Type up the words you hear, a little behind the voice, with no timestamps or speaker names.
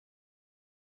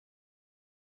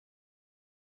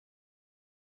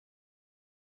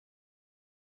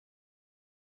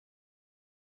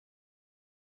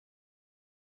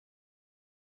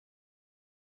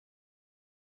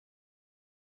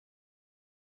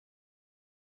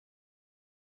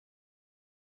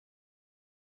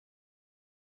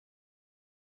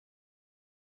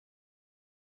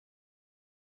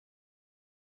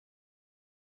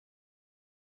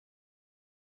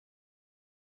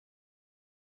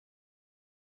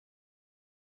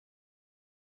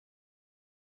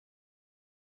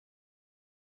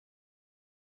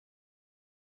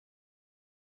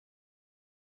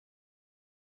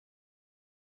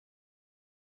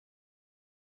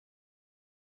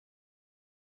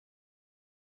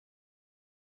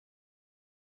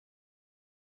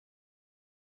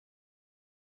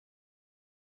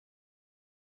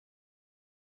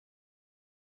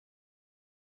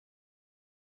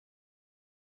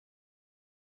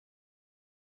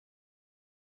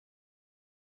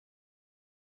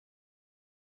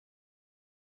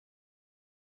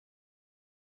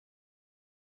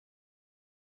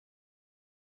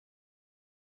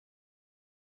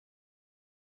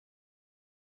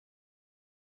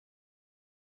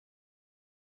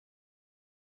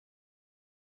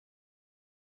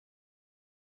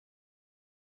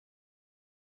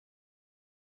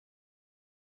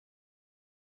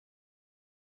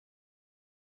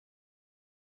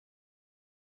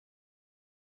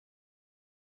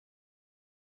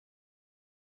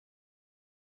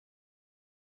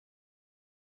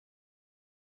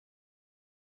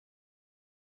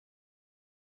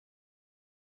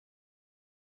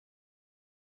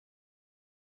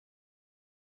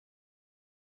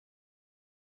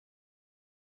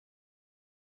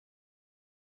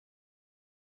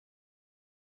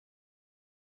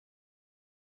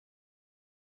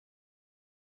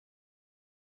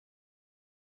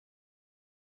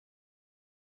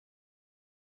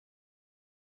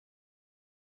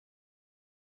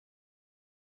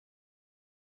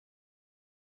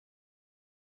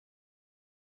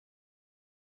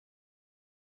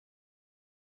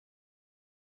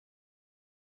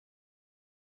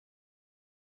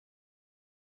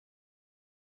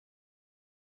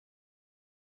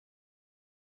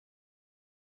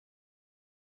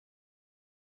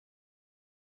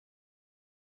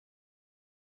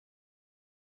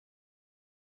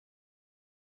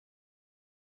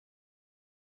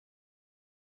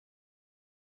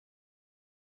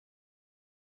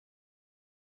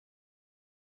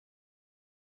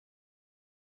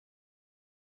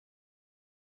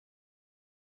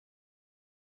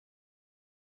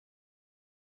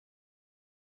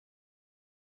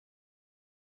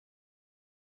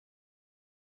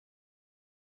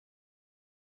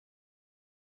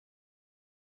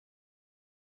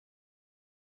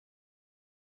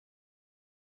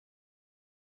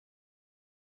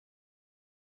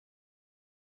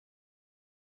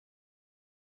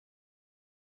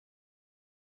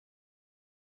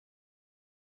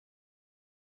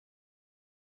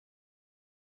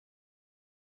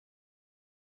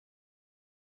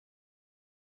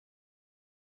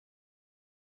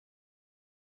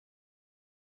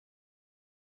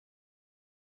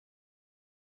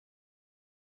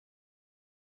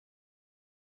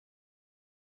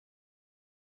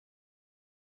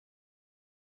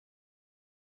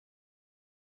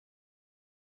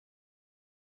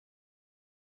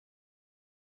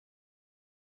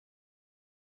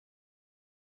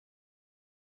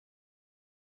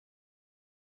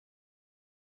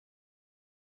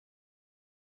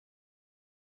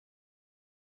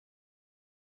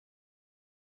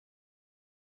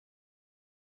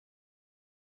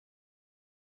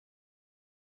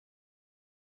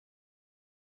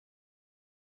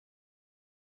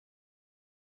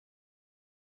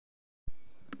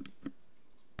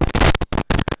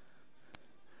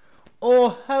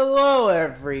Well, hello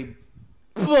everybody.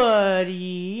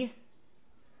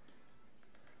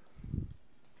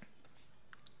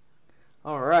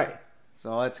 Alright,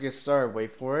 so let's get started. Wait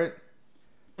for it.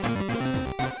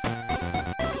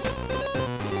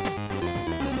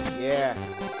 Yeah,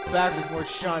 back with more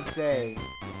Shantae.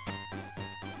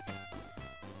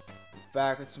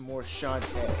 Back with some more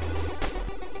Shantae.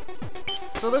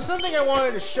 So there's something I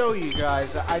wanted to show you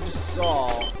guys that I just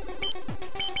saw.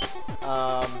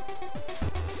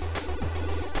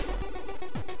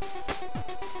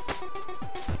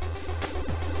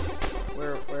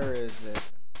 Where is it?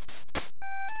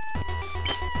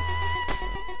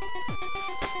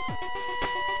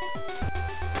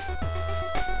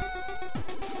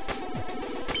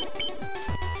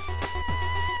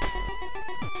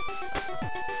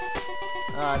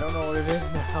 I don't know what it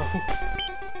is now.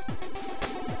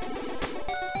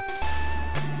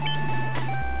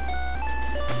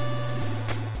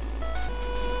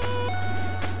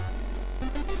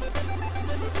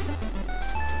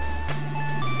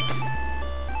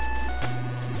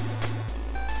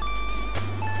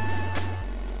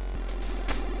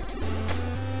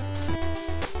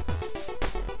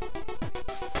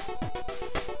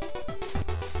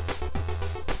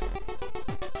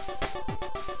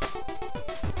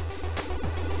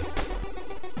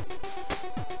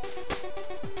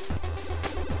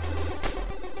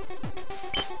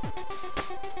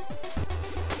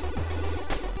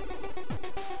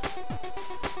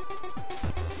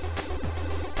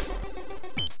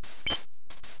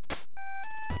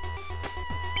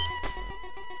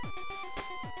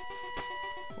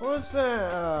 What was the,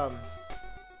 Alright,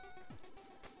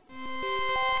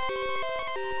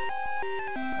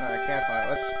 I can't find it.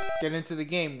 Let's get into the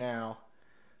game now.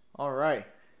 Alright.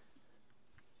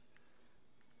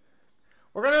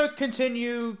 We're gonna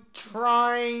continue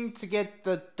trying to get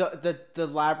the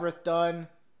labyrinth done.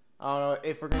 I don't know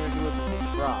if we're gonna do it, but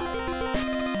we'll try.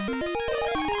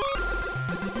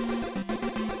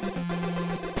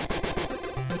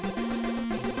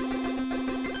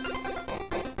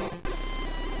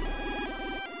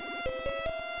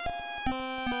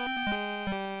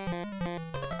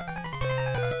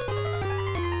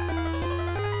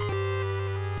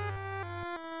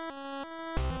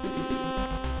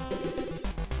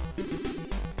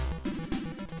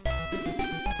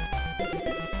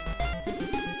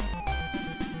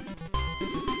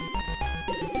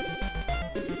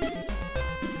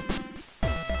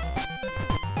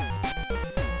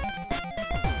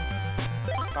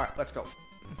 Alright, let's go.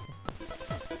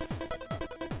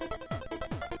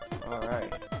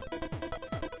 Alright.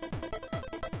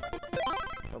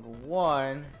 Number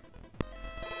one.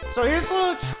 So here's a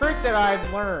little trick that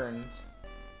I've learned.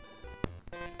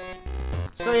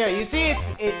 So yeah, you see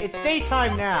it's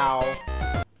daytime now.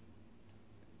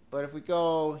 But if we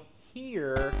go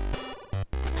here,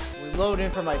 we load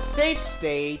in from my safe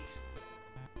state,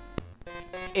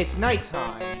 it's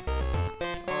nighttime.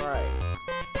 Alright.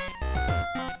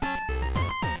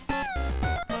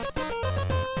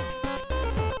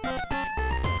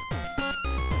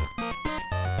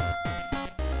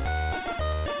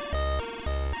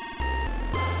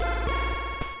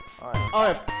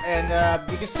 Alright,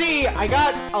 and you can see I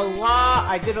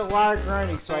did a lot of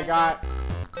grinding, so I got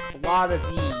a lot of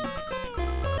these.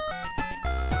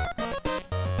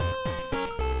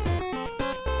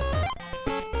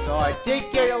 So I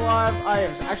did get a lot of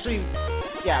items. Actually,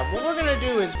 yeah, what we're gonna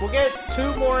do is we'll get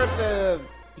 2 more of the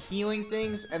healing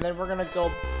things, and then we're gonna go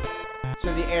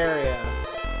to the area.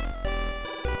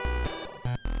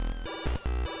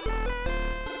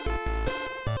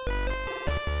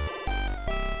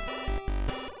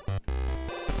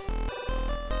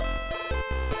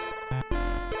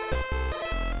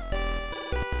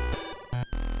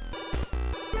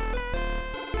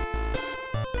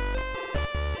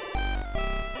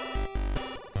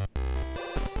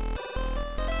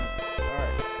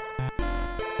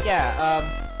 Yeah,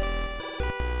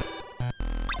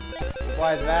 we'll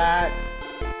buy that.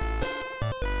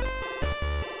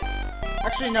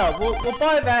 Actually, no, we'll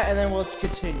buy that and then we'll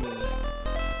continue.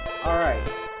 Alright.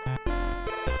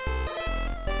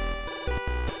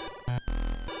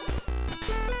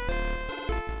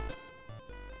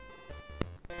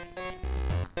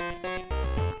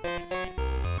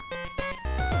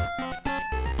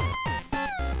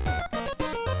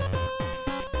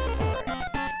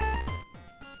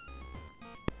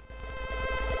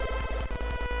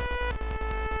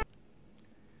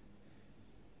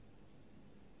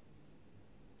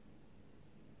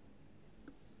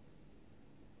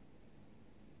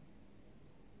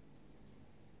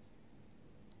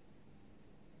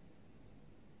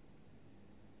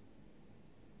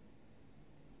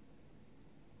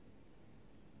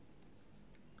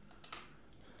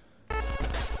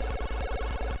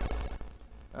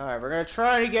 Alright, we're gonna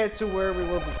try to get to where we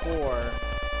were before.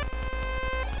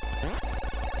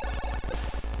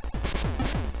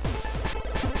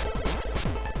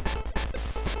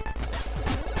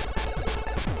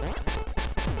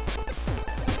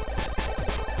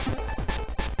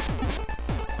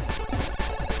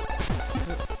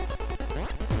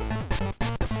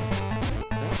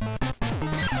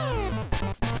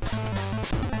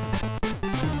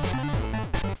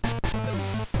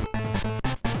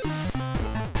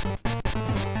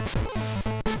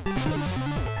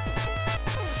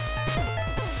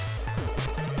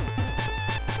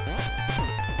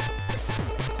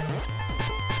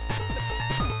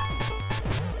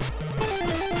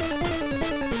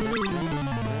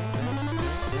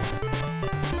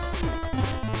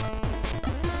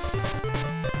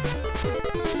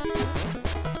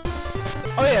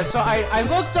 Oh yeah, so I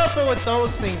looked up at what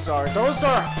those things are. Those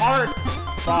are heart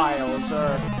vials,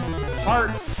 or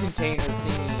heart container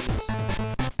thingies.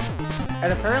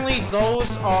 And apparently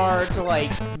those are to, like,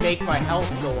 make my health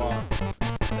go up.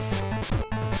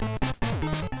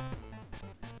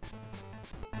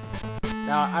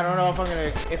 Now, I don't know if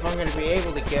I'm gonna be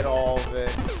able to get all of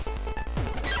it.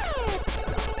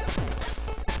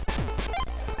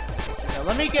 Now,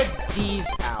 let me get these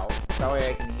out. That way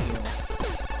I can heal.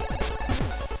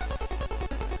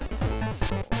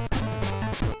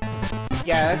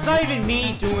 Yeah, that's not even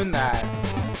me doing that.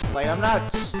 Like, I'm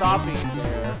not stopping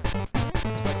there. It's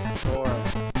my controller.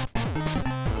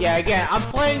 Yeah, again, I'm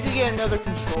planning to get another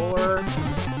controller. Or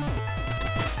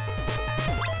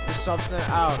something,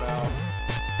 I don't know.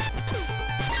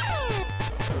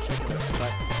 I wish I could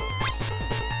reflect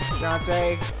those.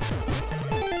 Shantae.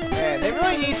 Man, they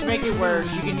really need to make it where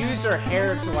she can use her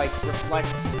hair to, like, reflect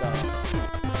stuff.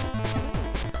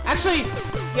 Actually,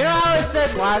 you know how I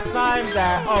said last time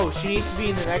that, oh, she needs to be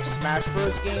in the next Smash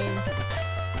Bros. Game?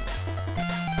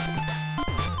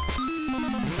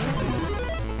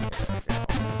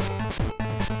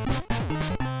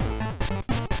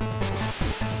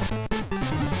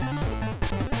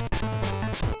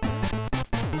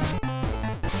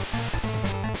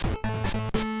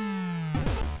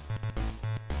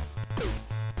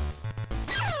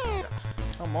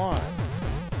 Come on.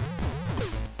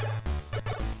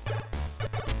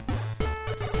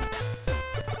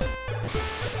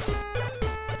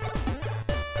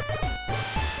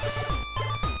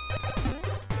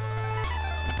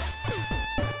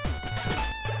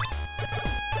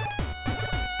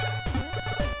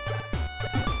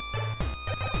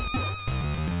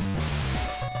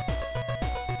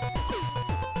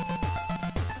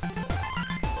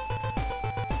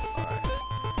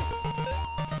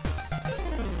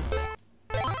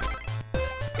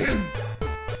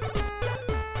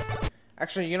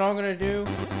 Actually, you know what I'm gonna do?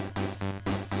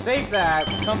 Save that,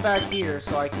 come back here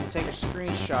so I can take a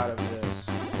screenshot of this.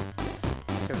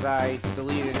 Because I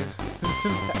deleted it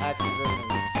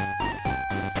accidentally.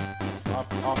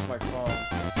 Off my phone.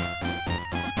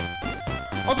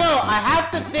 Although, I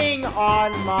have the thing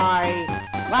on my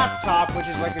laptop, which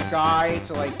is like a guide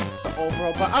to like the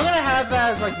overworld, but I'm gonna have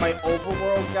that as like my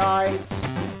overworld guides.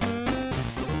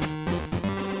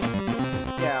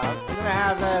 Yeah, I'm gonna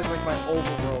have that as like my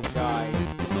overworld guide.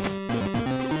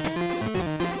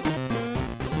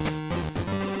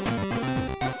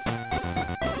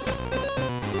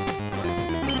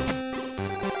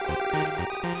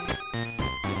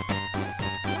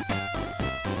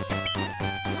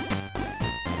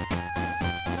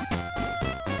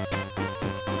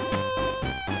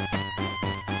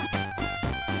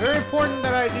 Very important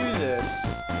that I do this.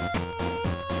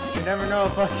 You never know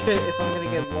if I'm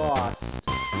gonna get lost.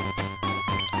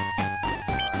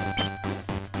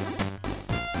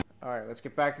 Alright, let's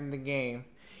get back in the game.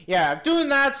 Yeah, I'm doing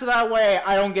that so that way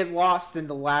I don't get lost in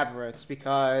the labyrinths,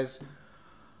 because...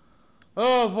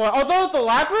 oh boy, although the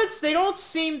labyrinths, they don't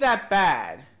seem that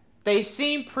bad. They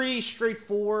seem pretty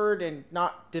straightforward and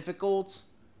not difficult.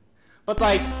 But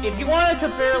like, if you want to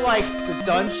compare like the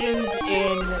dungeons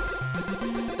in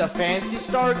the Phantasy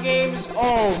Star games,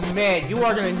 oh man, you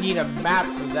are gonna need a map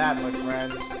for that, my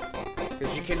friends.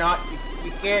 Because you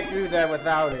can't do that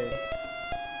without it.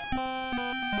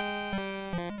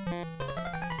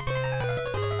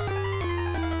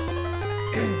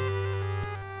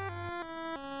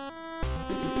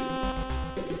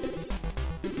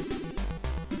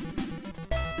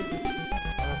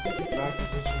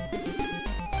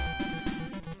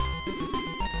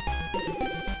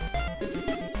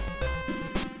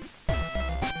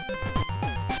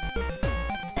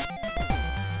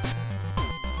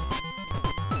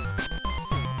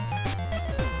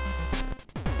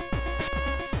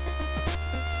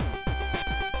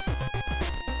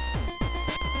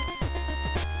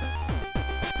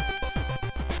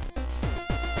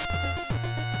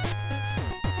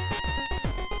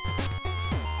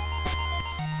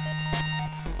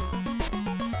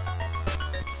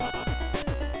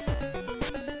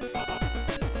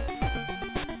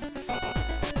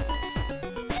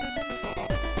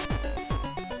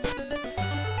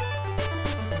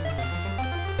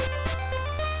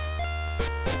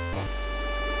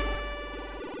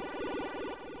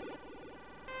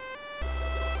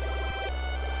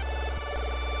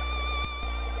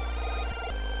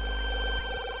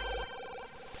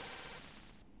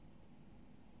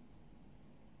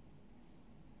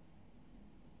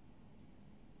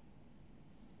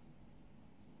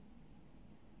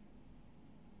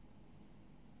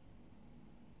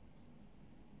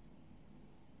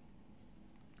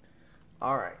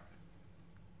 Alright.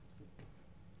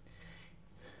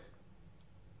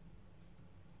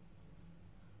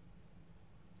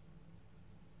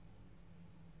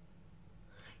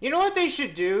 You know what they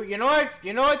should do? You know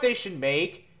what they should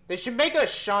make? They should make a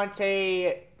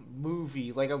Shantae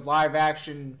movie, like a live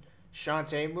action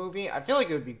Shantae movie. I feel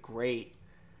like it would be great.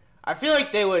 I feel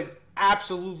like they would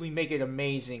absolutely make it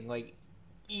amazing. Like,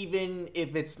 even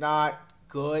if it's not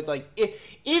good,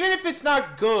 even if it's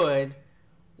not good,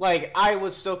 like, I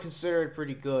would still consider it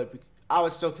pretty good. I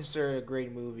would still consider it a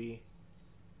great movie.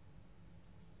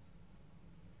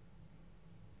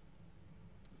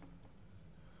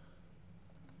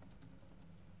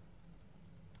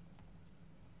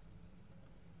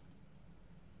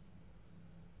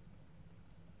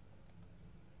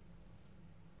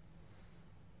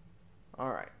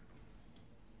 Alright.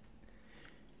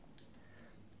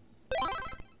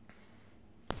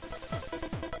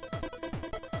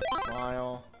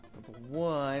 File number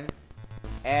 1.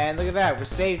 And look at that, we're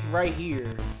saved right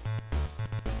here.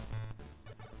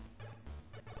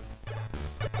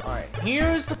 Alright,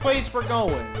 here's the place we're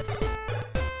going.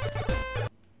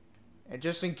 And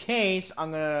just in case,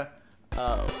 I'm gonna...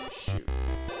 Oh, shoot.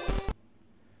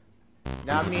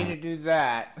 Not mean to do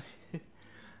that.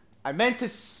 I meant to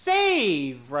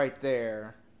save right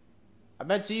there. I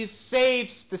meant to use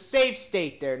the save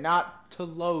state there, not to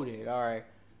load it. Alright.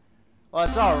 Well,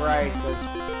 it's alright, because...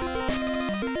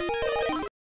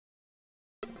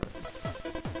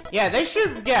 Yeah, they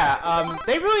should,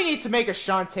 they really need to make a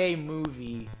Shantae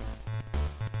movie.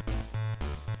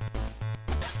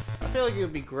 I feel like it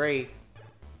would be great.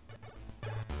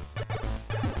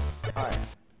 Alright.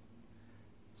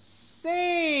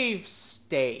 Save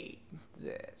state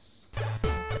this.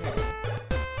 Okay.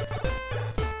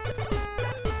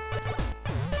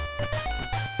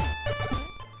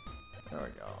 There we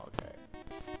go, okay.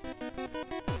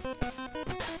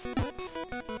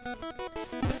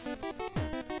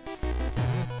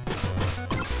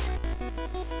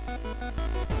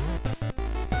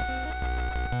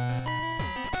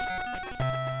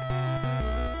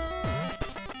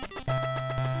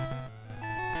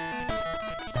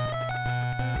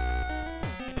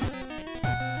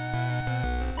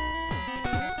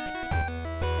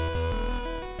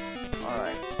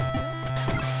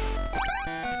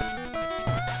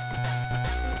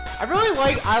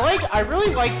 I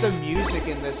really like the music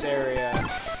in this area.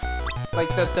 Like,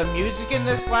 the music in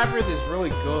this labyrinth is really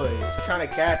good. It's kind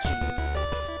of catchy.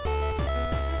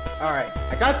 Alright,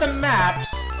 I got the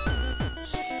maps.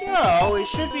 So, it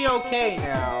should be okay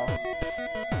now.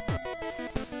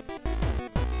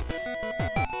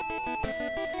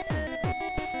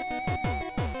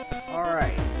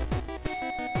 Alright.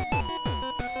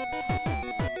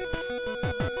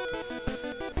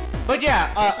 But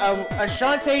yeah, a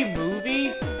Shantae movie,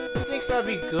 I think that'd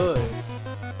be good.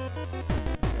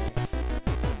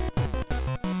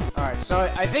 Alright, so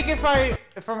I think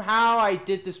from how I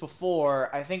did this before,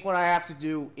 I think what I have to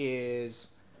do is,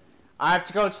 I have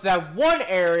to go to that one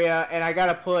area, and I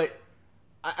gotta put,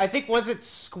 I think, was it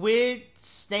squid,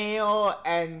 snail,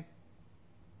 and,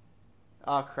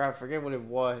 oh crap, I forget what it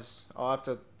was. I'll have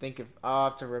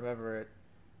to remember it.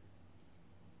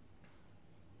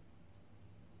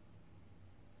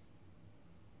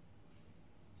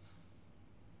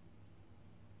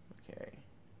 Okay.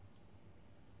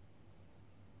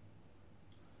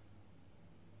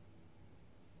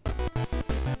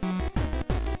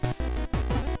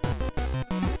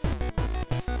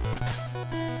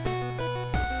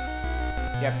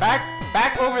 Yeah,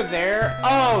 back over there.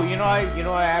 Oh, you know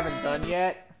I haven't done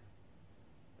yet.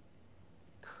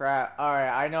 Crap. All right,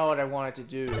 I know what I wanted to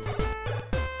do.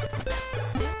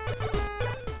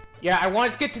 Yeah, I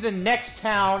wanted to get to the next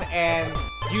town and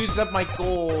use up my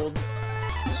gold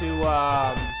to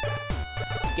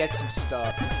get some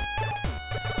stuff.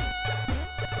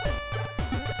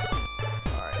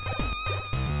 Alright.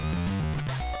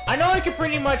 I know I can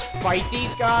pretty much fight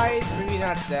these guys, maybe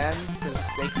not them, because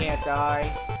they can't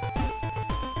die.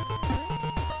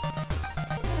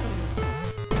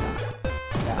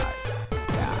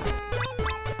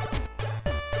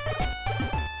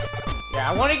 Yeah,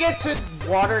 I want to get to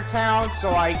Watertown so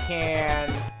I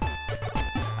can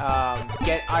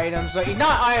get items, like,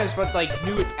 not items, but like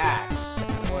new attacks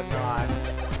and whatnot.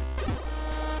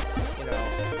 You know,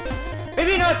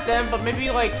 maybe not them, but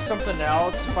maybe like something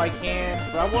else if I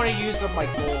can. But I want to use up my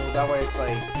gold. That way, it's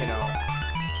like, you know.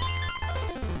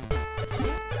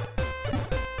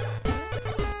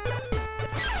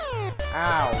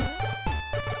 Ow!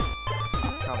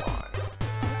 Oh, come on.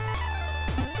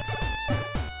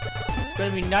 Let's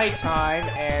gonna be nighttime,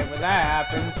 and when that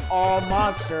happens, all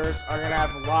monsters are gonna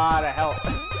have a lot of health.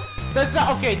 Does that,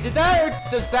 okay, did that, or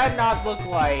does that not look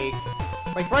like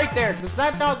right there, does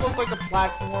that not look like a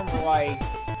platform, or like,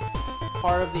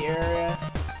 part of the area?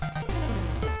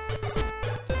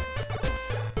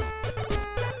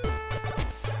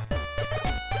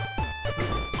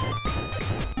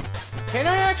 Can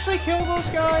I actually kill those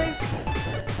guys?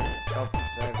 Oh,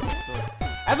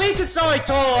 at least it's not like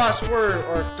Total Lost Word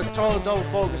or the Total Double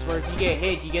Focus where if you get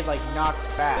hit, you get like knocked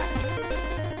back.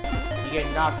 You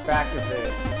get knocked back a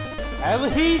bit. At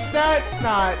least that's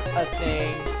not a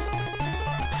thing.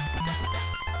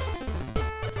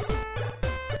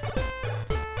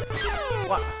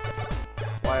 What?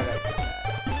 Why did I do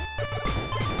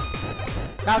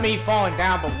that? Not me falling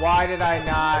down, but why did I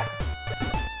not?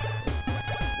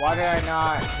 Why did I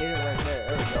not hit it right there?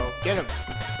 There we go. Get him.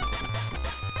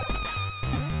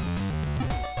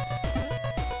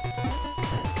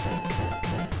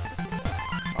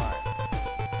 Alright.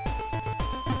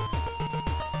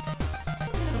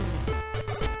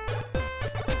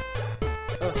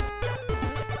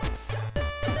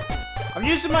 I'm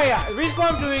using my... the reason why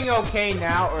I'm doing okay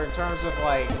now, or in terms of,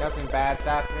 like, nothing bad's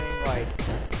happening, like,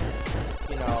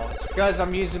 you know, it's because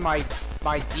I'm using my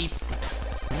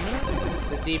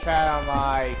the D-pad on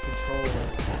my controller.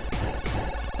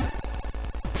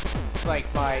 Like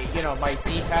my, you know, my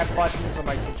D-pad buttons on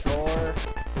my controller.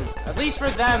 At least for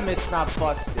them, it's not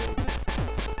busted.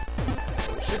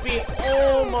 It should be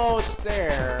almost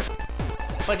there.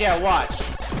 But yeah, watch.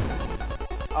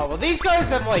 Oh, well, these guys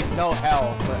have, like, no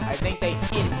health, but I think they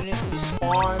infinitely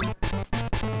spawn.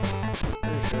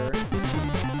 Pretty sure.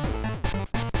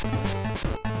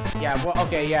 Yeah, well,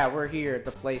 okay, yeah, we're here at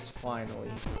the place finally.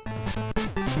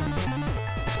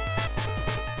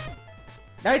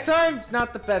 Nighttime's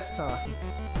not the best time.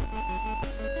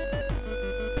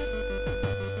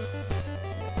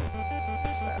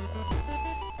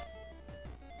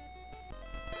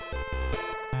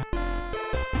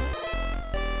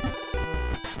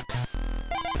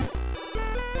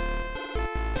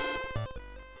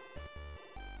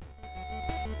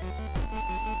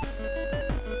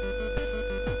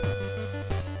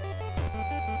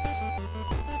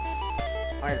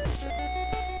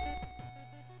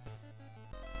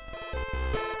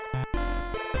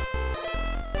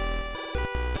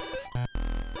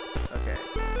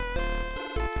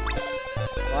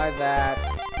 Buy that.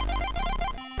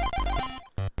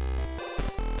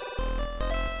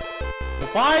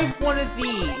 We'll buy one of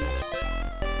these.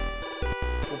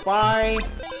 We'll buy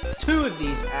two of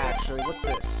these, actually. What's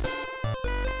this?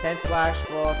 10 flash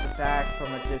bolts attack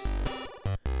from a distance.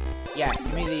 Yeah,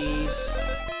 give me these.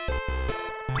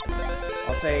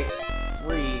 I'll take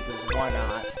 3, because why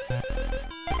not?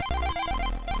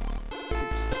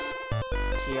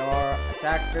 TR,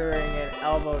 attack during an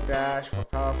elbow dash for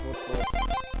powerful pull.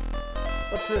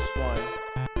 What's this one?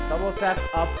 Double tap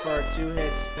up for a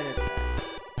 2-hit spin attack.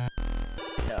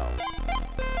 No.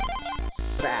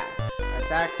 Sash.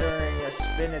 Attack during a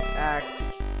spin attack to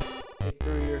kick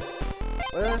through your...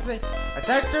 What does it say?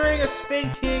 Attack during a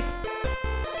spin kick.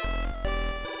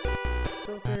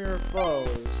 Through your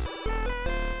foes.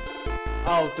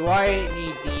 Oh, do I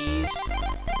need these?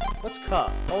 What's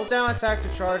cup? Hold down attack to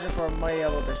charge it for a mighty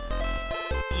elbow dash.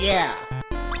 Yeah!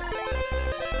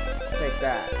 I'll take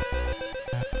that.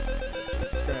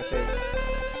 Just gonna take...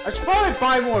 I should probably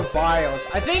buy more vials.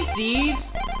 I think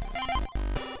these...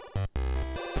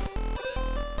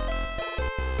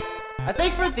 I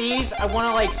think for these, I want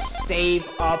to, like, save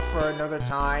up for another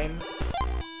time.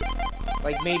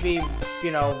 Like, maybe,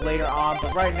 you know, later on.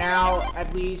 But right now,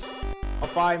 at least,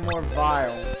 I'll buy more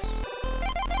vials.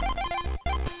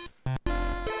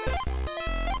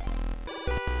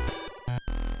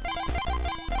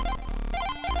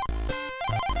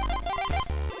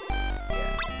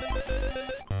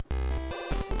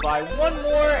 Buy one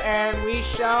more, and we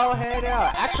shall head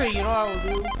out. Actually, you know what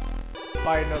we'll do?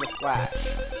 Buy another flash.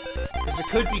 Because it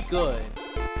could be good.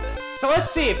 So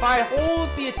let's see, if I hold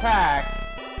the attack...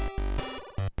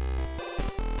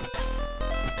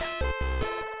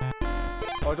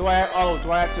 Oh, do I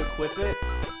have to equip it?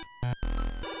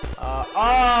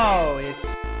 Oh, it's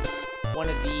one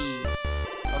of these.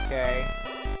 Okay.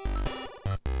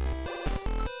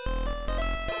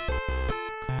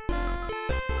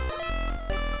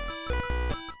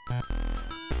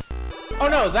 Oh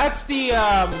no, that's the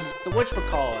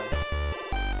whatchamacallit.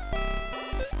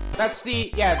 That's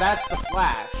the, yeah, that's the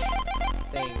flash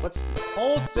thing. What's,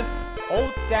 hold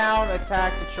down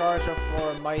attack to charge up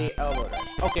for a mighty elbow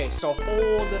dash. Okay, so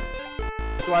hold,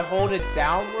 do I hold it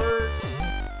downwards?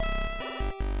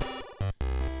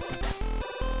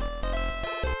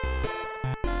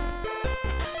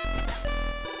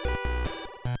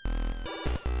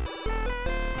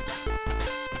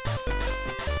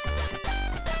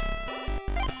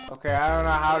 Okay, I don't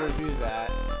know how to do that.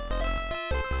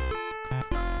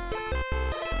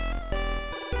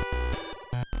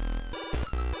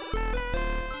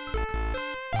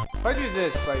 If I do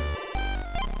this, like...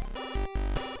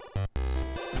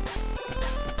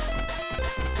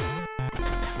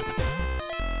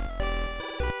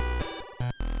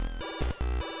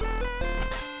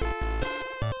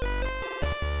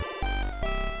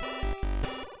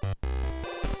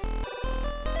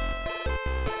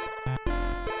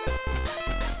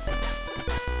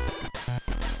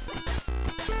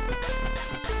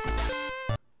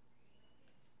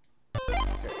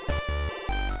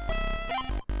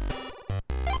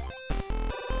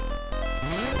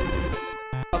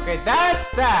 Okay, that's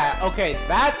that. Okay,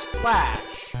 that's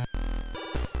Flash.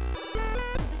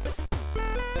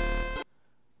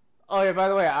 Oh yeah, by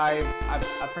the way, I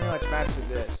pretty much mastered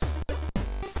this.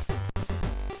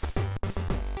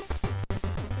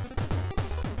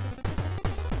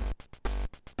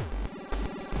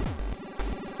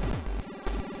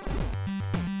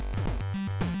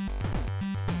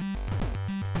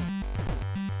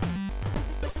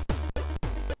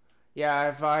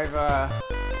 Yeah, I've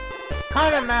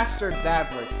kind of mastered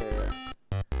that right there.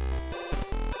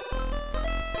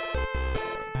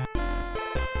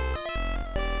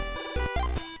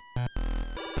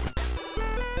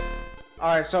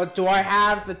 Alright, so do I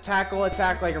have the tackle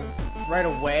attack like right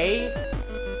away?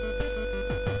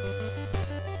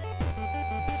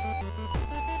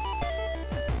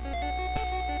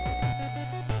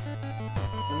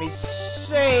 Let me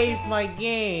save my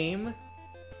game.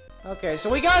 Okay, so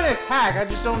we got an attack, I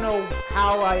just don't know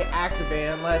how I activate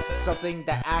it unless it's something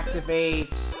that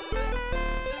activates,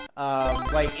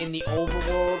 like in the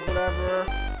overworld, whatever.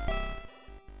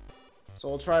 So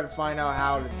we'll try to find out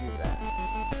how to do that.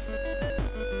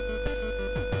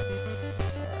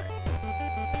 Alright.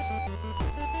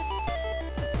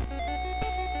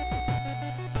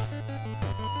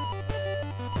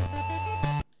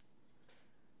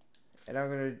 And I'm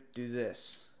gonna do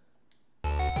this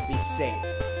to be safe.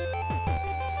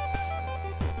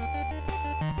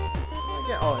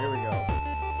 Oh, here we go.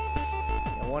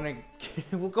 I wanna...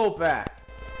 we'll go back.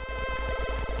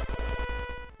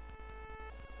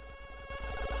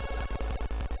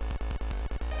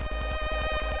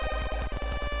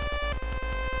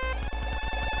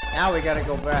 Now we gotta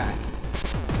go back.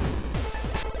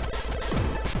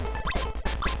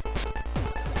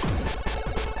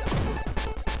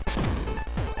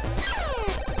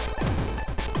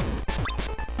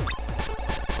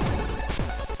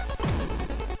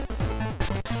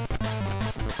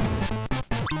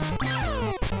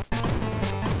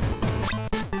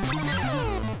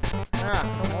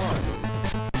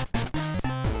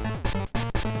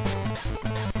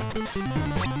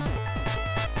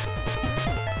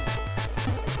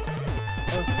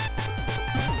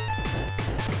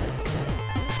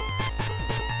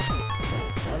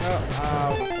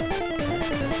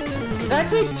 Did that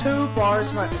take 2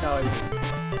 bars? No, it didn't.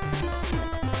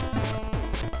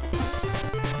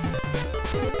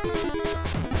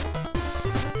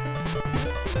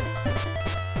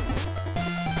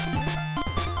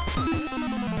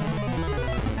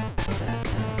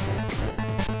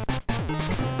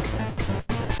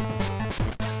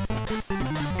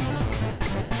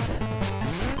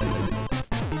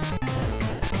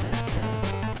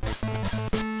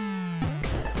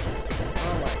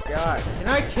 Can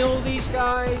I kill these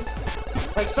guys?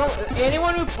 Like,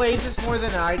 anyone who plays this more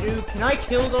than I do, can I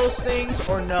kill those things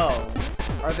or no?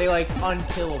 Are they like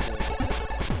unkillable?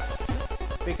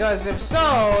 Because if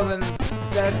so,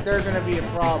 then they're gonna be a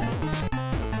problem.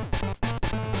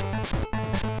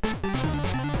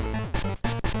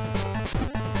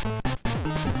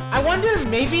 I wonder,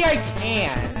 maybe I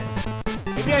can.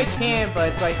 Maybe I can, but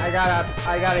it's like I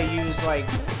gotta use like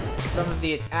some of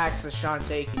the attacks that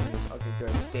Shantae can use. Okay, good.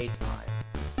 It's daytime.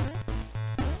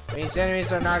 These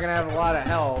enemies are not gonna have a lot of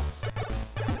health.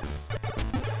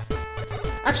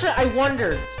 Actually, I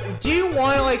wonder, do you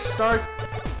want to like start,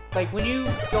 like when you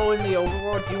go in the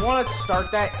overworld, do you want to start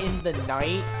that in the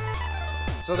night?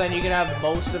 So then you can have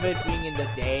most of it being in the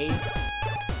day?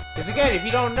 Because again, if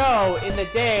you don't know, in the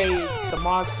day, the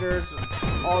monsters,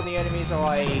 all the enemies are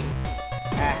like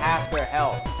at half their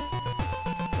health.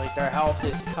 Like their health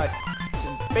is cut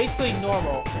to basically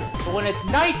normal. But when it's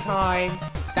nighttime,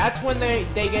 that's when they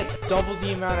get double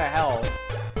the amount of health.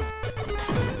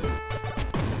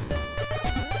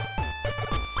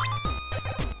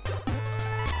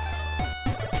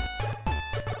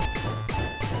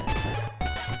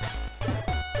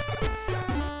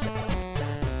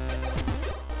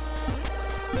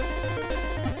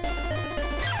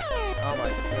 Oh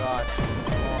my god.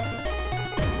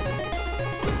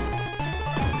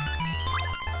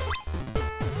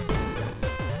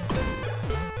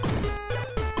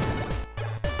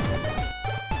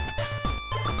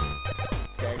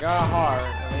 got a heart.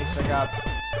 At least I got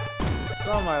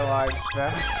some of my lives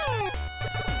back.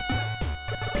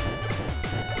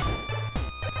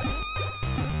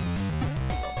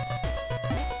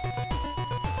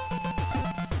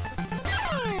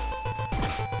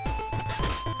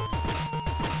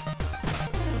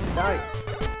 Die,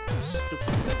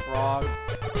 stupid frog.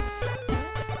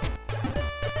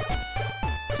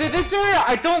 See, this area,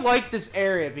 I don't like this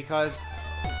area because,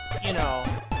 you know.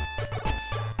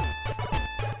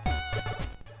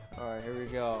 Alright, here we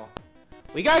go.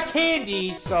 We got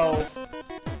candy, so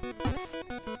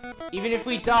even if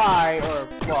we die, or,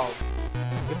 well,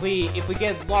 if we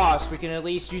get lost, we can at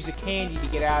least use the candy to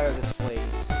get out of this place.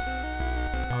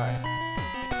 Alright.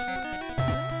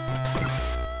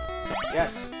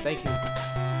 Yes, thank you.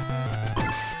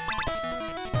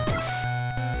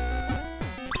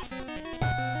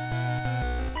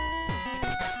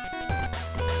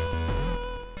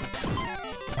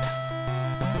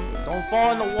 Don't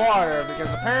fall in the water,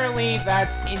 because apparently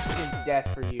that's instant death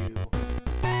for you.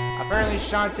 Apparently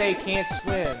Shantae can't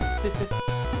swim.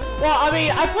 Well, I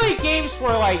mean, I played games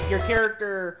where, like, your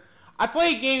character... I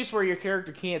played games where your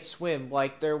character can't swim.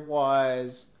 Like, there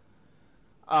was...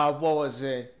 what was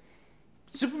it?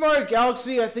 Super Mario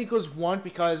Galaxy, I think, was one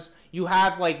because you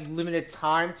have, like, limited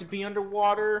time to be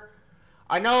underwater.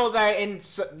 I know that in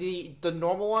the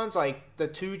normal ones, like, the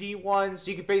 2D ones,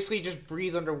 you can basically just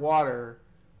breathe underwater.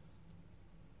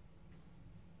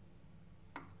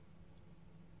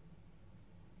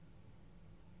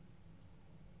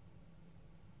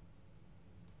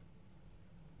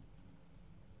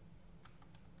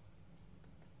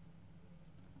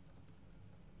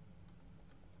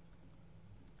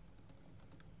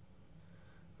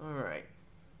 Alright.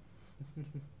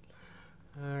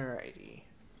 Alrighty.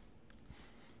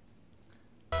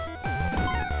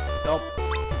 Nope.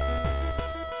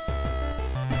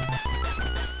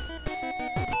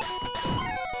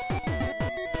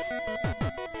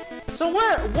 So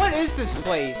what is this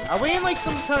place? Are we in like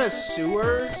some kind of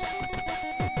sewers?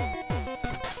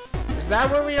 Is that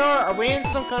where we are? Are we in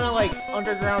some kind of like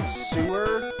underground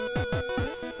sewer?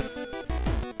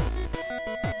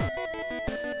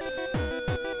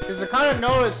 Because I kind of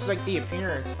noticed, like, the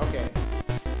appearance. Okay.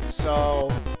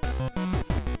 So...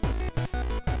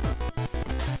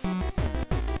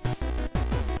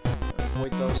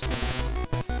 avoid those things.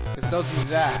 Because they'll do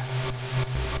that.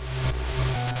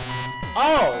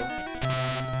 Oh!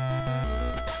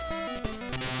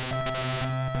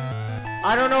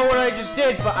 I don't know what I just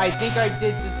did, but I think I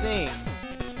did the thing.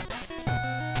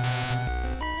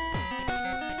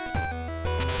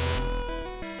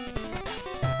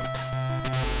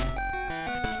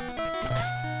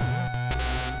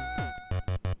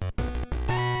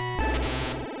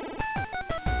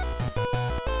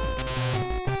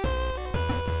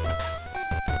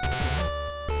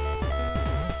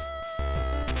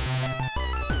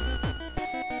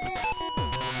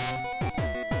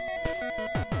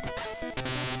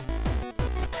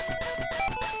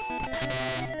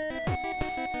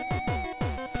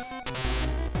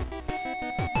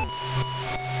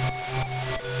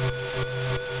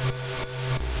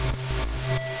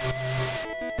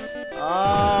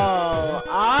 Oh,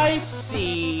 I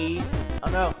see. Oh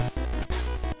no.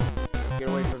 Get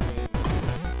away from me.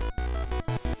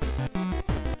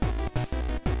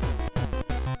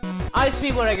 I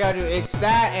see what I gotta do. It's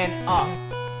that and up.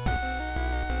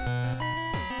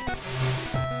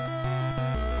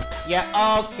 Yeah,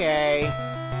 okay.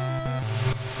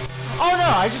 Oh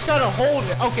no, I just gotta hold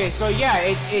it. Okay, so yeah,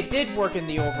 it did work in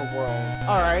the overworld.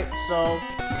 Alright, so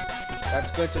that's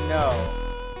good to know.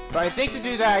 But I think to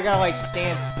do that, I gotta, like,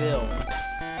 stand still.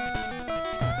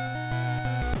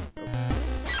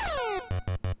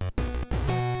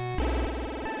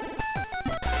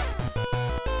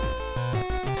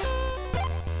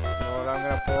 You know what I'm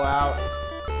gonna pull out?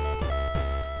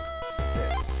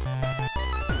 This.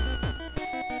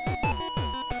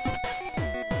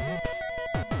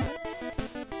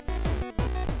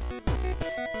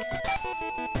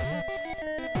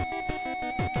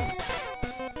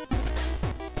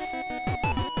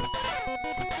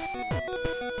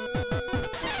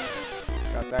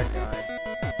 That guy.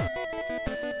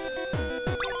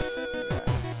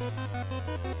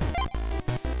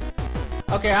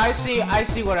 Yeah. Okay, I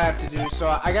see what I have to do.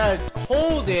 So I gotta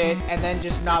hold it and then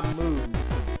just not move.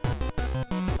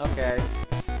 Okay.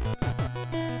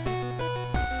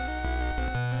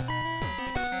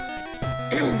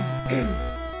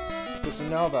 Good to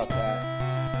know about that.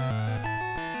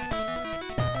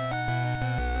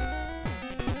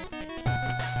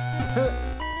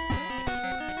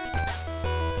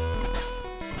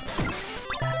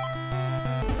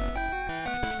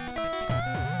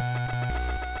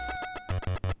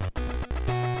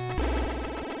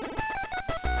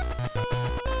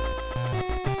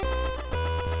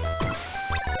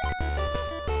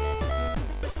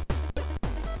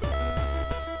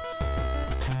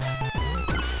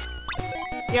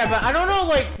 Yeah, but I don't know,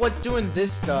 like, what doing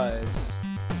this does.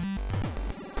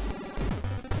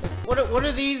 Like, what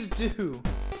do these do?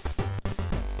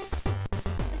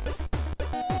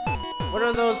 What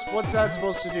are those, what's that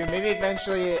supposed to do? Maybe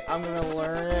eventually I'm gonna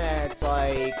learn it and it's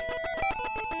like...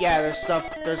 Yeah, there's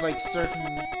stuff, there's like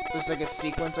a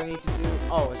sequence I need to do.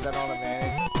 Oh, is that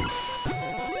automatic?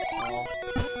 Oh.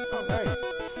 Alright.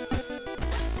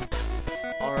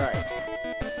 Alright.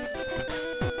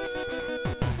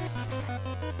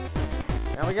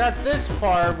 Now we got this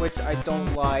part, which I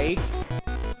don't like.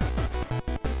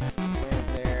 Right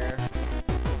there.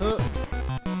 Huh.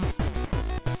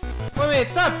 Well, I mean,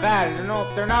 it's not bad.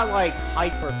 They're not like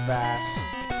hyper fast.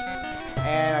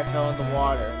 And I fell in the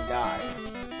water and died.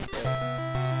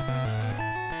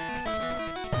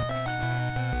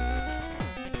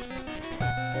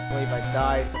 Can't believe I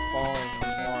died to falling in the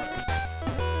water.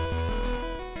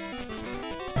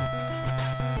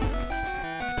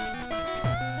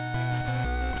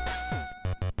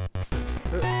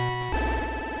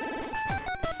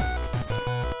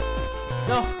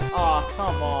 No! Aw,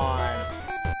 come on.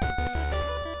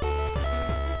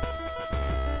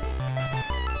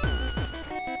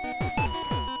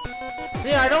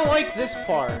 See, I don't like this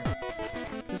part.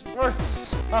 This part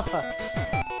sucks.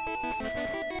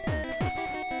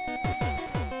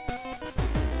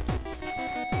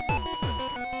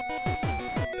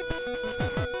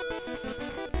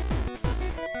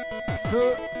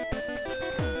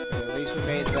 At least we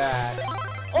made that.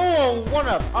 Oh, one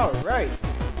up. All right.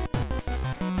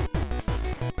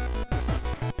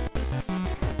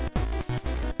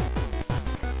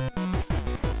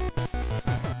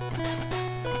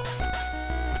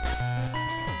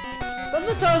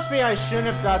 Something tells me I shouldn't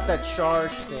have got that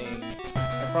charge thing.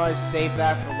 I'd probably save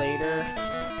that for later.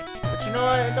 But you know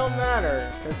what? It don't matter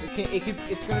because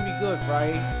it's gonna be good,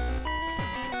 right?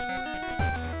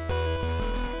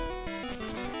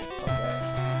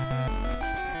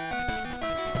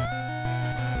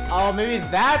 Oh, maybe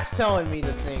that's telling me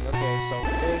the thing. Okay, so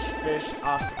fish,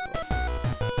 octopus.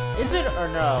 Is it or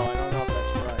no? I don't know if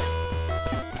that's right.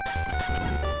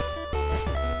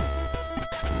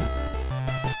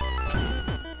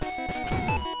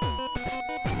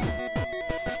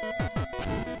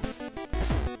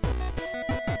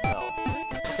 No.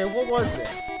 Okay, what was it?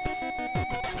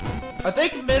 I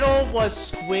think middle was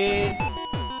squid.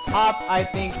 Top, I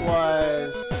think,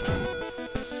 was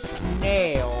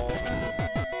snail.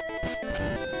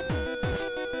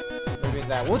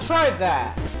 That. We'll try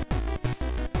that.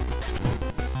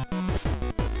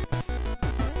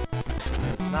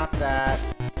 It's not that.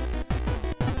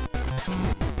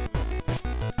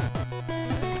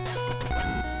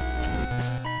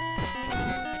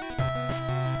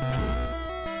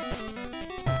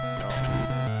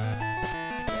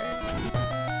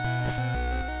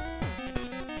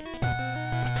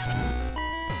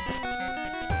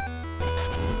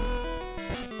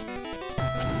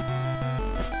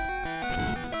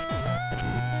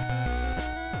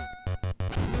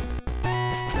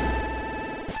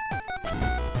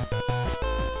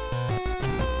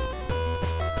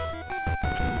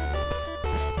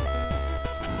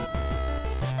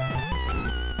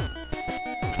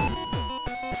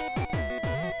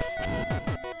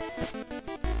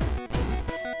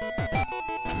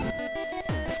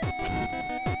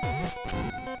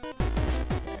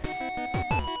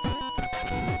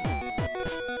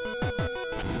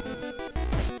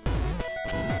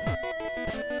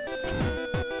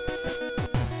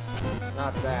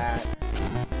 Not that.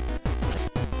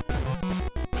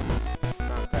 It's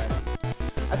not that.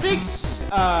 I think,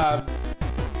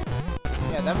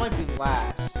 yeah, that might be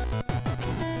last. No.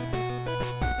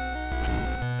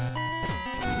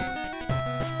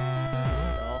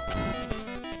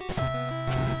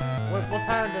 What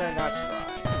pattern did I not try?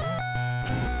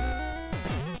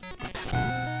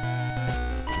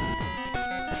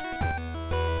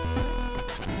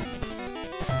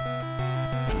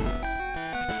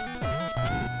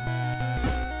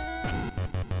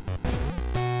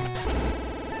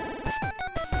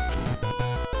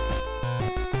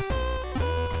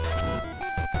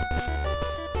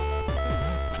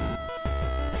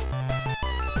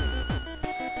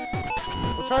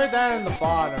 Try that in the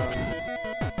bottom.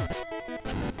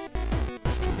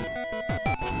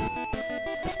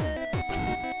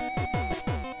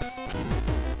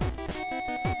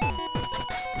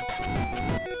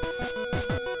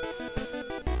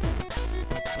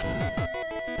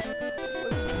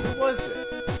 What was it?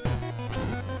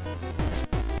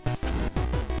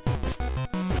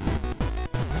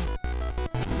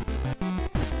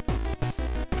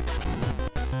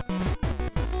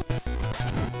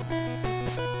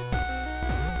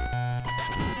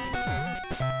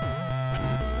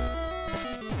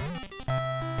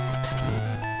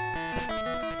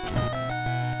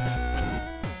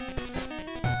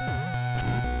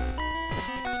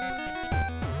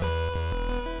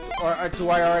 Or do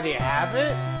I already have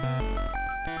it?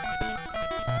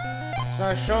 It's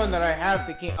not showing that I have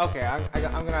the key. Okay, I'm gonna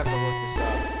have to look this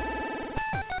up.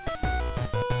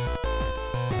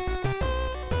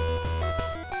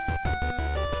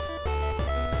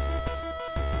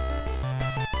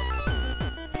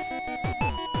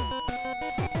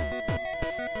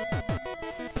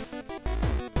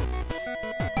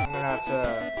 I'm gonna have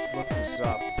to look this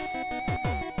up.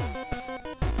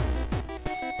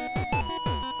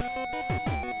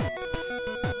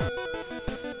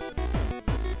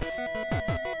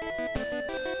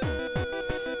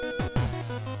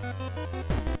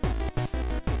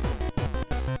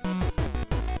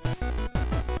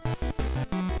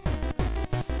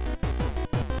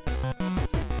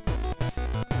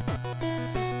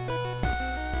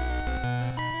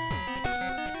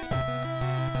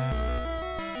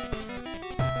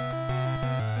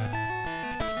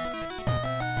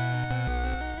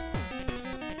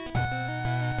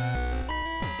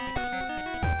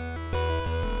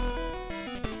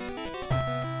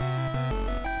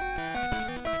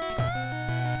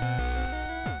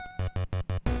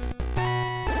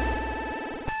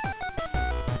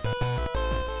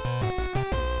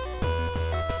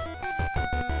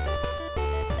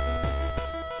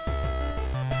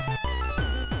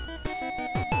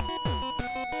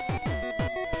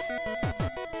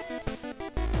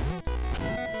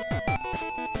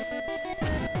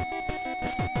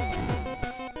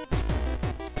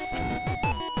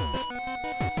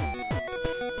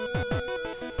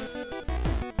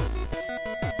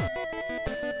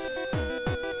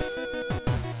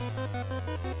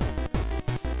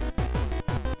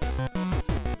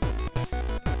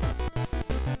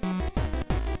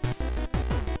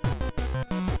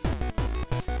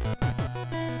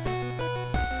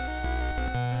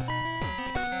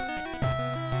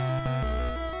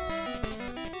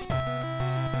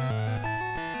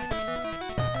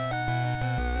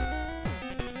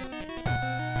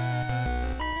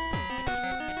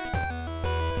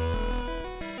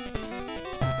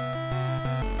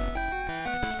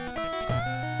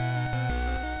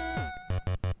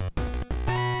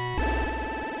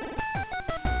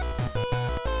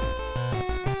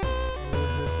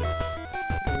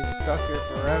 Stuck here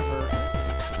forever.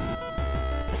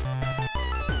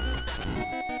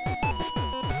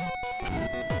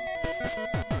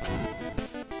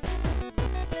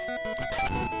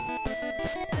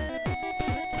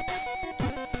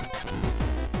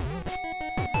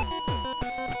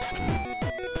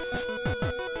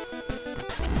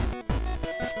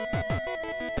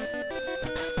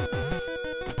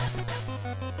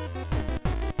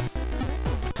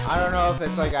 I don't know if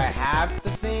it's like I have the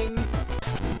thing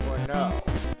or no.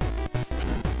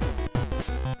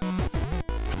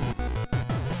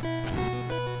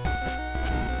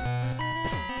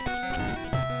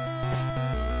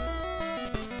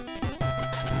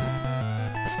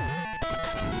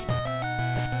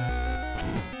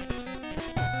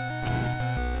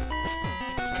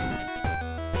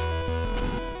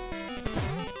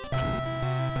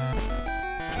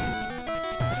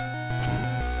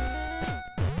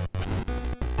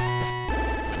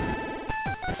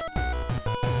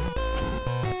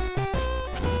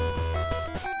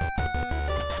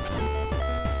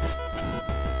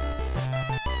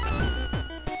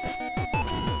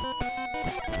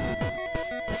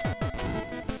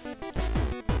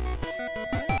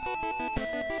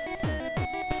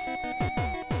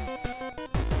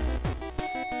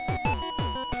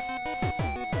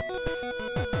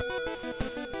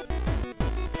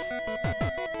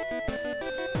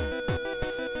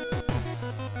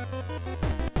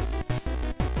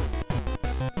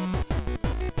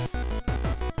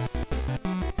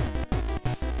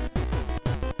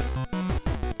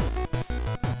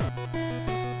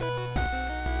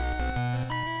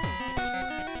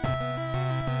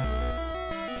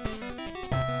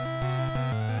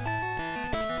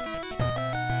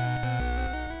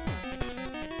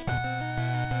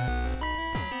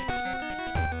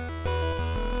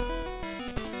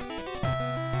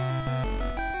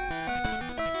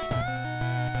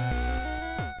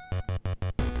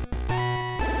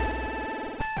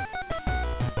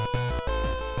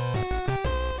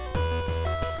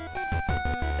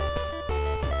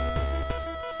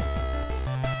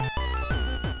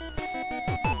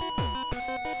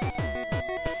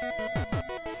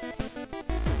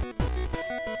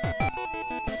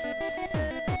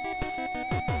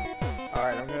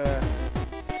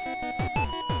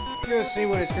 Gonna see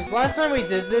what it's, because last time we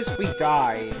did this, we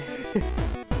died.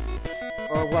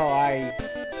 Or, well, I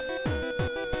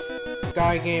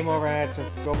died, game over, and I had to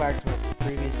go back to my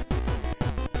previous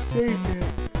save game.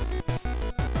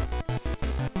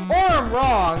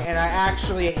 wrong, and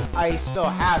I still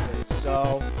have it,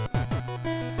 so...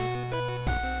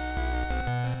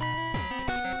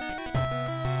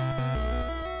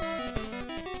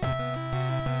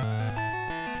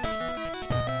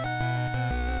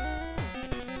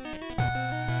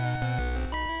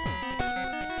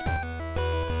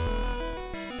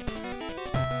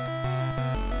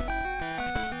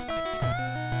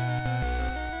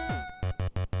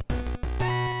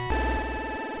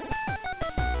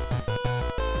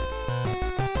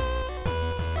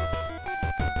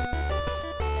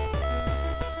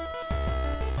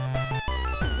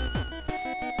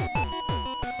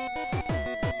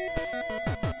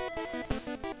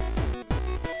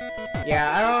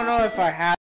 Yeah, I don't know if I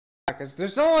have, because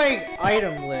there's no, like,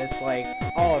 item list, like,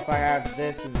 oh, if I have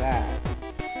this and that.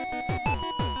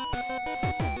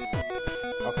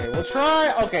 Okay, we'll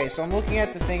try, okay, so I'm looking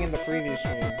at the thing in the previous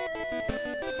stream.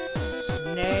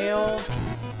 Snail,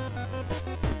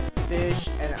 fish,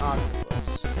 and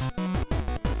octopus.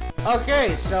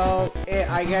 Okay, so,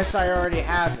 I guess I already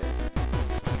have it.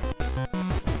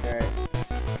 Okay.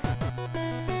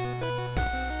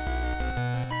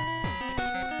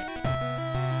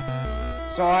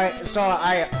 So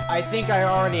I think I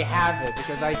already have it,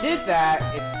 because I did that,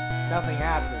 nothing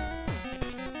happened.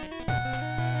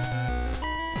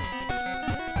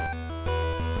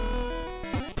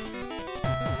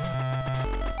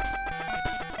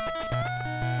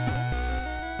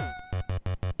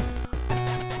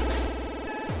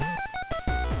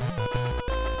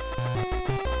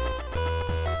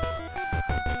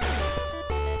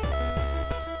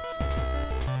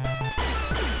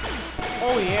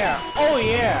 Oh yeah! Oh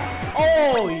yeah!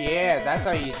 Oh yeah! That's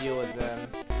how you deal with them.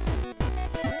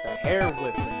 The hair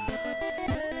whipping.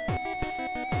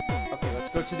 Okay,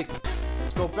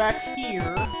 let's go back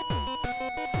here.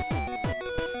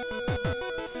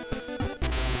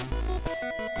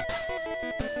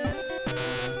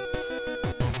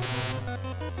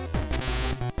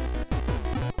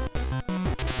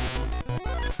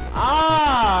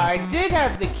 Ah! I did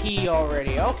have the key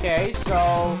already. Okay,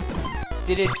 so...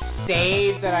 Did it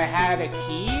save that I had a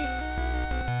key?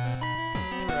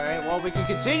 Alright, well, we can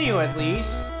continue at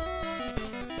least.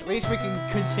 At least we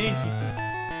can continue.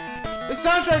 This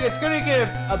soundtrack, it's gonna get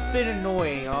a bit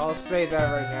annoying. I'll say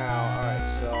that right now. Alright,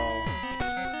 so...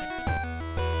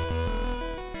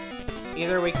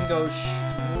 Either we can go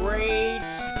straight...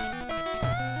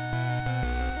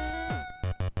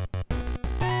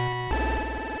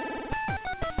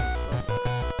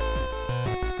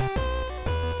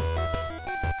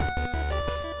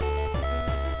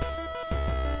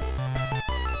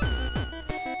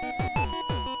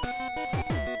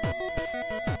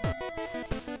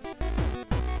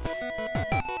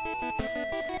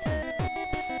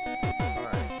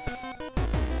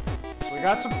 We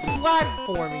got some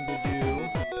platforming to do.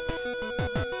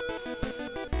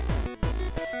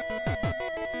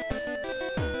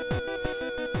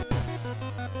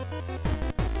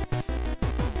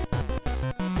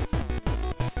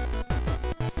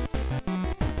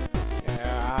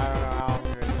 Yeah, I don't know how I'm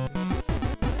gonna...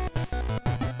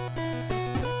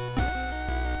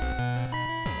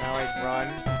 Can I, like, run?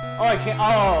 Oh, I can't...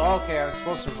 Oh, okay, I was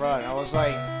supposed to run. I was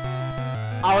like,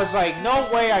 no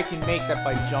way I can make that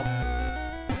by jumping.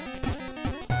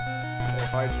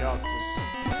 If I jump, just...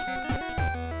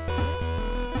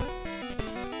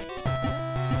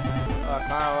 Look,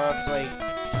 now it's like,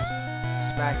 just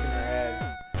smacking her head.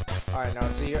 Alright, now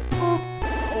see here. Oop!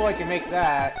 Oh, I can make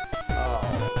that. Oh.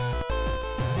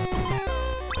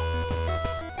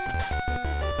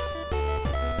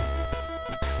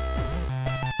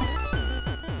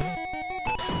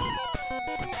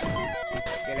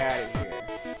 Get out of here.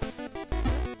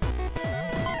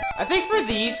 I think for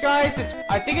these guys,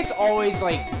 I think it's always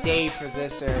like day for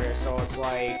this area, so it's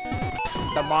like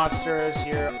the monsters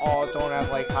here all don't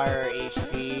have like higher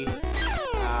HP.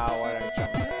 Why did I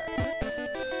jump that?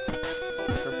 Oh,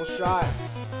 triple shot.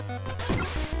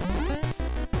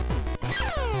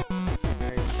 Can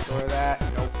I destroy that?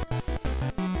 Nope.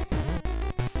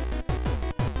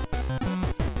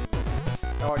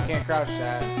 No, I can't crouch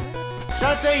that.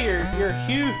 Shantae, you're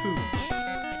huge.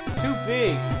 Too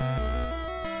big.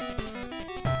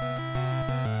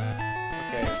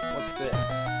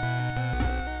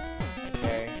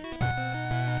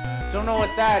 Don't know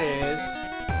what that is.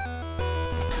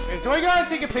 Do I gotta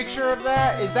take a picture of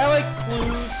that? Is that like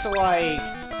clues to like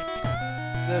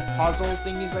the puzzle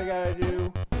thingies I gotta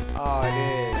do? Oh, it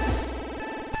is.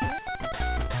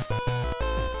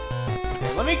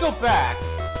 Okay, let me go back.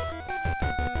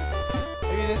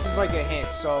 Maybe this is like a hint.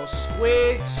 So,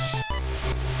 switch.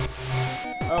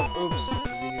 Oh, oops.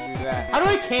 I need to do that. How do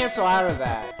I cancel out of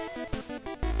that?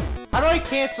 How do I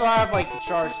cancel out of, like, the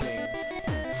charge thing?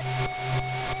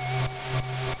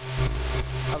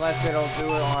 Unless it'll do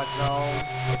it on its own,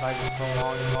 if I just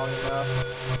prolong it long enough.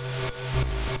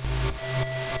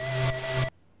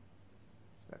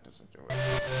 That doesn't do it.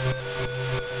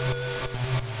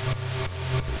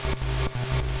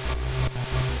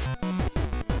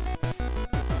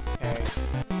 Okay.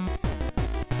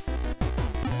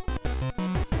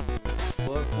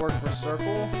 Will it work for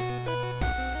circle?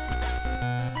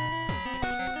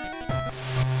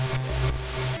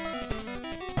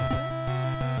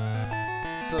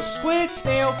 So squid,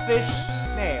 snail, fish,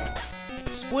 snail.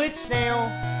 Squid, snail,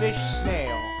 fish,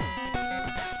 snail.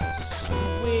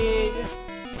 Squid,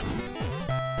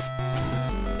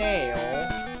 snail,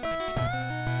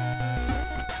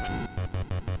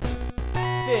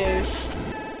 fish.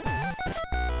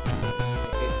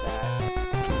 Hit that.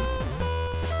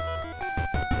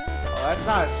 Oh, that's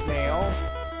not a snail.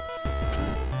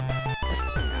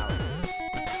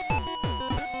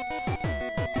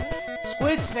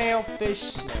 Squid, snail, fish,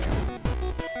 snail.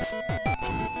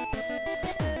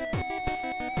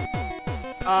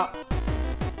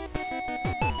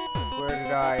 Where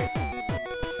did I...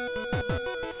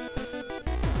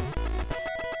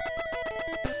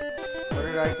 Where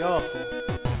did I go?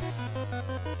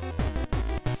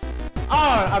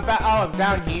 Oh, I'm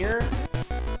down here?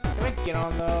 Can I get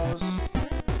on those?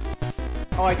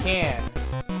 Oh, I can.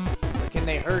 Or can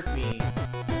they hurt me?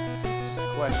 Is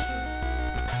the question.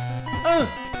 Of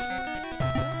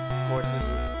course, there's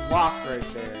a block right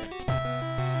there.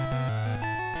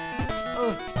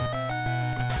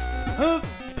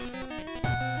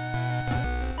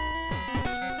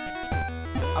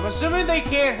 I'm assuming they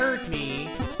can't hurt me.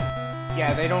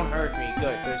 Yeah, they don't hurt me.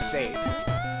 Good, they're safe.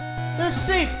 They're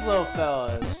safe, little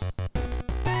fellas.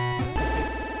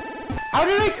 How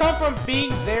did I come from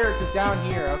being there to down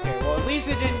here? Okay, well, at least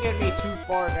it didn't get me too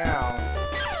far down.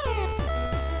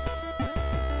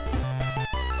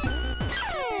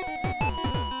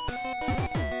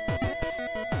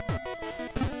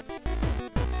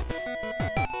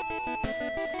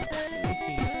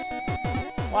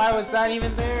 Why was that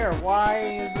even there? Why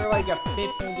is there like a pit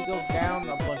for me to go down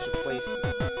a bunch of places?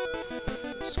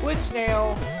 Squid,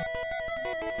 snail,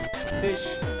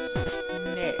 fish,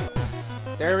 snail.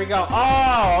 There we go.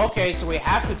 Oh, okay, so we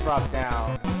have to drop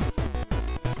down.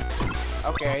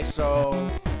 Okay, so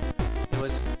it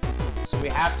was. So we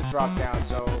have to drop down.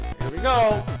 So here we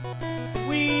go.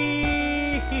 Wee.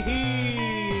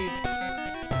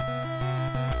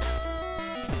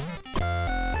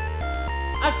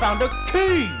 I found a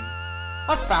key!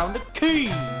 I found a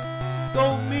key!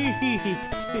 Go me!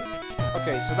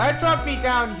 Okay, so that dropped me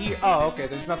down here. Oh, okay,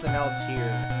 there's nothing else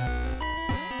here.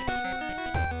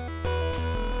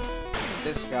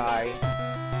 This guy.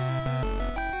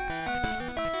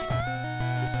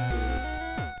 This dude.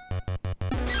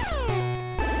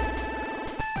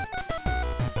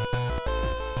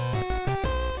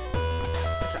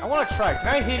 I wanna try. Can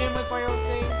I hit him with my own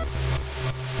thing?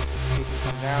 He can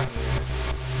come down here.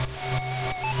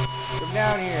 Come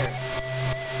down here.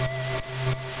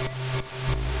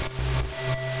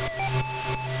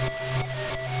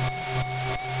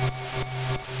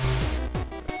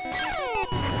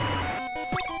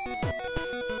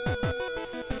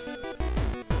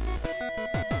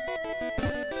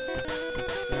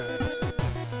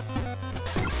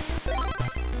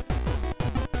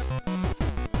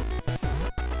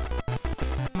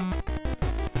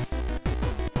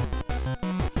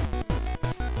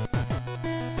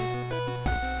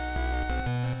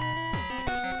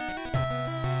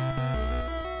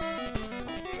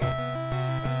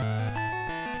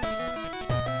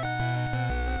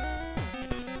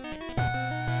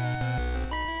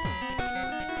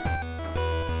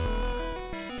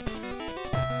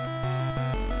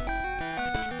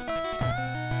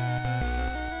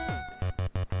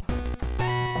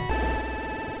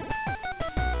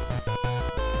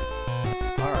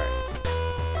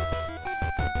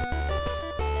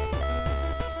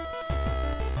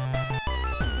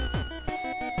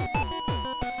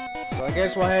 So I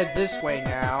guess we'll head this way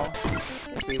now.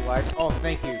 If we like. Oh,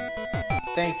 thank you.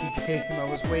 Thank you, game. I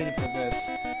was waiting for this.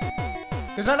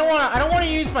 Because I don't want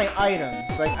to use my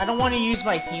items. Like, I don't want to use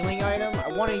my healing item.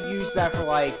 I want to use that for,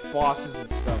 like, bosses and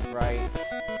stuff, right?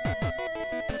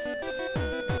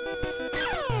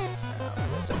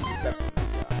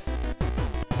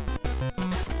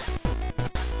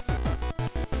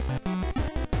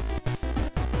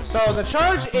 So the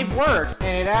charge, it worked,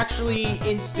 and it actually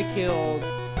insta-killed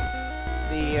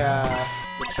the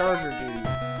charger dude.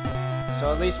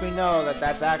 So at least we know that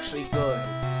that's actually good.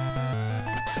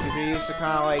 be used to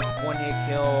kind of like one-hit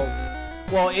kill.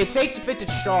 Well, it takes a bit to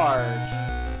charge.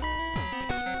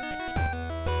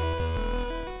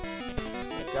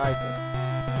 Guy.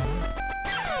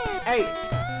 Hey!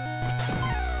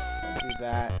 Don't do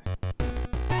that.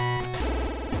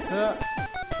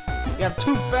 Yeah, I'm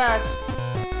too fast.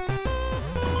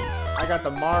 I got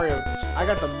the Mario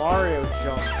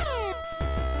jump.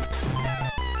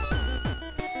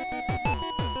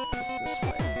 It's this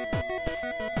way.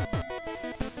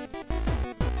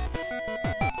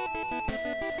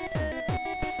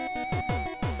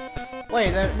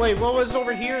 Wait, what was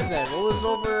over here then? What was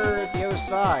over the other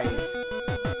side?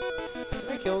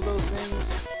 Can I kill those things?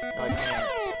 No, I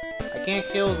can't. I can't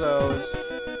kill those.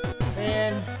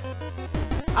 Man.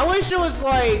 I wish it was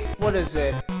like, what is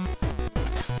it?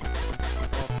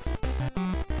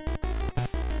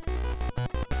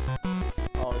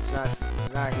 Oh, it's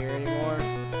not here anymore.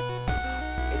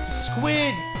 It's a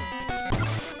squid!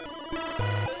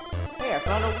 Hey, I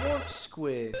found a warp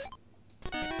squid.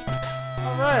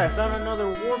 Alright, I found another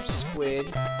warp squid.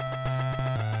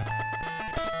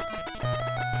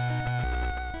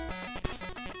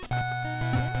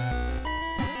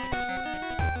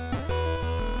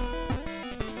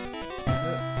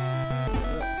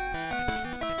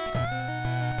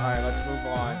 Alright, let's move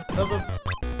on.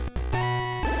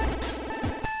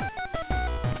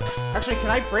 Actually, can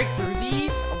I break through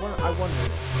these? I wonder.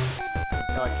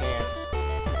 No, I can't.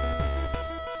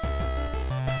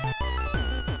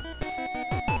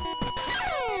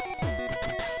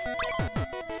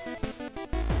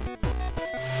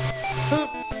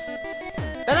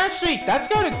 That's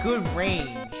got a good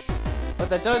range, but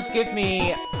that does give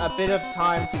me a bit of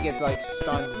time to get like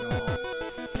stunned and all.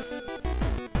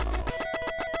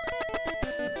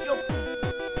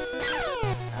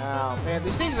 Oh man,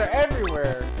 these things are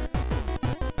everywhere.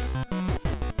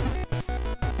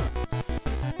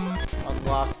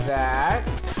 Unlock that.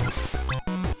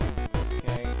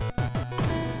 Okay.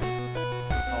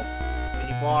 Oh,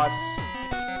 mini boss.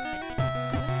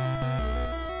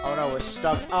 Oh no, we're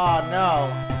stuck. Oh no.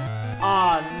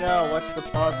 Oh no, what's the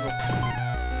puzzle?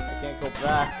 I can't go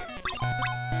back.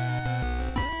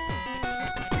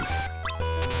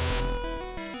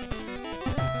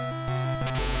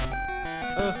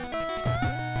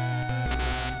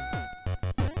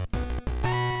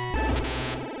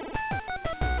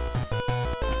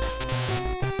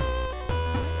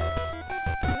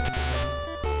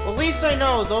 At least I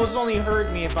know those only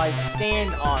hurt me if I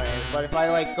stand on it, but if I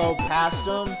like go past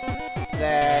them,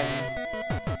 then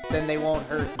they won't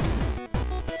hurt me.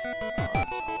 Oh,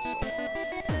 that's also...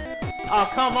 Oh,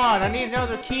 come on, I need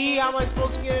another key? How am I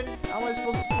supposed to get it? How am I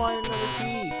supposed to find another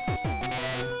key?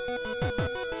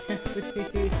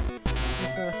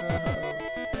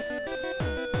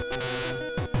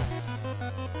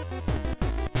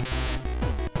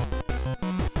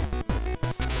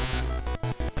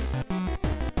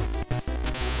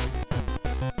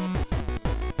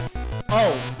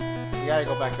 Oh! We gotta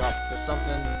go back up. There's something...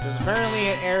 There's apparently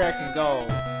an area I can go.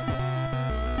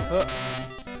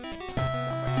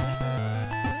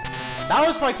 That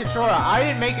was my controller. I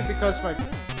didn't make it because my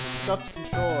stuffed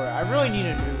controller. I really need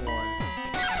a new one.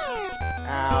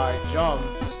 Ow, I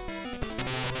jumped.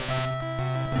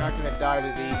 I'm not gonna die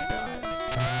to these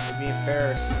guys. It'd be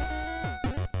embarrassing.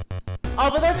 Oh,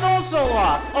 but that's also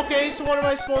locked! Okay, so what am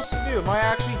I supposed to do? Am I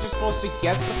actually just supposed to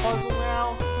guess the puzzle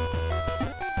now?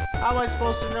 How am I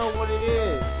supposed to know what it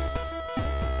is?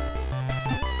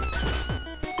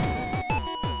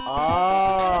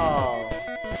 Oh.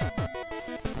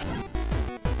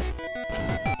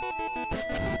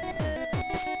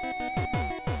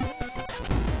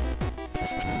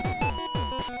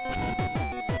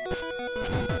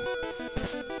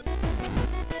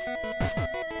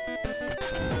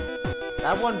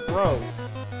 That one broke.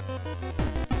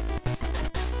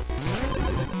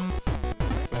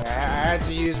 I had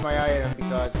to use my item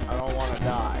because I don't want to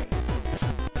die.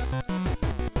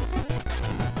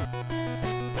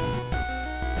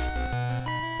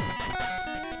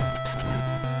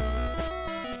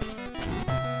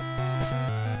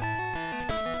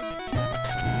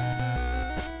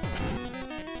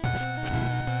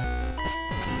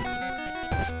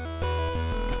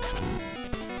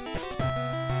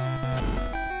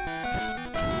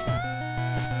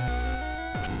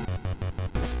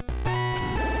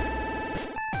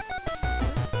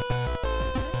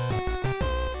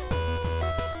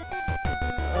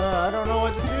 I don't know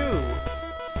what to do.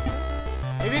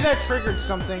 Maybe that triggered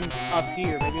something up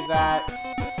here. Maybe that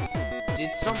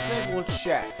did something. We'll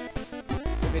check.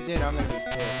 If it did, I'm gonna be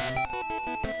pissed.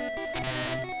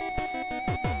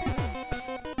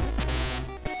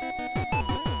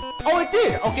 Oh, it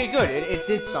did! Okay, good. It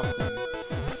did something.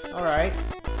 Alright.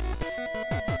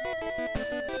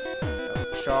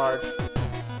 Charge.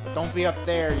 Don't be up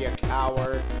there, you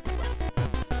coward.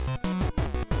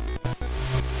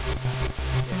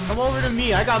 Yeah, come over to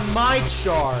me. I got my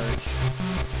charge.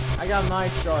 I got my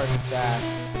charge attack.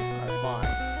 Alright, fine.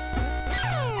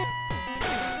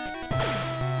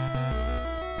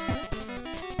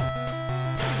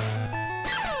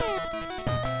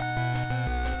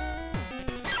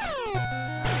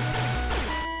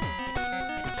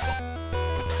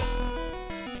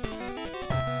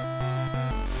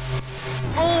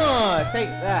 Take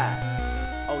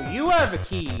that. Oh, you have a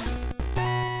key.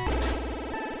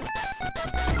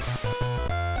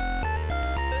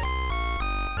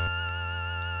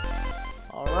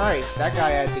 Alright, that guy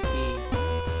had the key.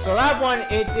 So that one,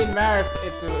 it didn't matter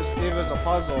if it was a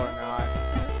puzzle or not.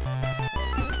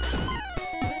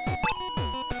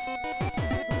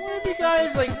 What if you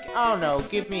guys, like, I don't know,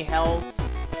 give me health?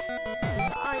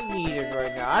 I need it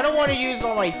right now. I don't want to use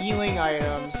all my healing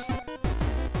items.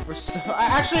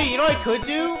 Actually, you know what I could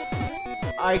do?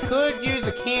 I could use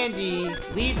a candy,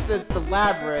 leave the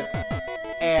labyrinth,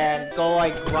 and go,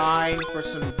 like, grind for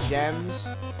some gems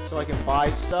so I can buy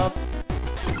stuff.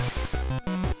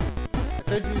 I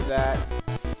could do that.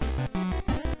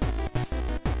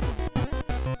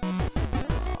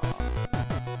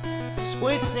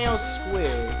 Squid, snail,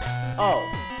 squid. Oh.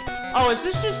 Oh, is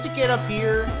this just to get up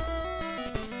here?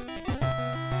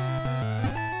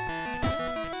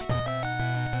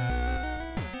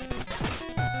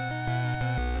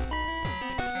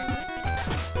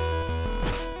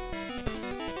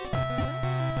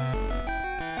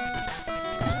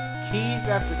 Keys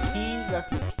after keys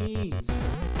after keys.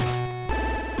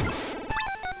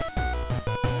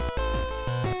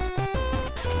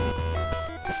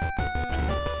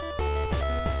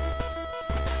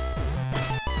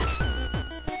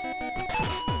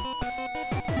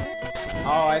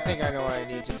 Oh, I think I know what I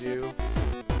need to do.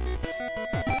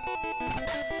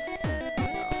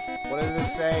 What does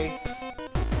this say?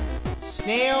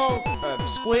 Snail,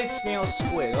 squid, snail,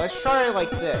 squid. Let's try it like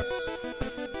this.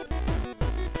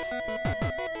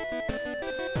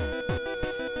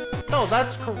 No,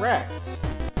 that's correct.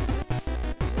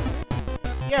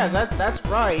 Yeah, that's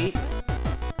right.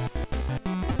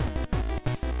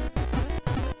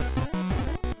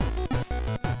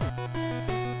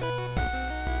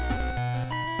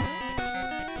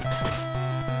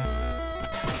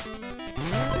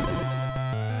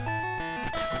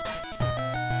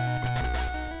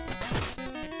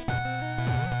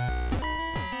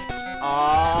 Oh,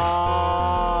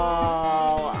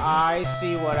 I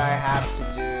see what I have to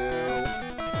do.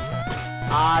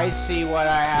 I see what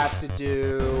I have to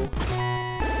do.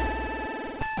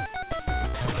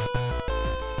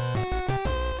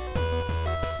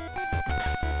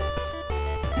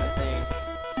 I think.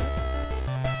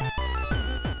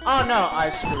 Oh no, I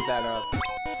screwed that up.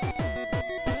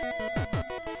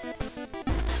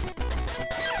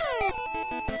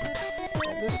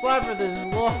 This labyrinth is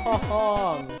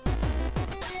long.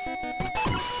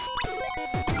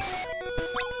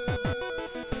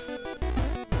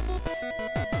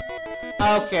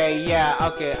 Okay, yeah,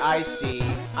 okay, I see.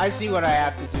 I see what I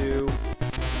have to do.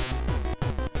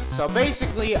 So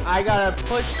basically, I gotta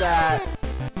push that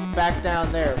back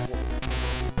down there.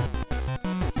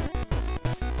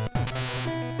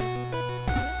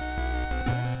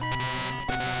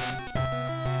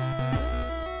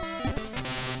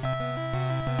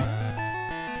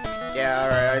 Yeah,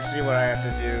 alright, I see what I have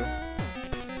to do.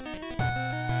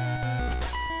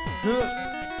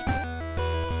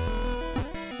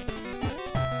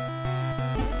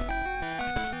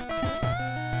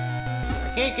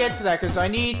 Can't get to that because I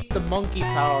need the monkey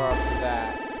power up for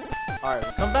that. Alright,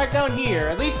 come back down here.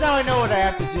 At least now I know what I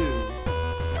have to do.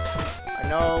 I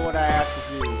know what I have to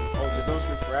do. Oh, did those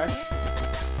refresh?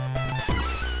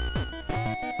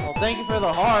 Well, thank you for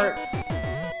the heart.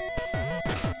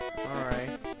 Alright.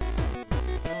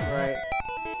 Alright.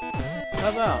 How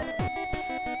about?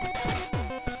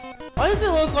 Why does it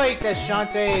look like that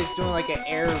Shantae is doing like an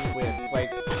air whip?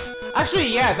 Like, actually,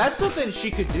 yeah, that's something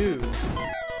she could do.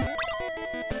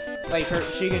 Like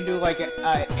she can do like an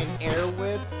air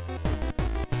whip.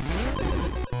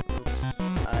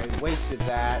 Oops, I wasted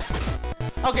that.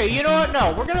 Okay, you know what?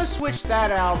 No, we're gonna switch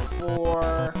that out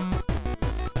for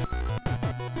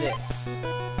this.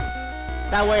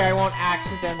 That way I won't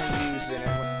accidentally use it,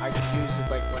 and I can use it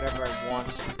like whenever I want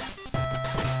to.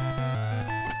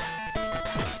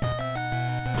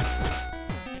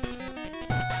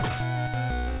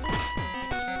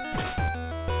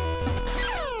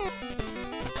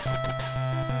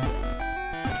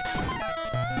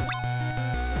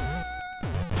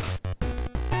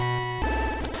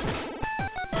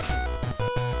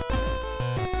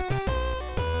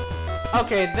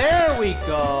 Okay, there we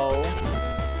go.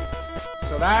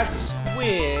 So that's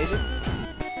squid.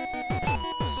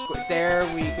 There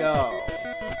we go.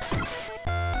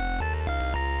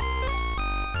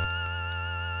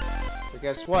 But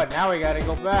guess what? Now we gotta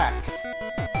go back.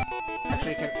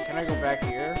 Actually, can I go back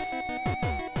here?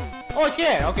 Oh, I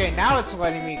can! Okay, now it's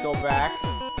letting me go back.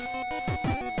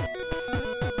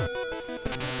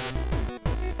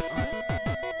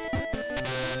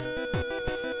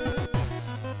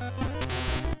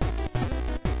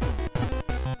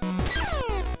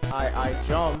 I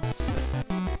jumped.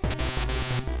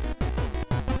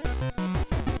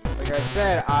 Like I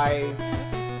said, I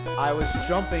was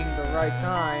jumping the right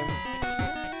time.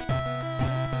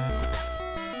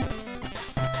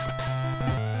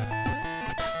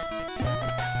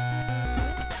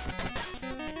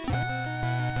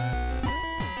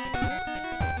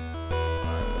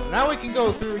 Alright, well now we can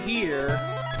go through here.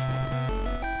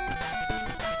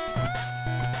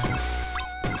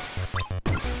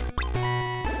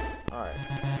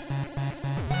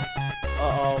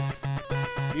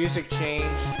 Music changed.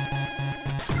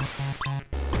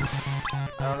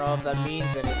 I don't know if that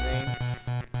means anything.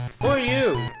 Who are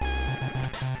you?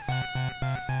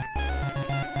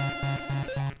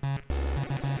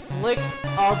 Flick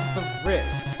of the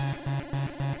wrist.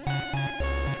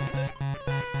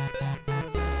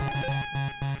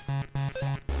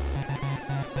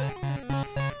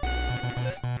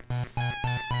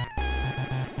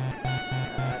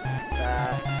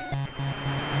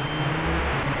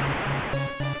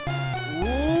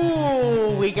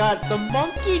 We got the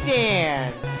monkey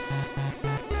dance!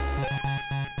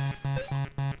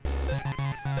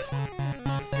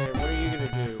 Okay, what are you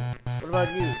gonna do? What about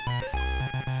you?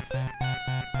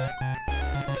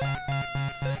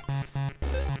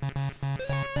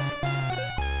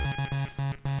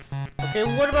 Okay,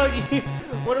 what about you?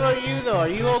 What about you though? Are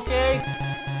you okay?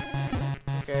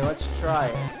 Okay, let's try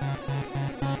it.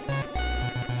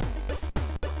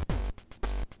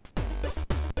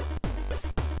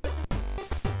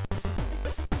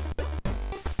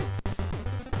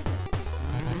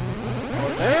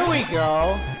 There we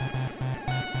go!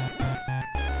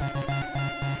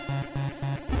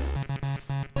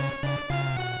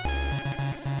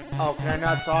 Oh, can I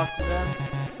not talk to them?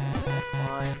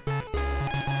 Fine.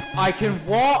 I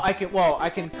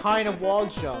can kind of wall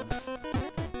jump.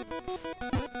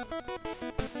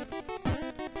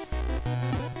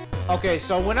 Okay,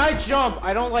 so when I jump,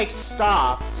 I don't, like,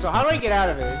 stop. So how do I get out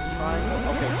of it? Is it triangle?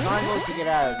 Okay, triangles to get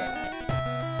out of that.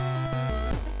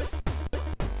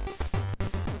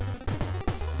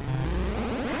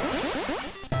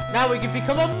 Now we can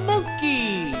become a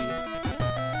monkey!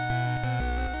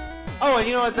 Oh, and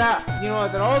you know what that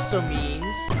also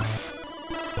means?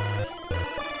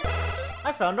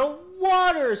 I found a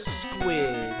water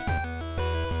squid!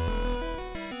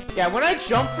 Yeah, when I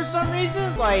jump for some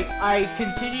reason, like, I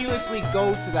continuously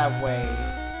go to that way.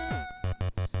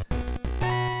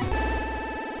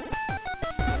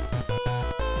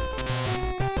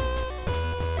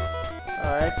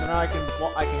 Alright, so now I can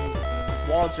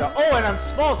wall jump. Oh, and I'm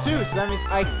small too, so that means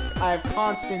I have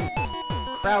constant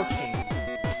crouching.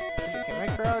 Can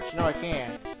I crouch? No, I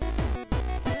can't.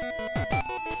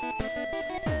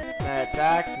 Can I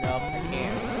attack? No, I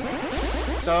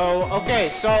can't. So, okay,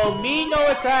 so me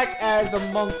no attack as a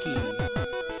monkey.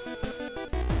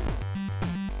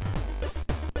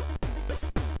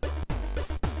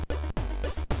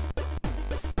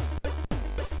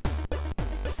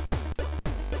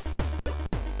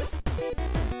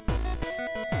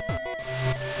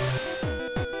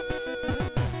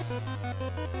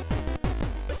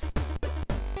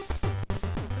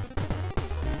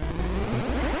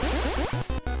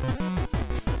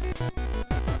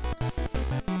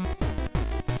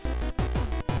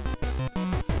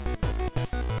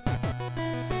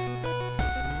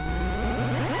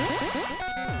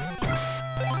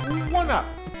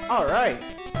 Alright.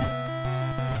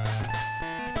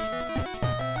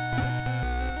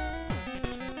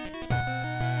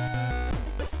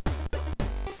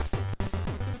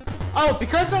 Oh,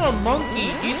 because I'm a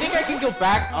monkey, do you think I can go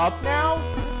back up now?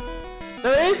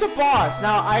 There is a boss.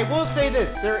 Now, I will say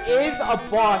this. There is a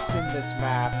boss in this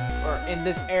map, or in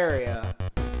this area.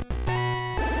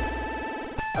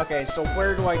 Okay, so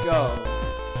where do I go?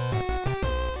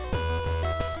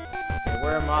 Okay,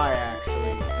 where am I,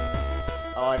 actually?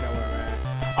 Oh, I know where I'm at.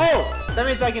 Oh! That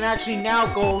means I can actually now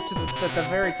go to the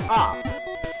very top.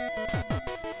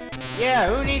 Yeah,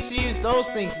 who needs to use those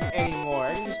things anymore?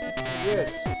 I can just do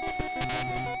this.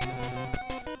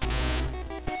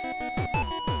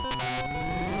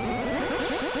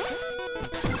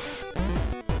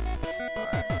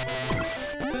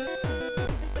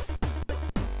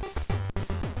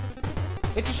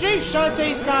 It's a shame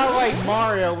Shantae's not like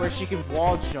Mario where she can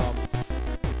wall jump.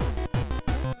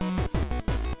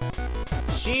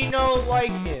 She no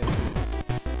like him.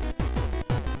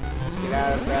 Let's get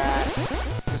out of that.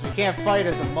 Because we can't fight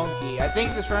as a monkey. I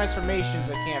think the transformations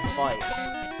I can't fight.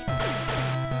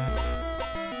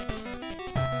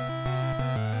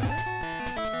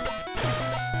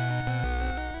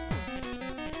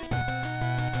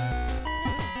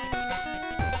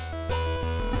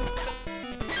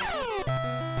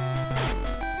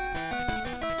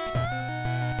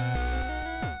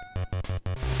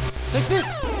 Take this!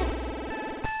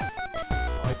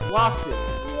 Oh, I blocked it.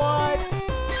 What?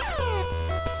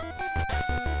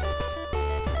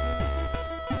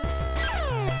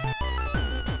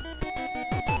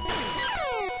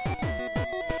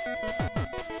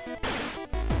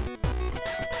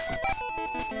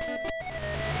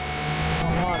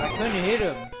 Come on, I couldn't hit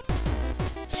him.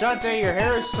 Shantae, your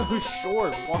hair is so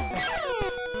short. Why?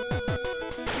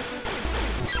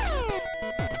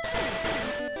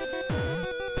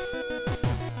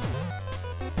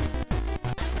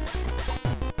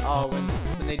 Oh,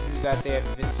 when they do that, they have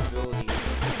invincibility.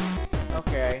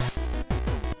 Okay.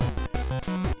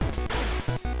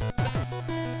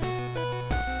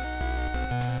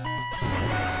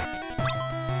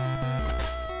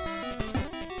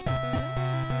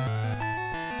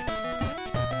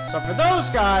 So for those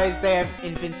guys, they have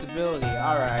invincibility.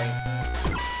 Alright.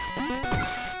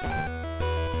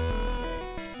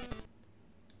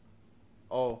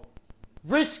 Oh.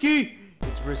 Risky!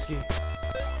 It's risky.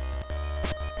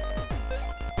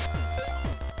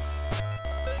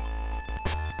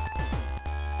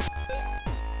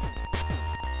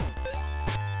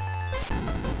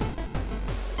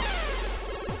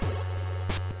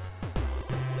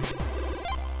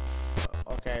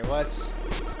 Okay, let's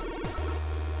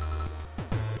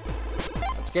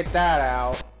get that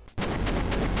out.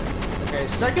 Okay,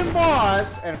 second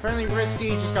boss, and apparently Risky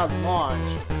just got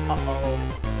launched. Uh-oh.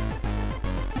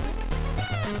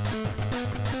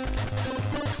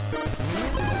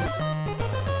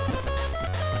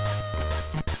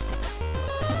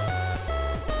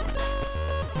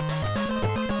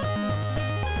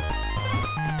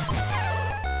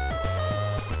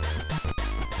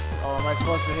 Oh, am I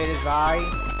supposed to hit his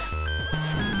eye?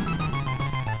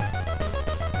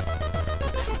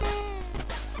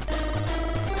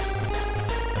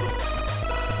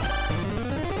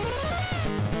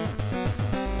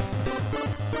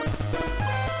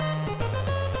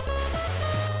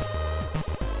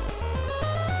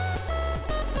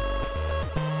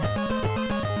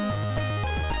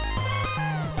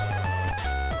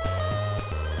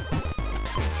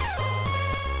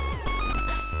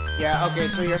 Yeah, okay,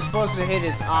 so you're supposed to hit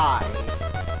his eye.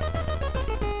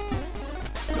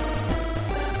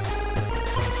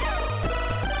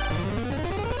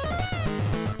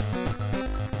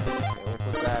 Okay, we'll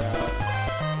put that out.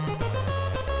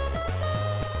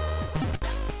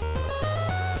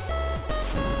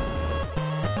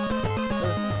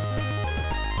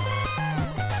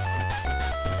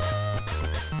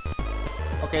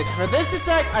 Okay, for this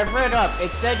attack, I've read up.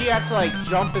 It said you have to, like,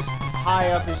 jump as high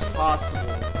up as possible.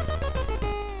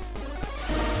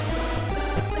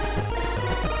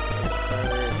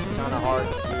 Hard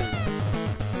to do.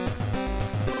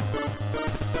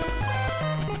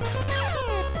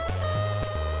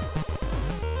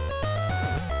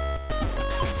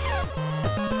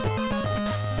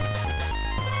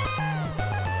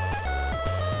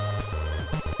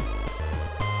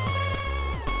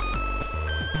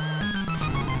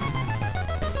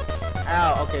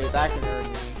 Ow, okay, that can hurt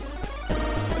me.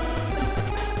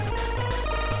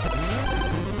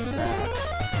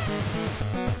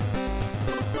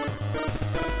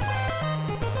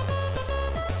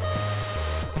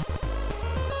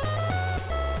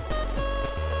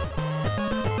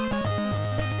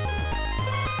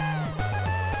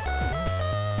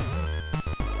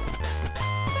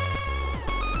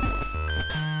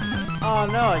 Oh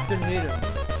no, I couldn't hit him.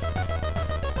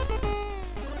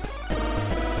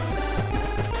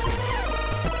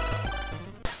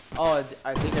 Oh,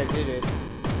 I think I did it.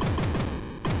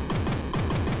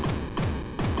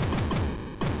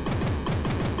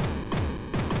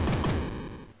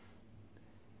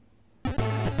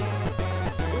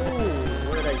 Ooh,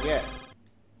 what did I get?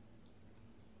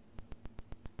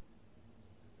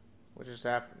 What just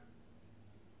happened?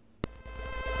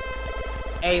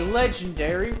 A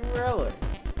legendary relic.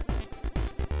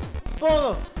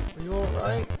 Bolo, are you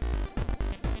alright?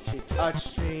 She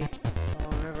touched me.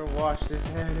 I'll never wash this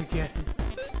hand again.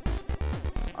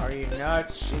 Are you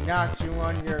nuts? She knocked you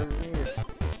on your rear.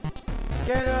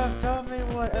 Get up, tell me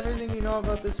everything you know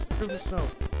about this trooper snow.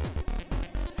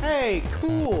 Hey,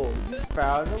 cool! You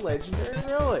found a legendary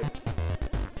relic!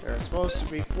 There are supposed to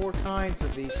be 4 kinds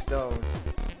of these stones.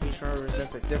 Each one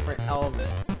represents a different element.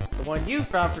 The one you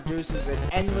found produces an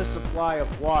endless supply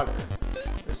of water.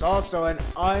 There's also an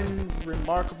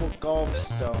unremarkable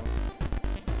gallstone,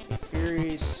 a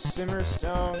fiery simmer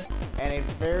stone, and a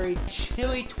very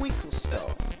chilly twinkle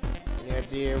stone. Any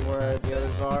idea where the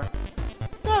others are?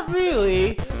 Not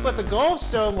really, but the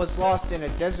gallstone was lost in a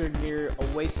desert near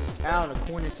Oasis Town,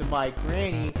 according to my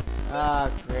granny. Ah,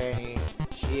 granny.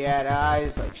 She had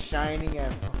eyes like shining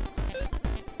emeralds.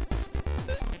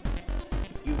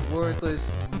 You worthless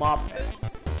mophead.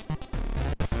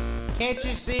 Can't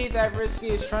you see that Risky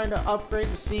is trying to upgrade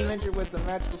the steam engine with the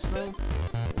magical stone?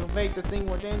 It'll make the thing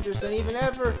more dangerous than even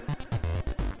ever.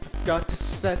 Got to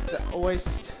set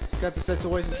Oasis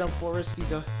down before Risky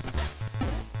does.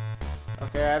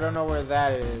 Okay, I don't know where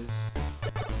that is.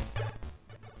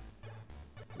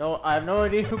 No, I have no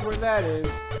idea where that is.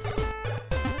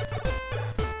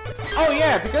 Oh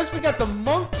yeah, because we got the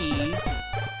monkey.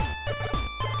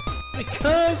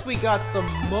 Because we got the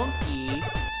monkey.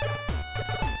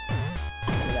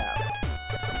 Get out.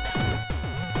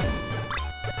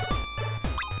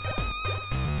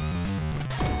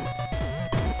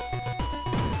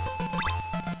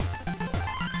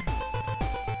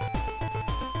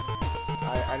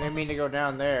 I didn't mean to go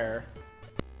down there.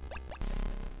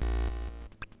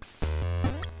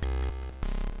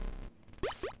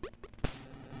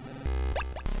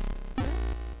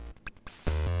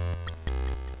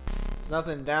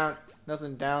 Nothing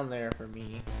down there for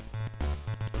me.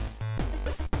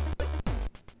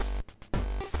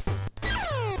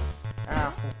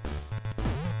 Ow.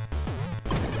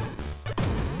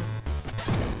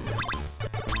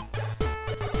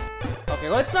 Okay,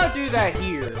 let's not do that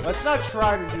here. Let's not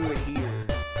try to do it here.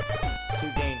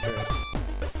 Too dangerous.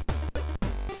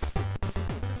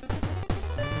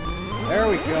 There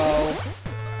we go.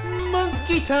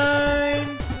 Monkey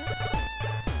time!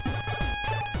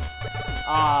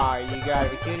 Ah, you gotta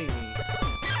be kidding me.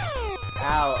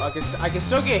 Ow, I can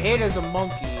still get hit as a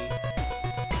monkey.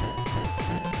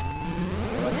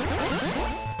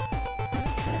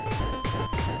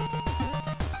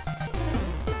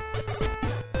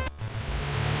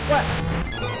 What?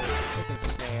 Freaking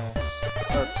snails.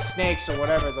 Or snakes, or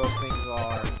whatever those things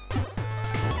are.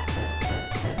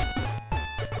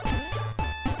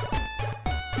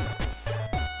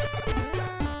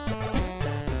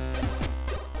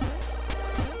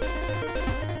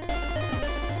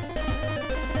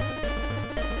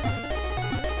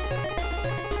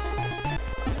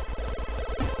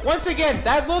 Once again,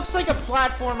 that looks like a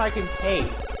platform I can take,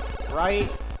 right?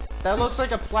 That looks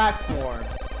like a platform.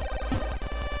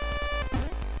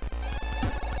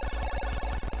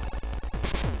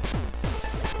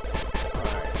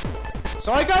 Alright.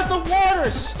 So I got the water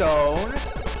stone.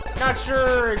 Not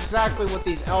sure exactly what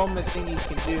these element thingies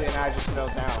can do, and I just fell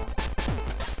down.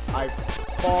 I'm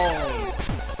falling.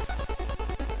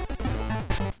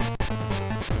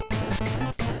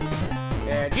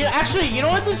 Actually, you know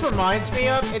what this reminds me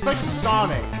of? It's like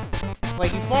Sonic.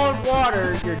 Like, you fall in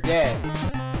water, you're dead.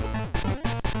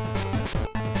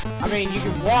 I mean, you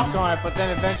can walk on it, but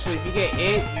then eventually, if you get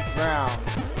hit, you drown.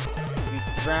 You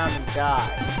drown and die.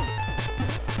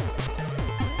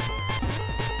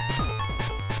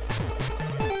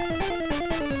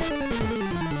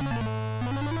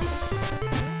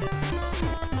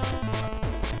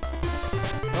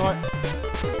 You know what?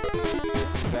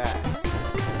 This is bad.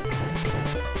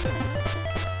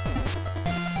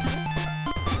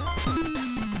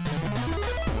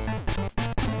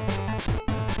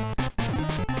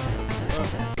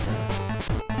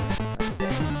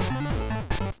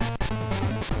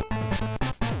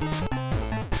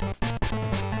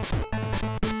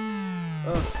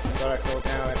 Thought I fell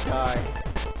down and died.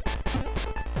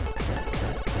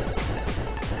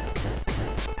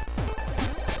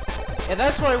 Yeah,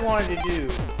 that's what I wanted to do.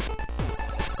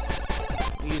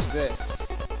 Use this.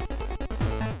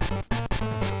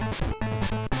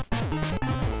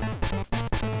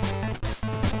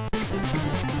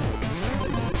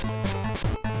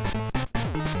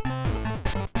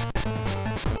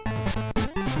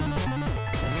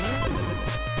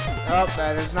 Oh,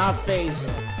 that is not phasing.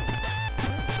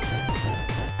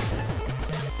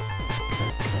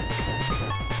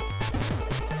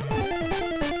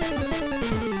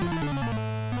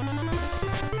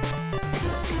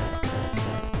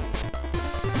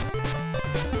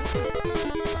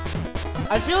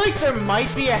 I feel like there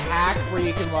might be a hack where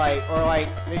you can like, or like,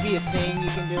 maybe a thing you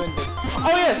can do in the...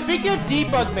 Oh yeah, speaking of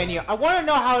debug menu, I want to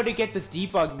know how to get the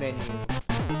debug menu.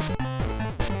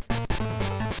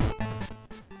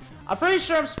 I'm pretty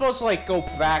sure I'm supposed to, like, go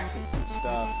back and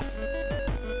stuff.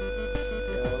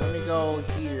 Okay, well, let me go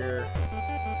here.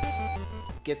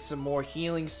 Get some more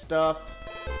healing stuff.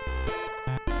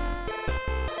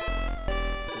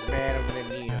 Because, man, I'm gonna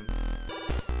need them.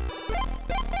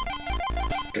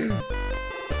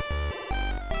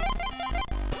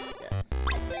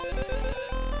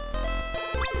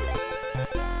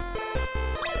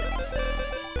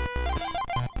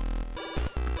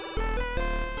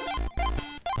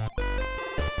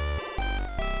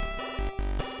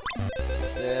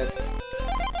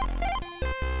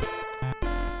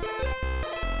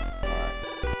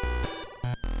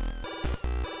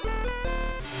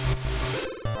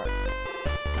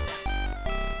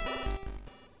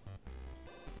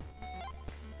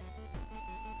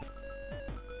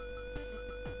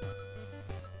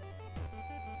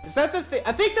 Is that the thing?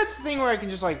 I think that's the thing where I can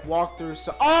just like walk through.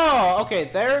 So, oh, okay.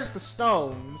 There's the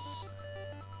stones.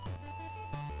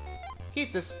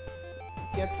 Keep this.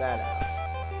 Get that out.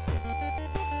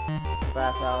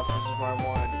 Bathhouse. This is where I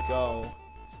wanted to go.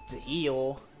 It's to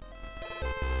heal.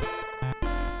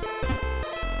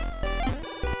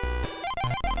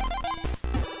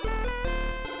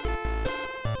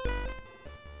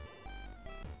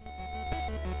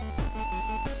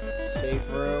 Safe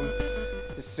room.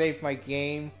 To save my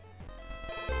game.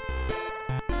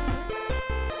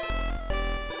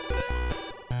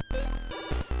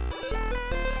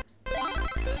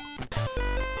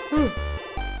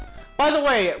 By the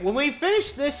way, when we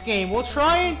finish this game, we'll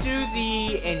try and do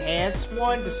the enhanced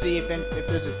one to see if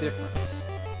there's a difference.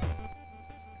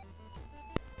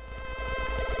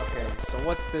 Okay, so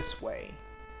what's this way?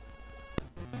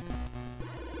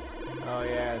 Oh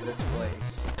yeah, this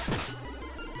place.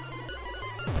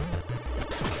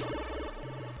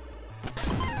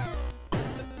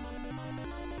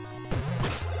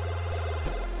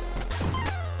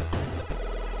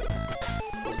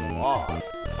 There's a lot.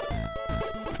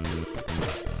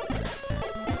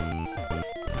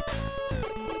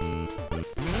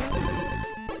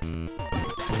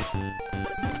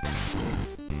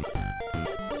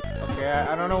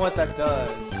 I don't know what that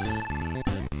does.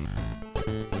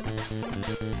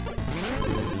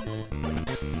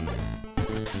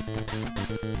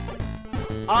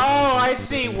 Oh, I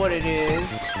see what it is.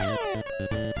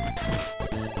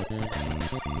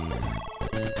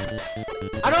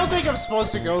 I don't think I'm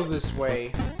supposed to go this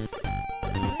way.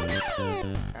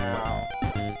 Ow.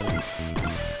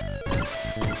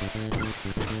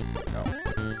 No.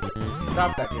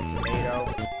 Stop that, you tomato.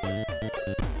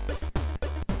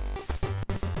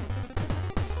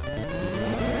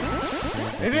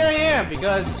 Maybe I am,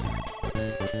 because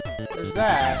there's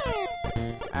that.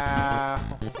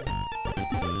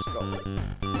 Let's go.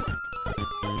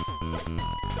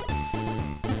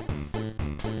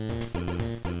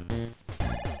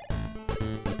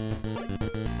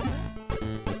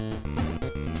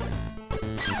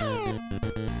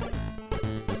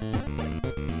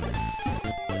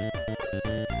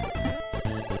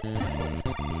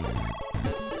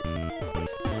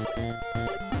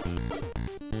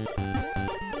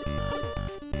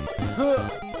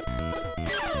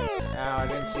 Ow, I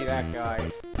didn't see that guy.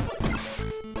 I'm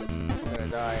gonna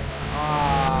die.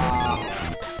 Ah!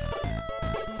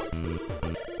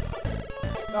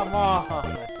 Come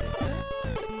on!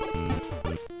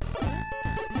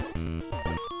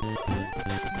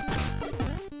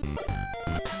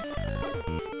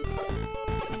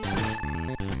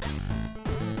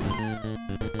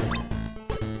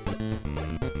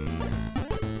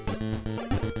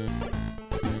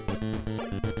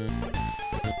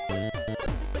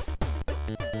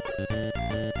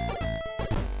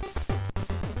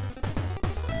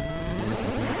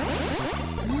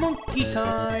 Monkey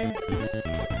time!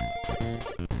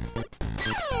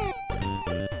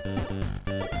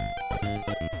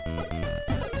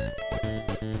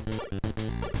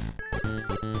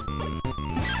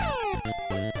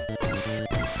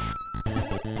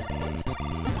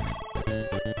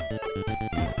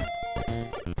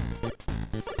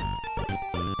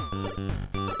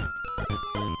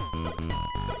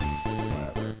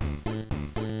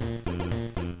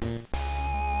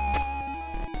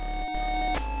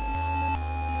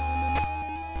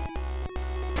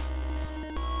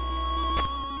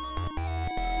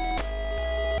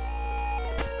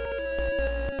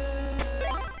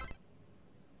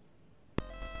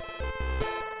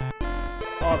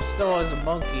 Oh, I'm still as a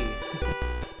monkey.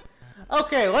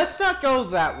 Okay, let's not go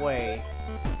that way.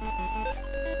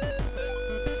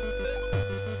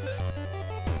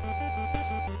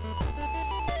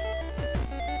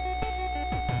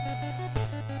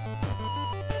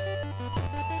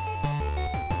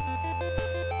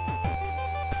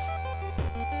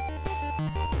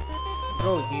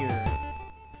 go here.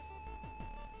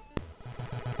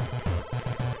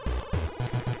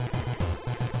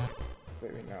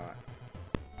 Maybe not.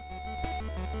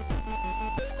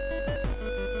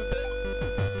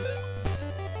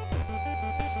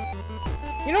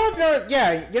 You know what?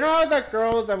 Yeah, you know how that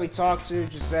girl that we talked to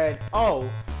just said, "Oh,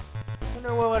 I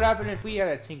wonder what would happen if we had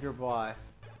a Tinkerbot."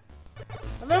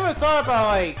 I've never thought about,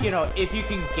 like, you know, if you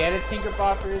can get a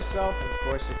Tinkerbot for yourself. And of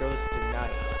course, it goes to night.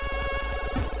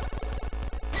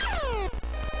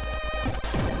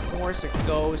 Of course, it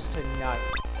goes to night.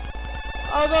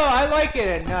 Although I like it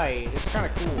at night, it's kind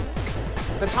of cool.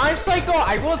 The time cycle,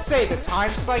 I will say, the time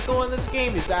cycle in this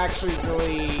game is actually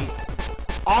really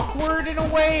awkward in a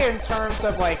way in terms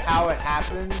of like how it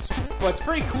happens, but it's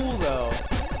pretty cool though,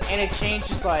 and it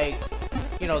changes like,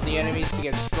 you know, the enemies to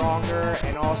get stronger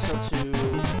and also to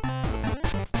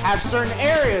have certain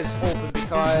areas open,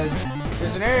 because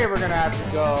there's an area we're gonna have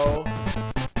to go.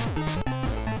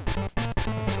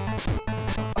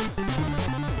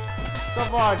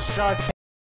 Come on, Shantae.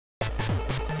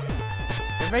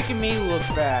 You're making me look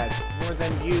bad more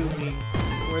than me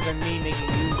making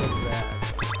you look bad.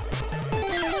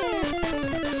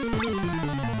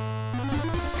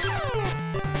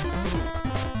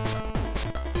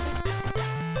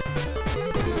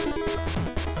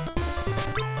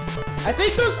 I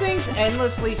think those things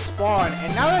endlessly spawn,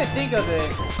 and now that I think of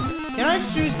it, can I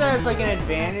choose that as like an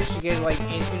advantage to get like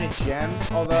infinite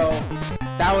gems? Although,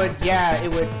 that would, yeah,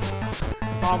 it would,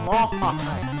 come on.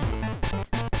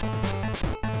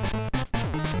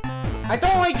 I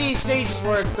don't like these stages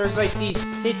where there's like these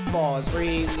pitfalls where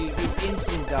you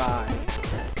instant die.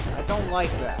 I don't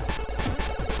like that.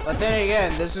 But then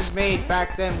again, this was made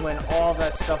back then when all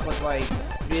that stuff was like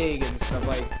big and stuff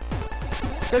like.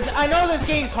 Because I know this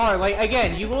game's hard, like,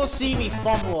 again, you will see me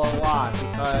fumble a lot,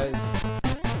 because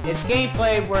it's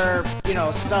gameplay where, you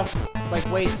know, stuff like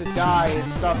ways to die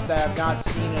is stuff that I've not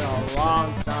seen in a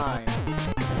long time.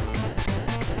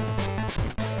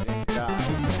 I didn't die,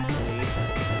 hopefully.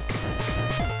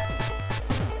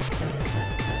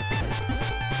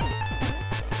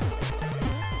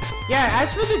 Yeah,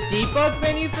 as for the debug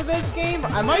menu for this game,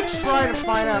 I might try to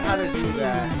find out how to do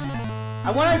that. I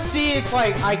want to see if,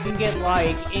 like, I can get,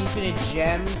 like, infinite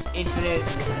gems, infinite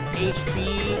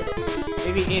HP,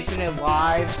 maybe infinite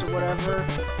lives or whatever.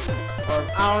 Or,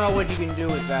 I don't know what you can do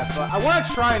with that, but I want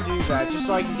to try and do that, just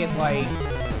so I can get, like,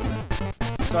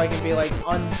 so I can be, like,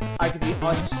 I can be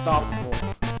unstoppable.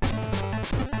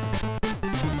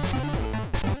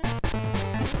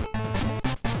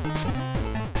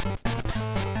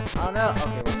 I don't know.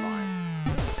 Okay, we're fine.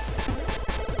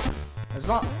 As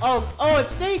long, oh,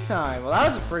 it's daytime. Well, that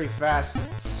was a pretty fast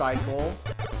cycle.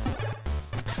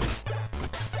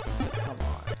 Come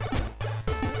on.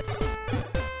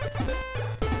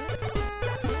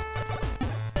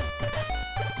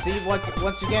 See,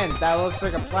 once again, that looks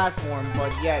like a platform,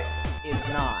 but yet it's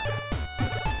not.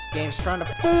 Game's trying to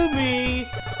fool me.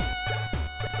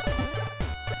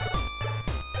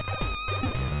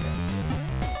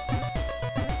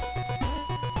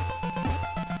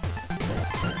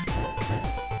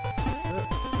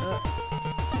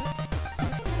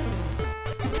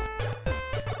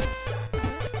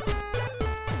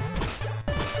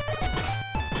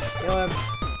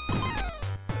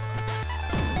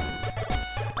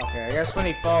 Okay, I guess when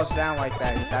he falls down like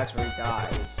that, that's where he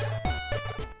dies.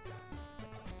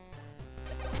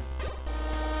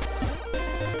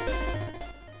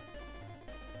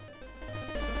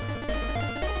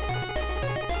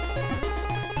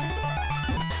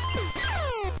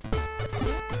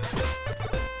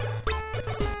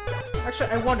 Actually,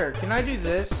 I wonder, can I do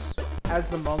this as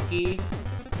the monkey?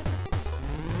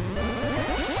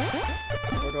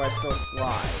 Or do I still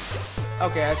slide?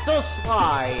 Okay, I still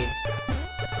slide.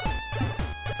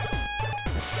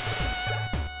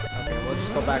 Okay, we'll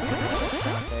just go back to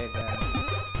Shantae then.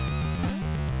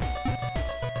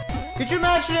 Could you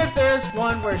imagine if there's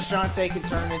one where Shantae could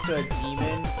turn into a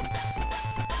demon?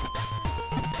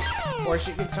 Or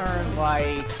she could turn,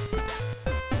 like,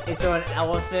 into an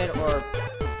elephant or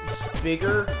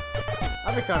bigger?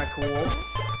 That'd be kind of cool.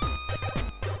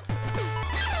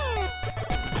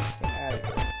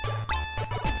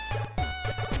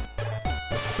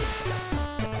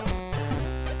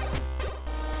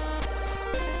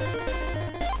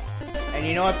 And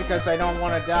you know what? Because I don't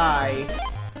want to die.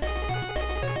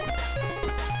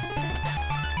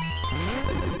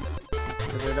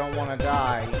 Because I don't want to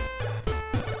die.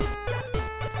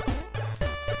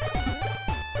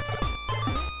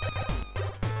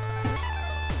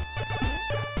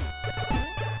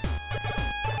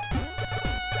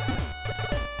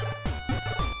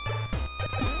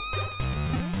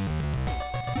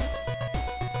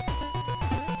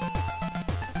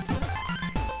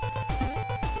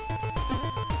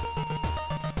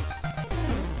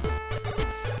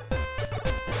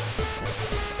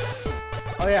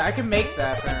 Oh yeah, I can make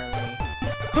that apparently.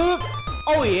 Poop!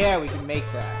 Oh yeah, we can make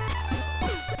that.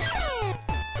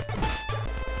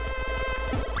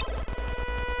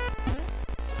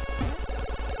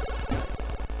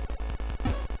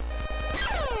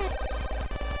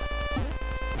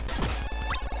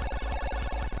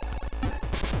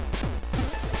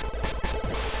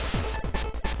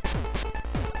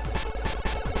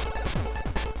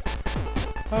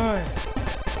 Alright.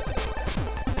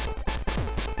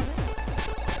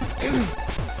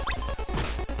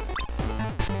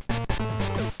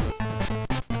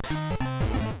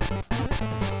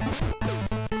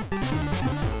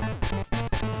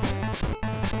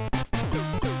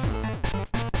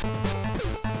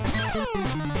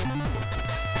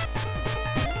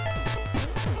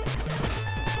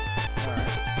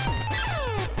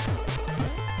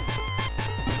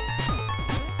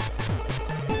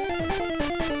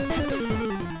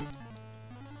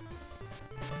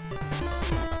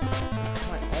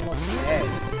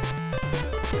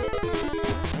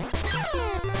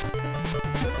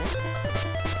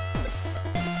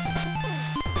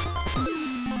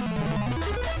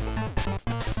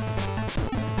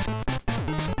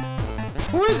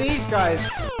 Who are these guys?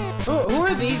 Who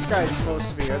are these guys supposed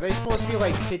to be? Are they supposed to be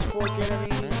like pitchfork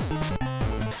enemies?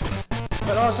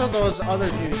 But also those other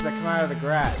dudes that come out of the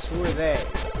grass. Who are they?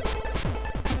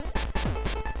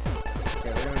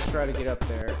 Okay, we're gonna try to get up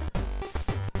there.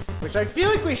 Which I feel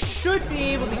like we should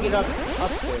be able to get up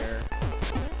there.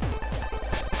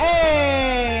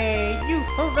 Hey! You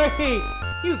hooray!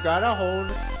 You got a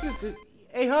hold.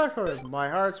 A heart. My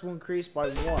hearts will increase by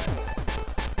 1.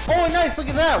 Oh, nice! Look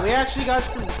at that! We actually got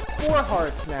 4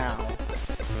 hearts now.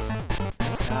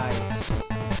 Nice.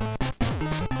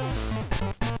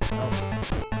 Oh.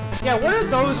 Yeah, what are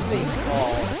those things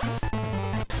called?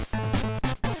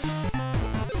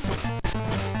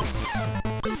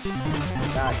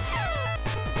 Die.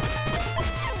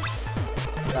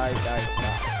 Die.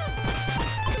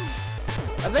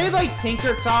 Are they like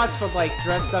Tinker Tots, but like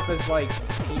dressed up as like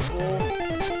people?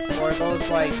 Or are those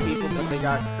like people that they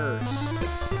got cursed?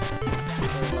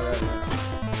 Whatever.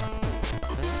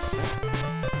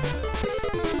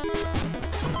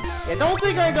 Yeah, don't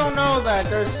think I don't know that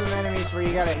there's some enemies where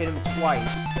you gotta hit them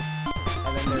twice,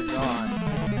 and then they're gone.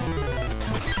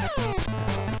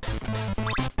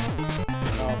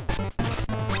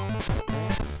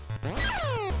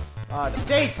 Oh, it's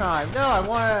daytime. No, I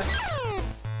wanna...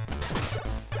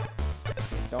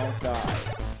 Don't die.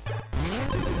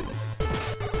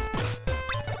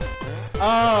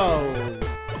 Oh!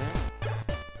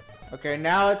 Okay,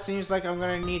 now it seems like I'm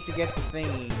gonna need to get the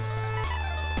thingies.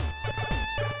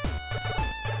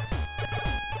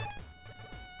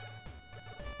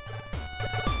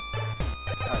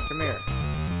 Alright, come here.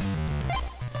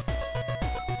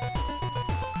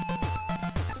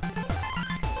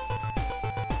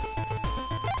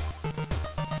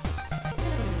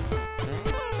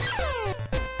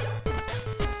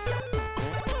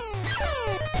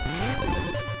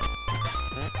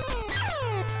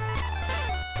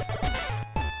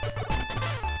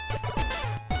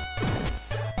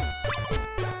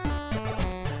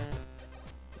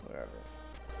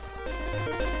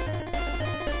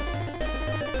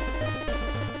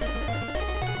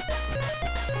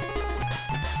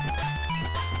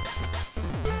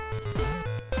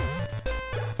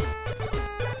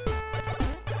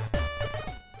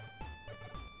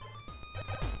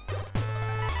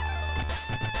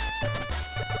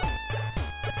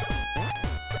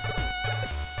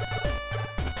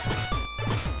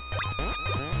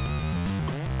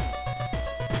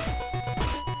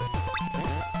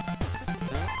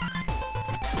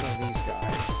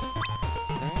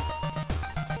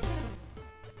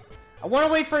 I want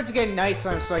to wait for it to get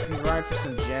nighttime so I can grind for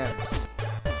some gems.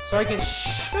 So I can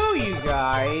show you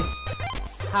guys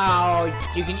how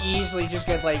you can easily just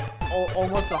get like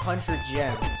almost 100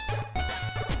 gems.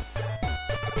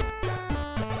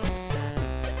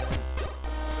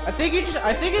 I think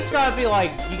it's gotta be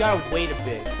like, you gotta wait a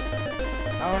bit.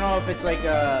 I don't know if it's like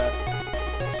a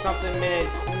something minute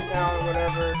cooldown or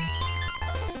whatever.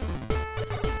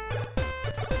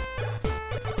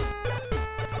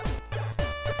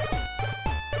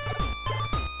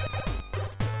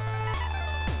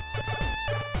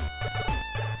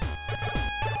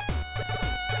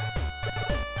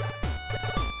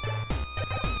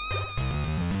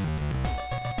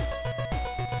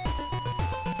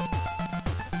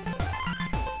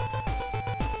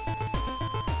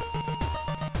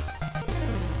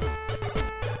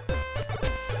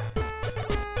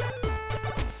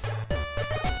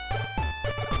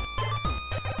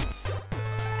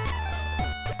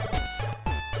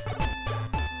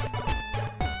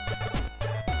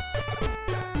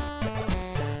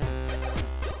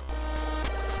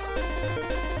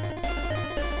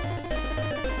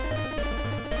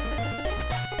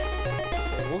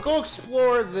 we'll go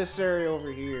explore this area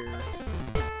over here.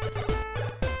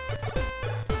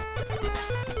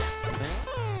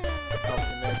 Oh,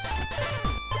 we missed.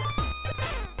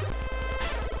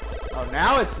 Oh,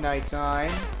 now it's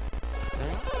nighttime.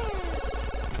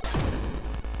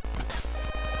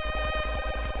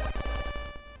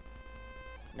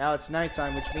 Now it's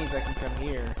nighttime, which means I can come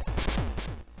here.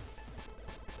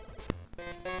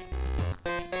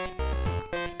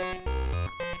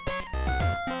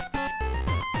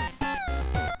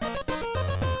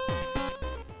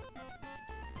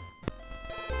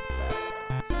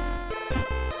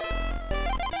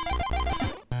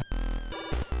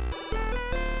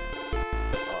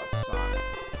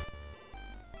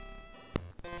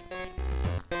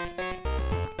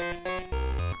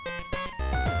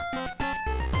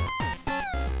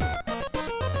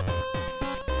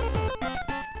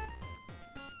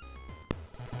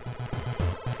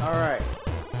 Alright.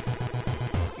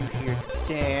 You here to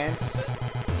dance?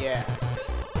 Yeah.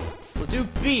 We'll do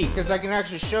B, because I can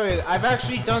actually show you. I've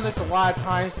actually done this a lot of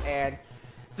times, and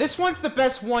this one's the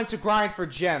best one to grind for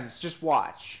gems. Just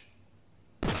watch.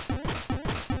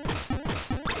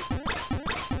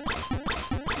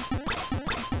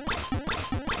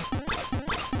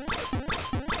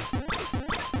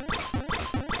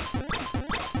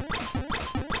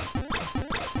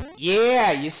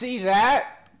 Yeah, you see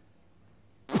that?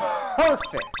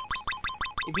 Perfect!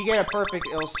 If you get a perfect,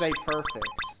 it'll say perfect.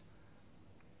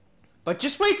 But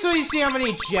just wait till you see how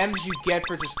many gems you get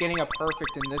for just getting a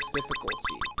perfect in this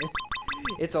difficulty.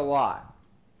 It's a lot.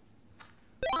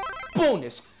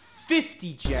 Bonus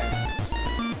 50 gems.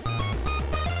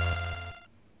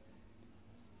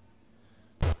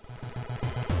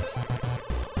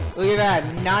 Look at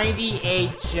that, 98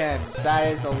 gems. That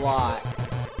is a lot.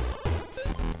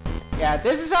 Yeah,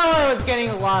 this is how I was getting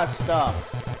a lot of stuff.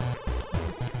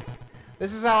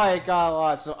 This is how I got a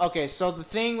lot of stuff. Okay, so the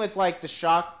thing with, like, the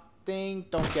shock thing,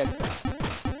 don't get that.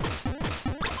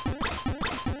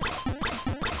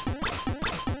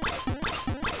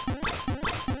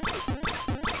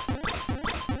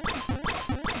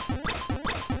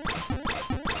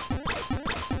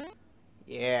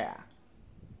 Yeah.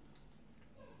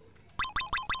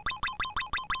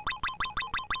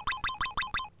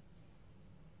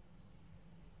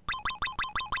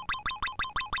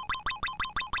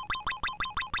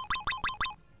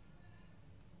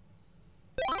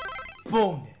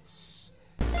 Bonus.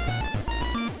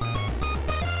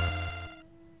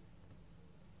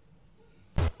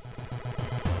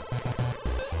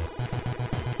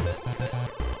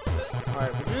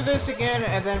 Alright, we'll do this again,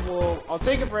 and then I'll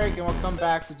take a break, and we'll come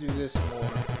back to do this more.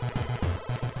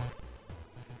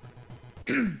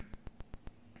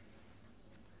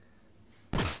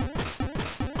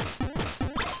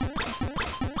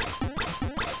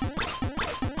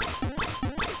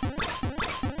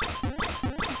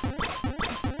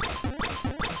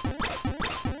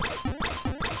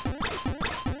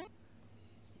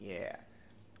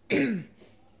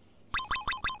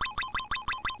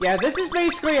 Yeah, this is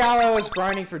basically how I was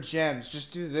grinding for gems.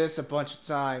 Just do this a bunch of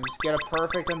times. Get a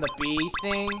perfect on the B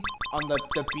thing, on the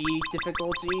B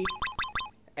difficulty,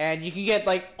 and you can get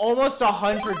like almost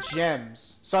 100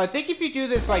 gems. So I think if you do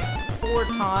this like 4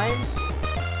 times,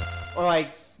 or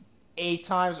like 8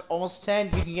 times, almost 10,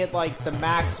 you can get like the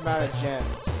max amount of gems.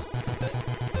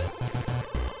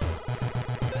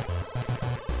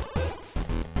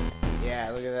 Yeah,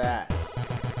 look at that.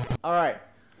 Alright.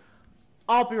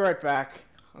 I'll be right back.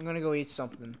 I'm gonna go eat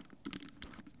something.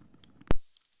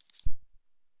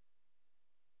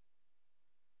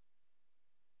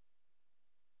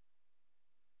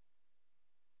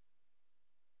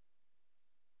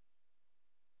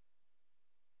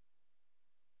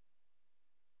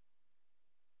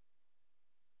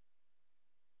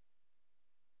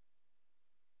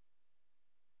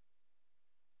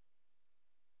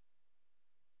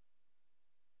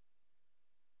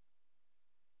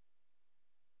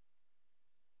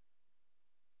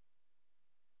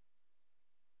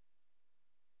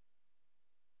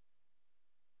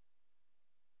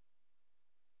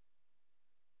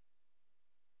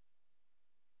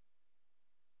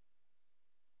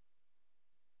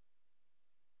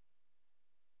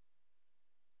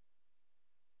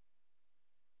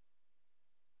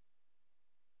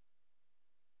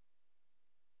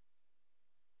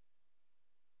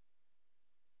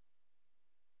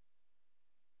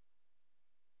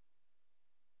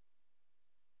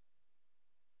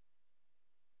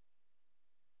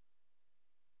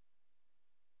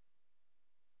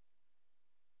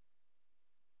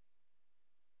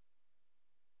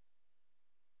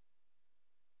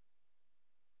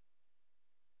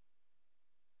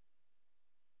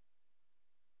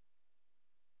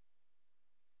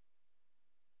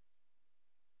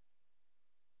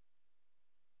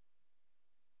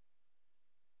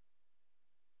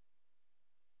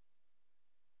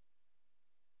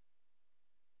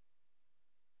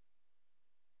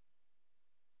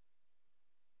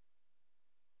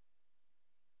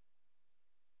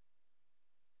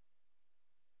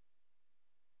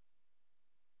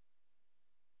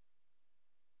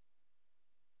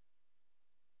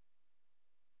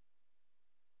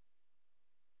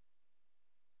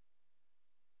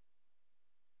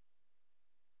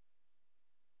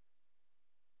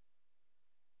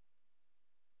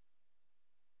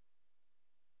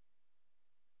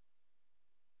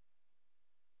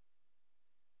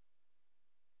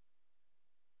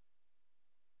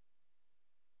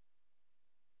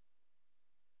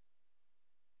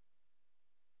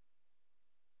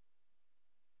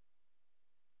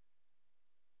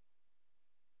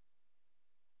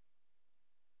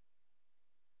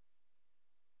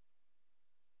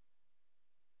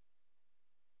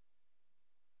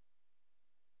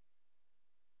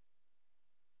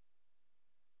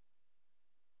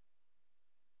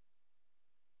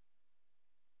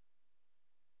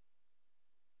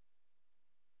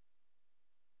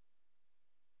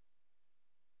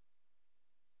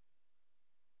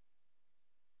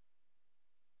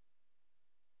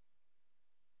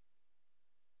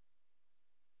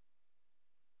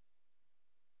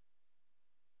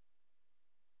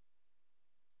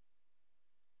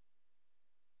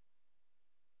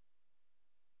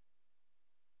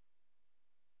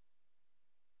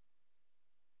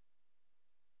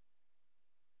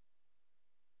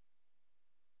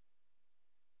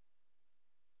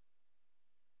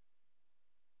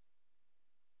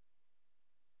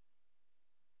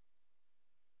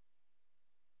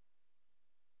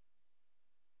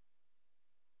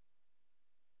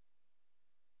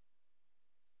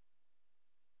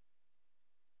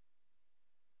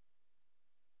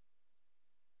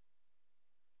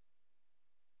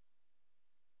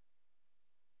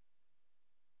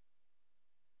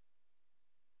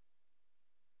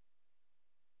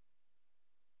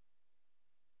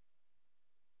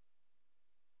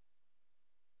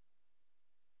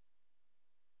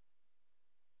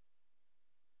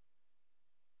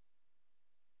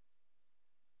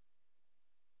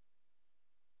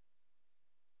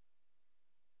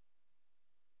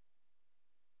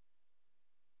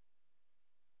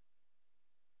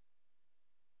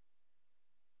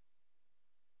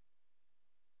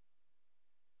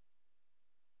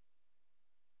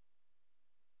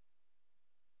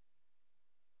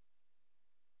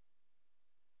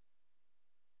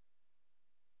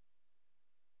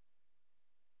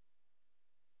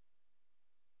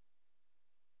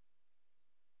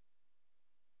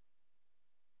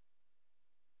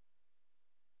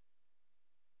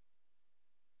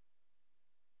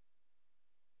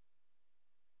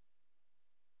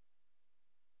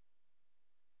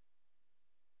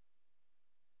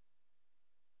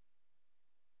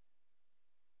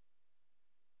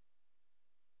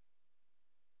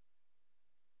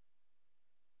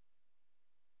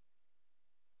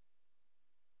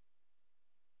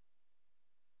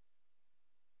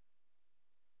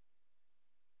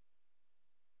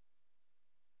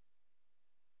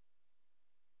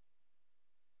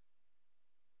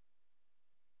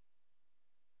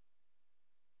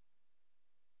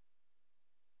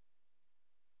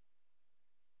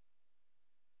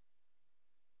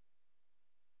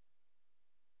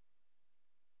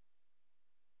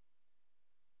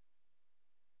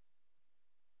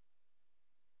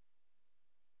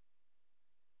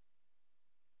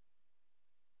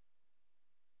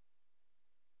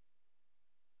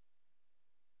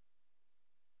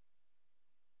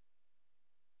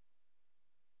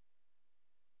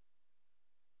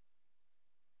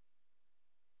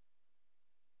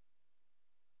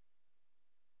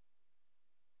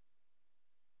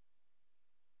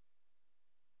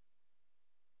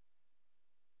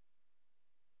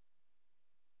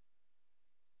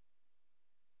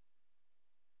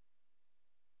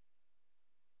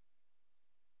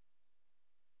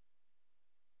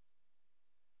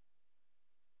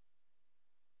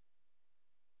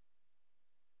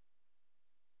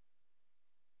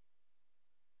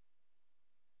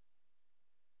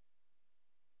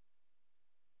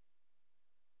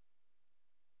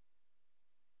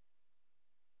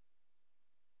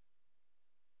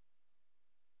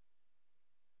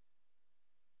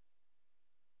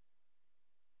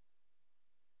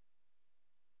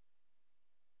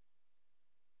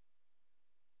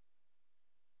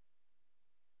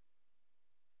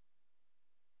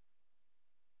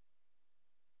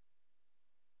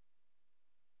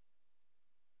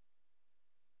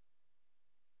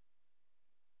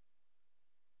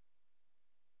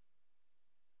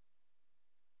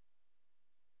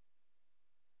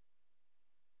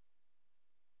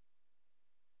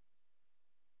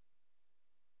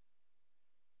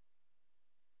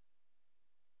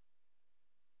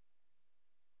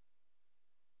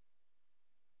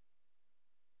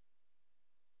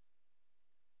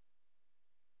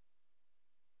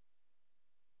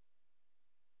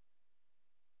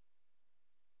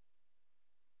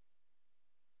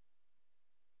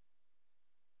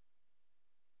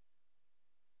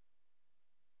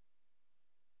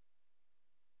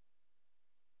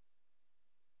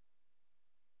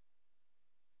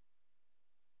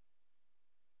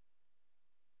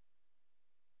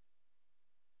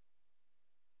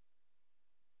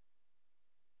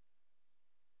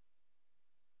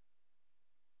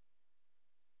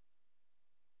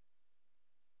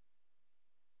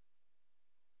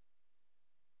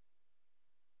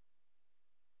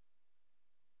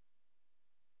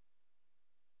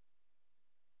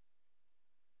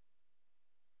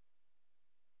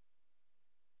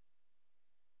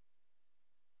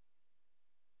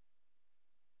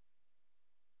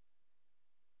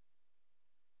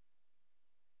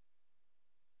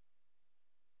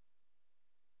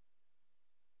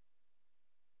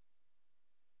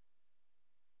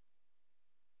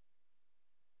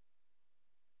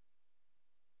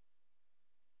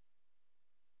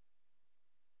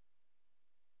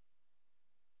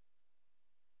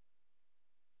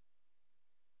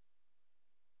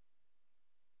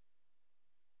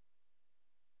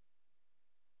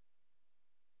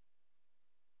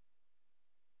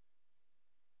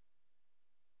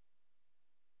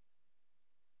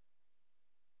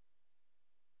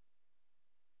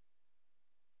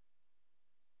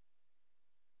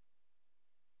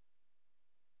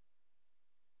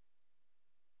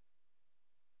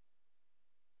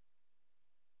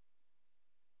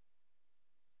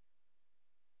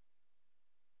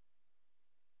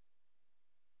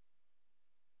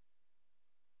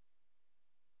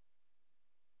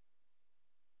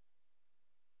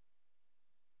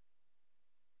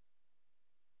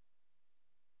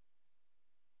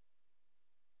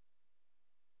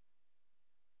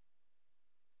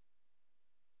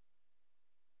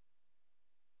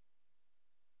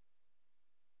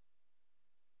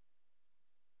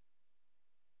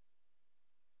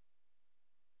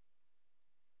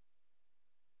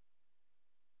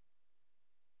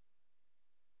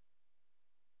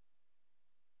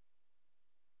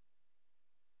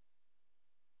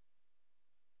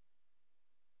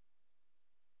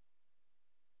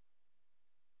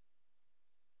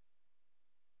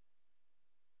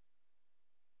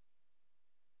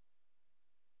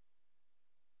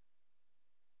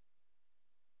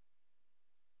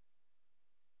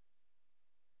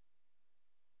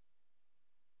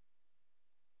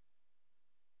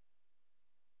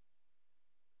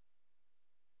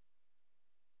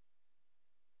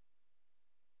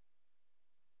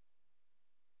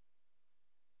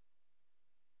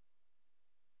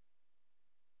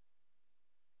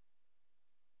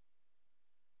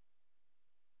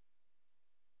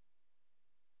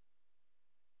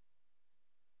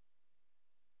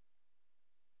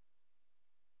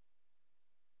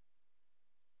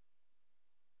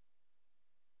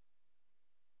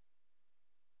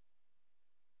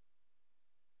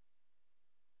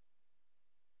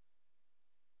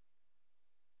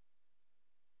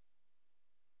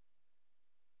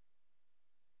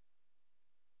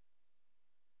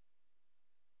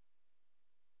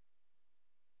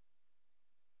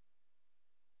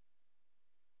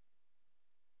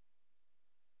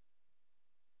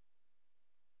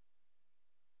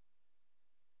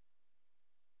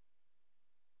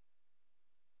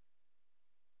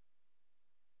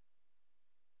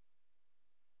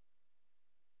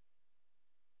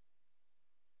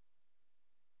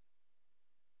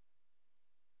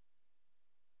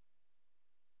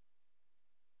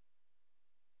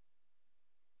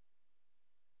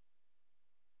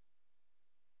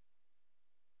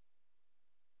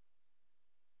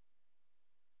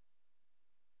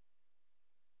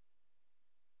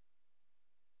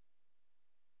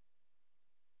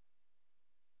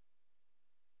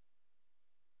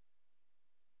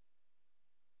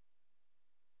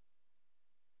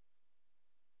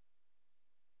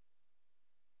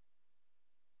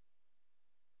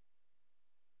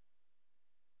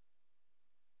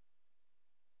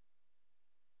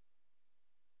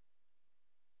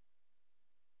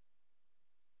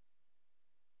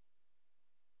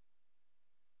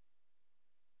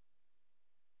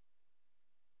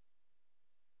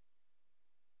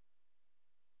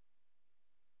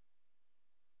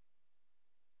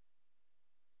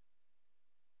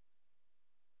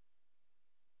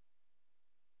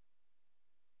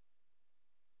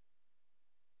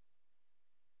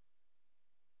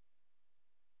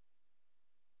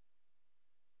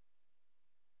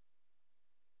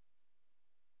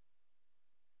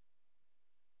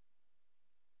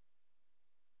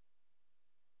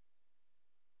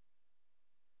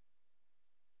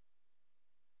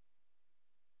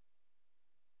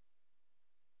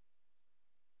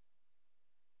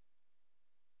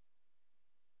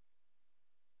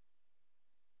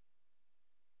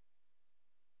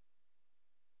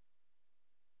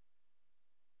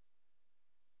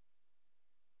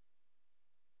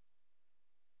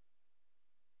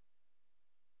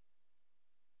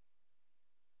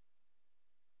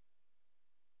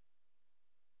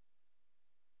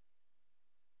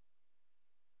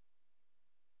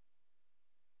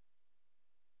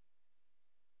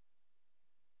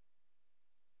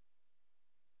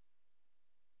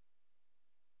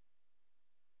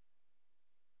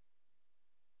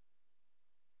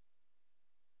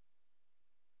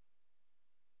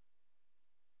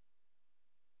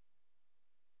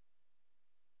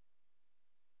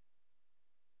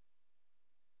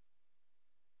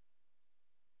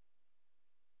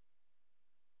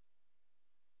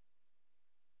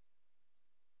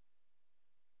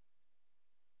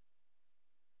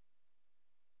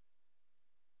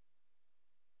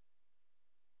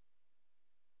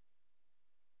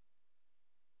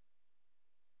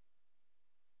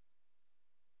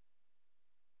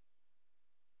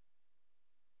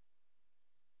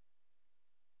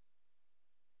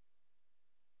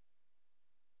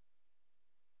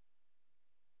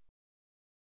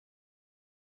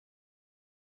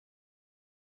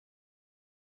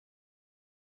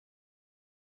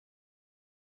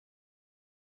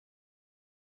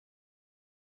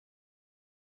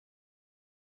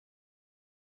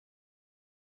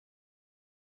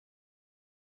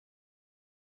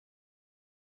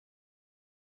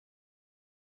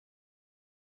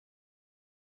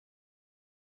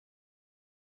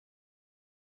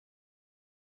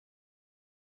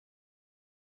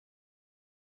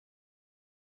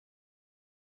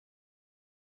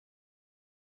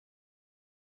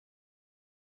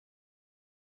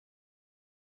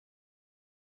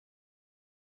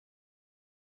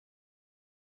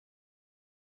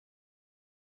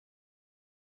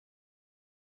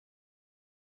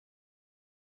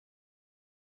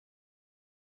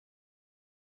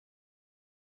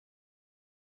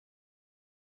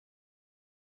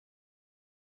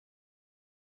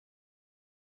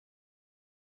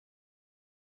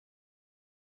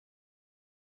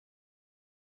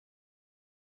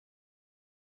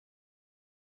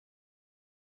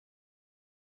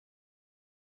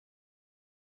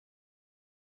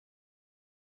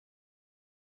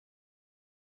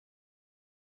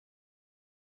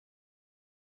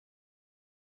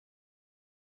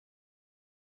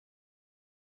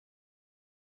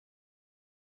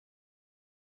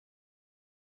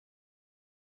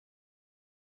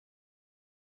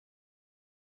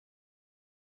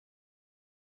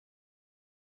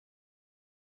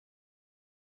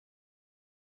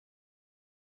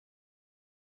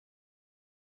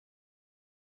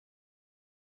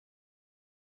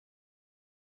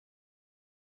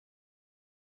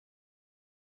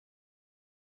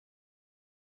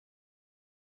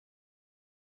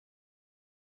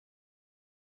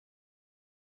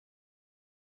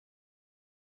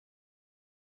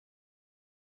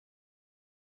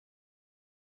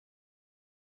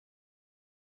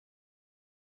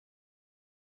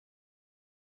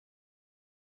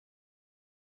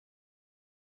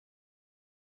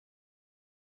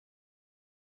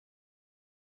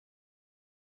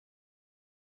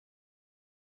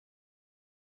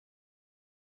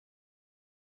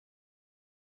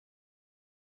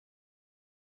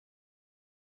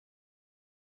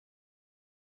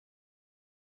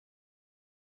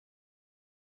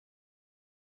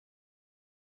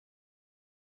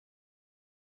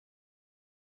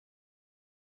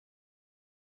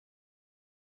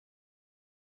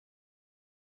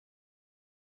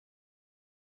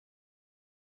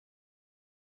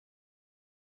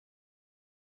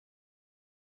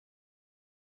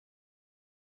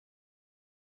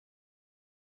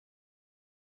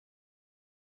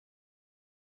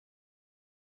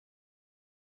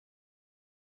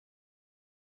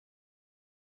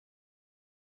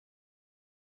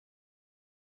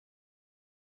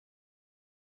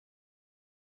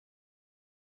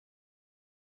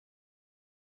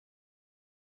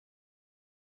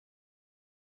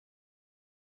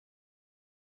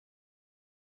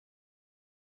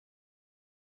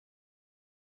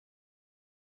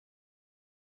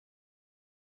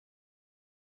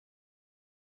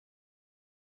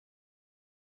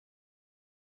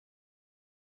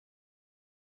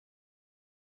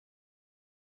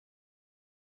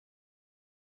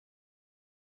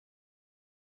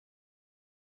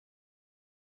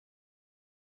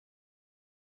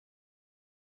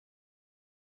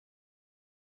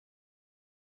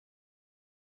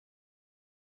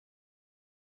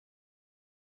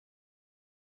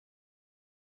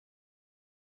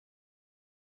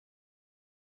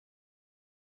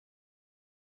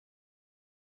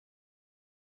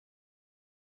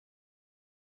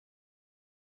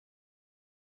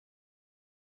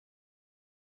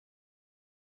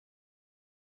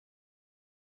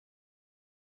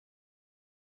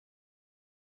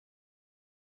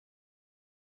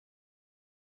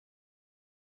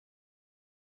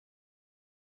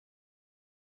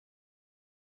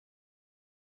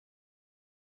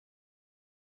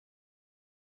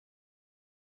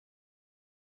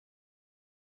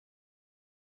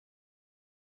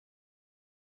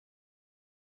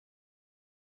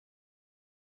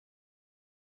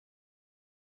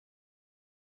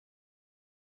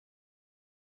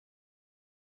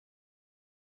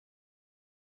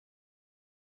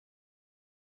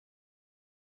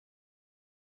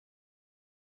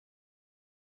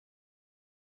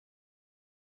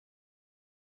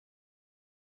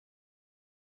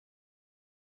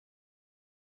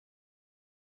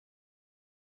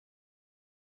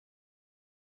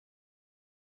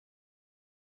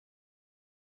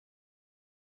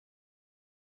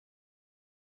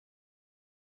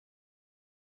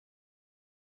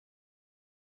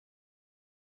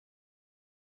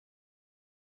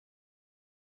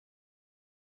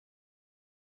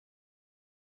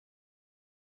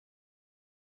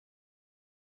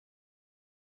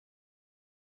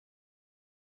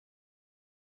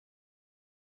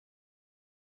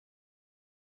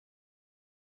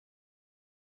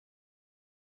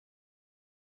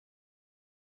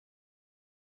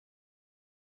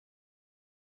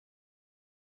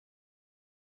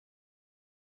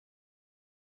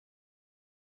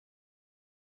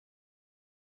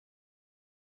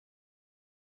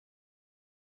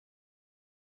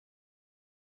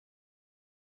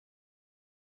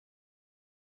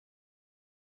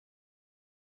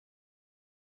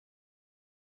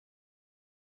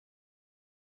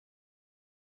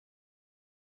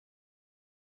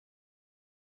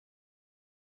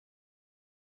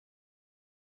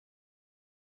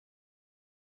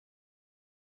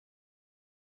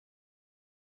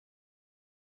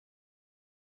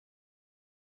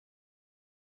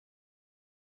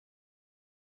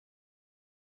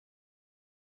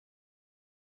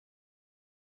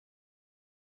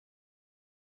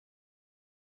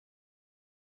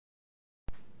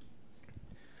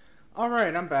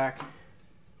 Alright, I'm back.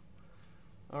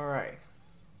 Alright.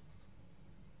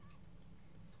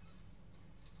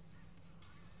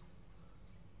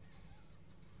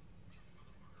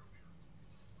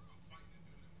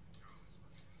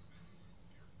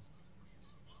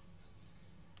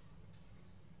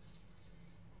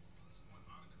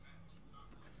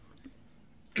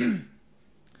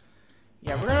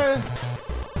 Yeah,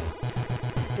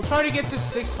 we'll try to get to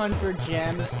 600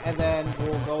 gems, and then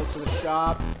we'll go to the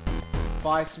shop,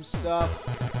 buy some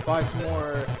stuff, buy some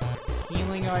more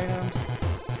healing items,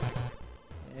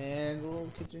 and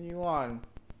we'll continue on.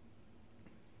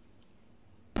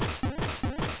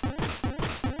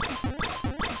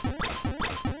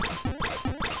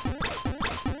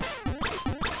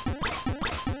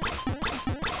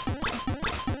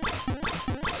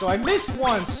 So I missed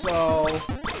one, so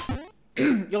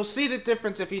you'll see the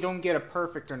difference if you don't get a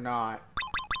perfect or not.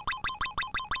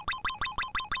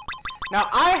 Now,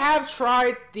 I have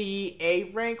tried the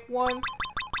A rank one.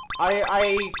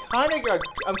 I'm kind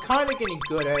of getting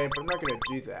good at it, but I'm not gonna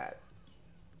do that.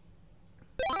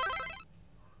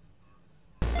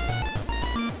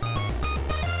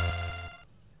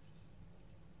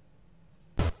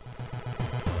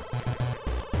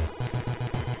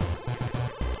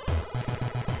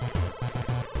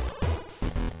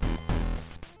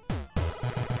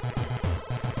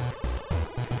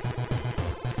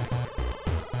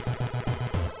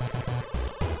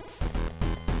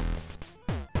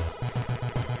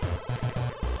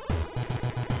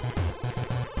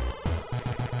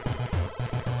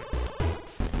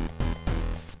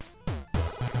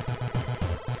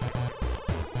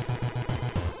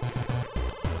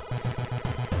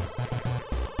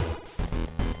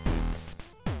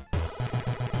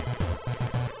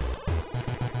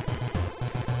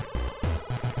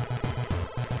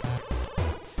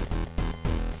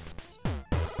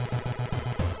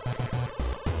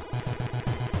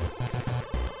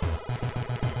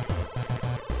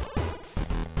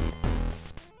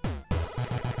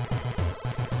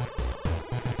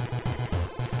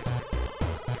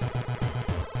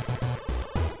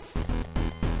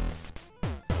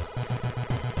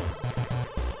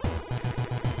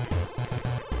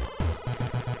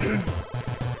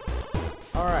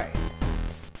 Alright.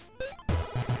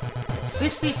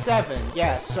 67,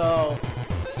 yeah, so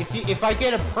if I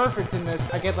get a perfect in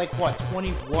this, I get like what,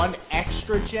 21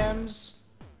 extra gems?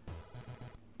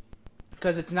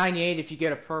 Because it's 98 if you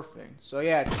get a perfect. So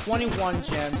yeah, 21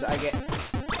 gems I get.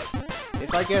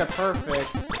 If I get a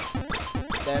perfect,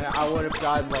 then I would have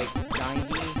gotten like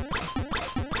 90.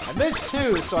 I missed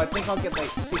 2, so I think I'll get like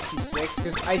 66,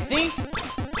 because I think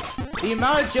the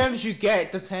amount of gems you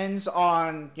get depends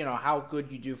on, you know, how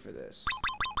good you do for this.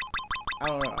 I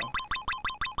don't know.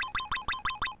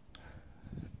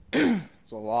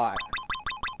 It's a lot.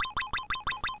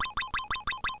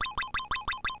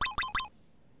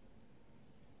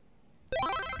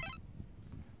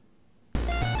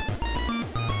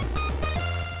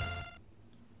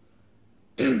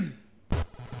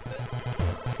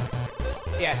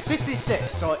 Yeah,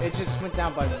 66, so it just went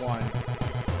down by 1.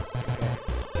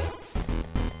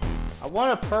 I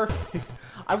want a perfect.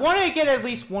 I want to get at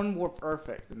least 1 more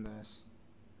perfect in this.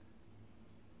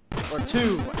 Or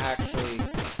 2, actually.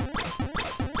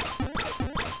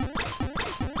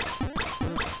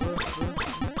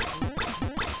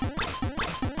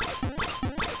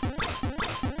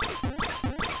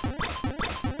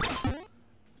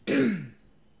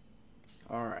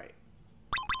 Alright.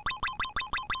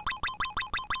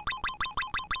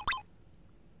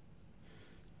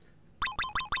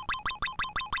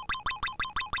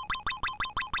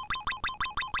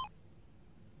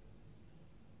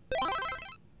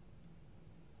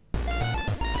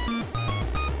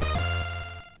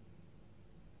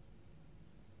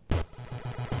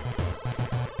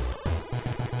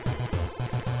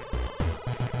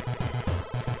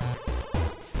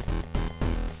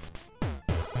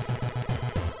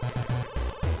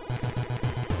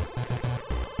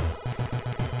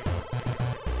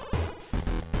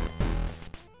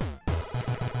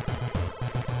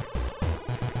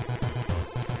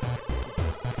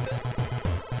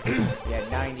 Yeah,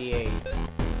 98.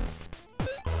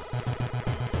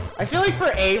 I feel like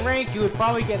for A rank, you would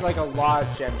probably get like a lot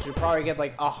of gems. You'd probably get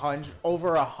like 100,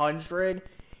 over 100,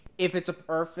 if it's a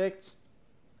perfect.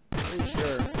 Pretty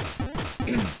sure.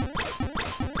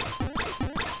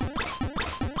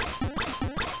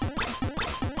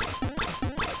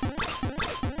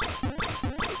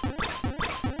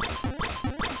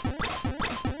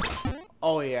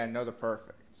 Oh yeah, another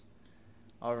perfect.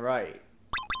 All right.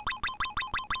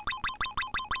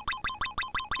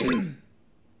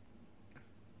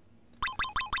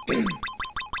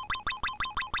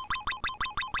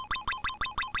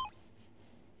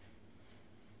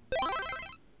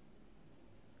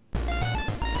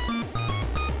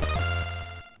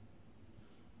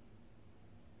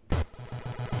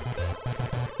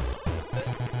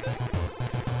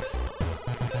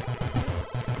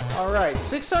 Alright,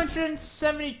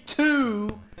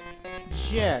 672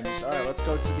 gems. Alright, let's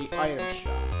go to the item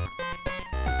shop.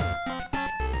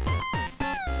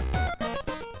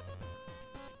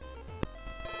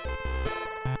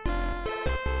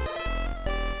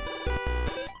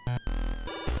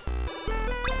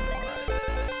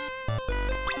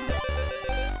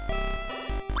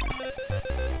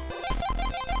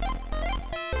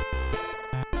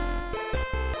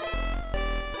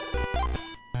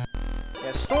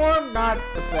 Yeah, Storm, not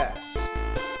the best.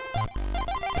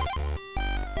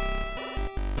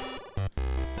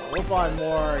 We'll buy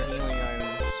more healing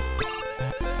items.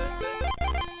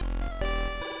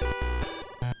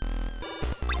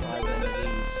 Buy one of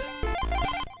these.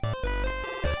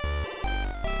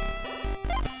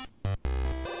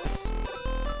 Let's see.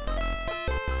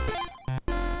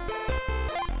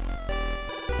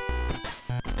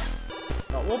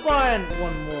 No, we'll buy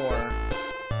one more.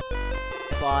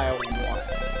 Buy one.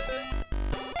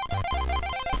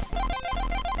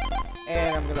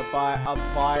 And I'm gonna buy a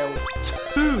vial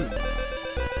 2,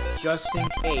 just in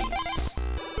case.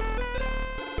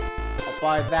 I'll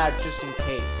buy that just in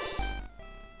case.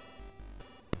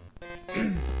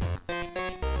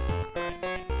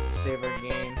 Save our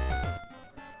game.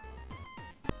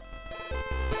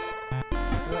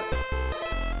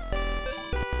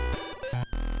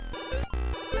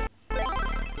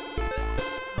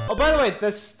 Oh, by the way,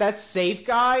 that save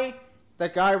guy,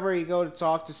 that guy where you go to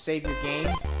talk to save your game,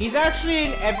 he's actually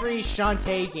in every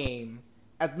Shantae game.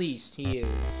 At least, he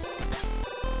is.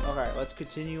 Okay, let's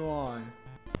continue on.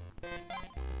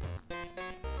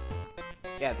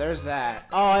 Yeah, there's that.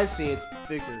 Oh, I see, it's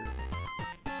bigger.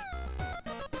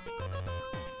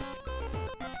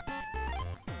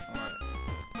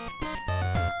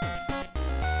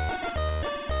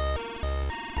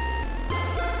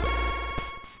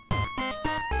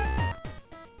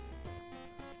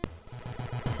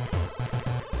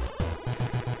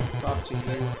 Talk to you.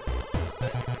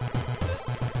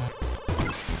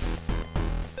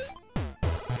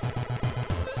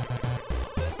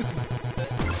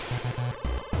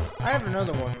 I have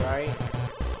another one, right?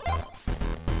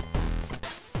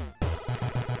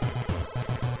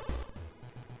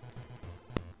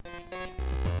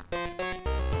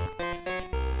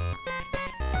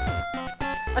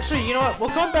 Actually, you know what? We'll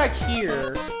come back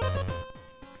here.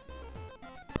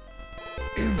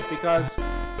 Because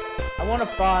I want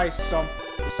to buy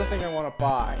something I want to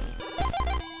buy.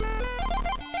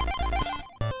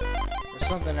 Or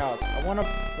something else. I want to...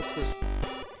 What's this?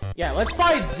 Yeah, let's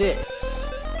buy this.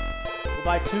 We'll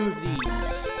buy 2 of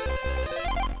these.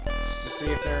 Just to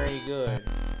see if they're any good.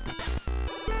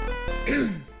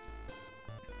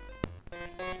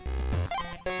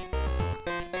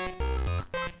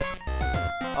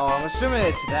 Oh, I'm assuming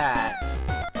it's that.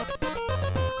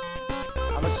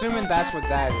 I'm assuming that's what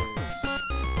that is.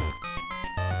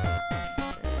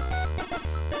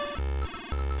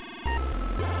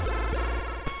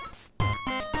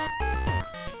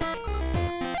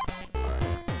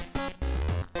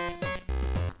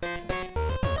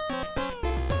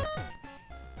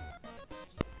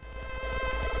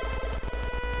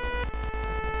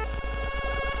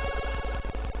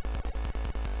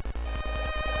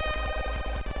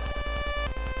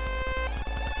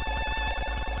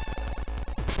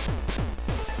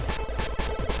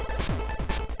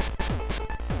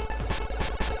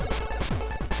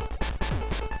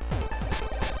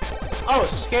 Oh,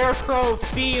 Scarecrow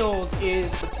Field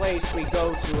is the place we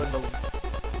go to in the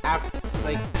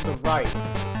the right.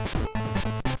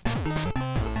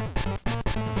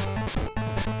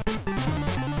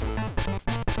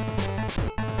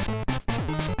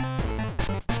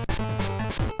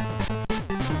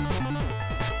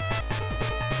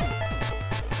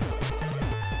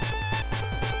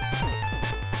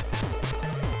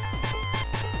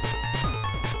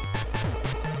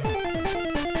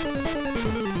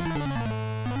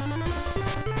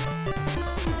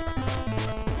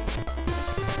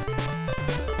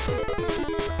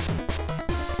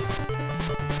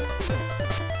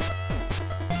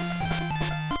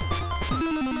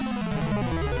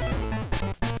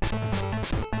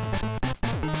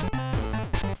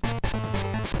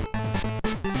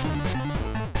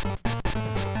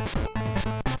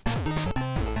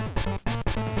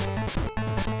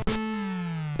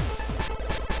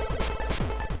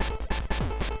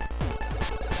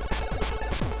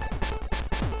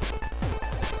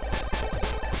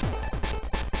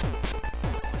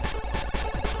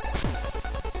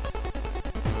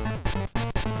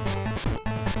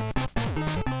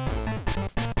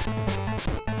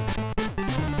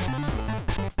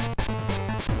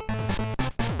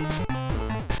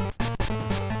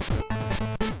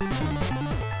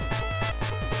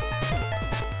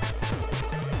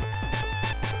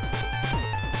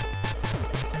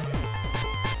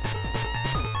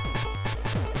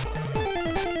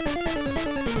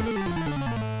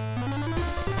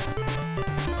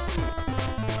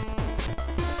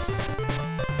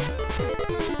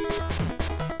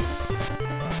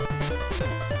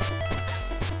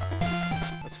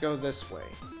 go this way.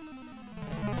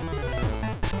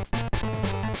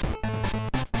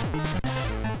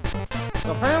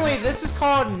 So apparently this is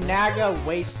called Naga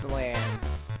Wasteland.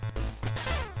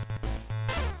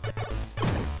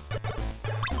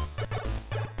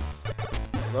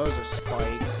 Those are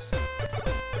spikes.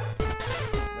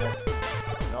 Nope.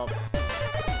 Nope.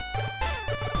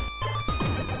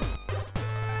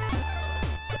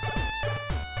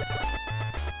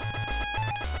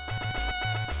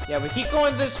 Yeah, we keep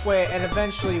going this way, and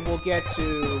eventually we'll get to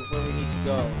where we need to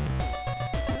go.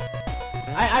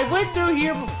 I went through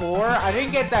here before. I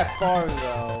didn't get that far,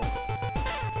 though.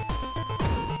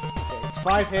 Okay, it's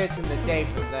 5 hits in the day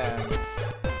for them.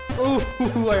 Ooh,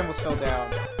 I almost fell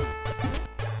down. 2,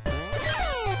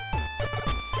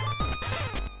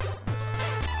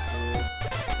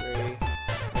 3,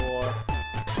 4,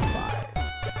 5.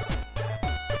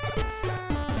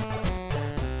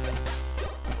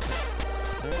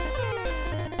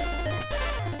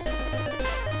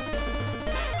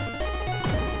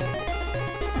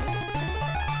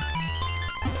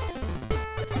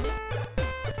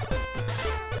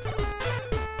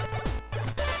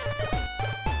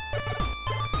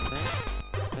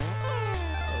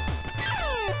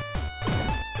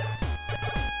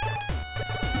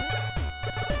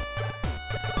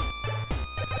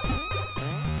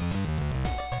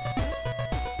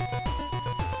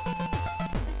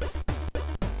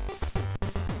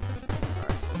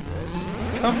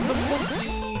 Come the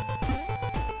monkey!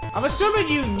 I'm assuming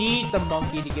you need the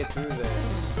monkey to get through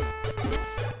this.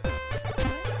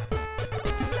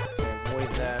 Okay,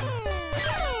 avoid them.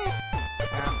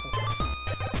 Ow.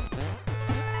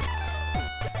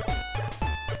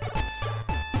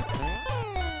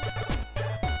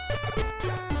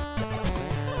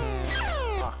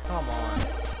 Oh, come on.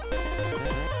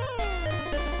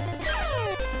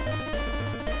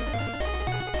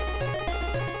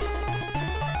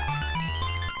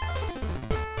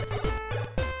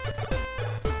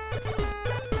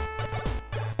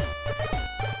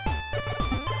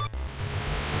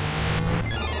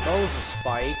 Those are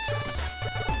spikes.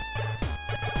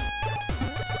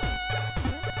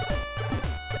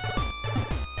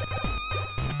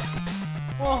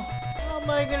 Well, how am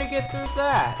I gonna get through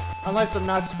that? Unless I'm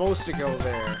not supposed to go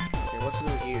there. Okay, what's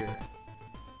through here?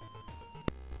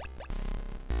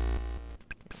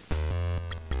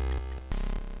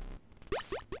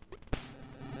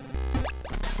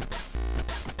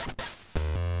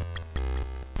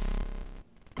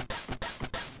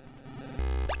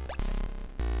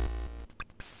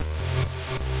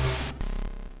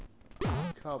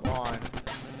 Come on.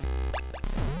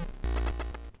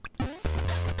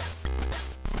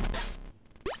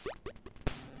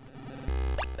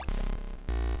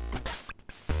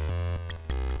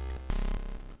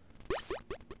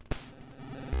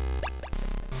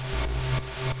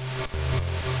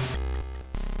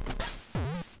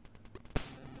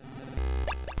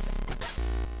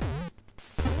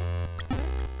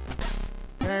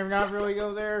 Can I not really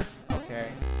go there? Okay.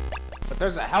 But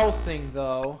there's a health thing,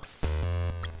 though.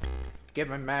 Get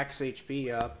my max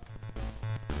HP up.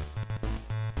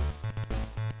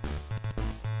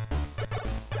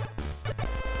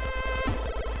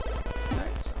 That's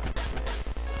nice.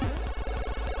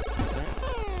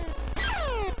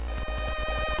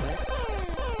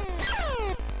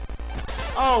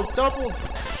 Oh, double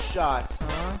shots,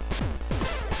 huh?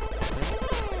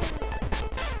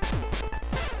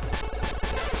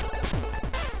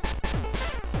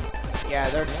 Yeah,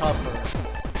 they're tougher.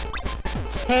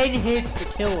 10 hits to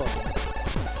kill him.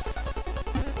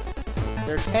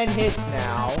 They're 10 hits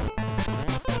now.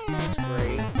 That's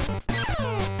great.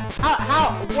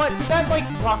 What? Did that, like,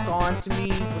 lock on to me?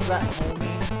 Was that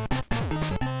homing?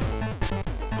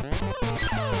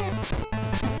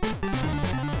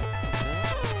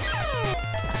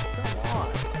 Come on.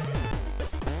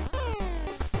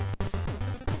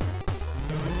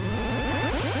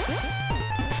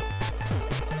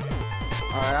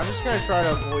 Alright, I'm just gonna try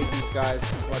to avoid these guys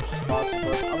as much as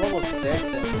possible. I'm almost dead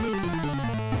though.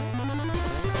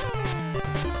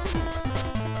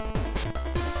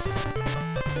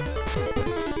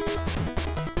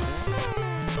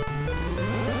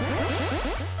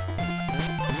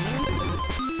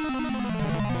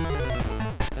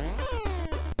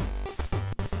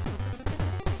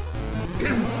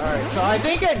 Alright, so I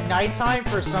think at nighttime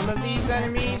for some of these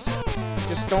enemies,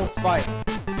 just don't fight.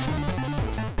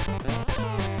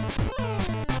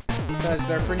 Because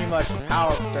they're pretty much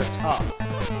powerful, they're tough.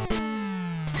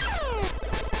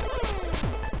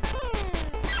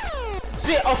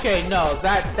 See, okay, no,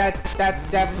 that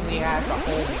definitely has a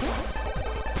homing.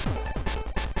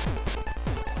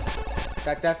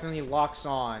 that definitely locks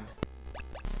on.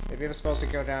 Maybe I'm supposed to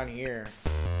go down here.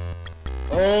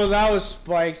 Oh, that was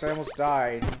spikes. I almost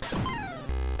died.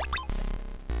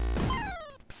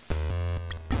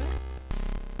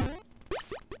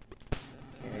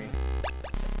 Okay.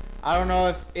 I don't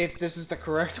know if this is the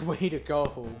correct way to go.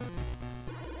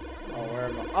 Oh, where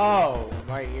am I? Oh,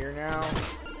 am I here now?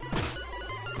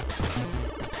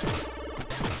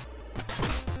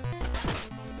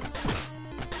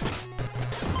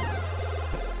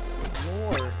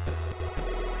 Lord.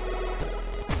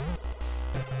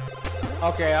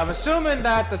 Okay, I'm assuming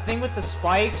that the thing with the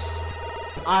spikes,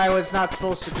 I was not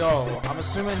supposed to go. I'm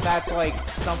assuming that's like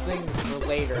something for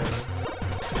later,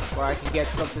 where I can get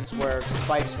something to where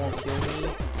spikes won't kill me.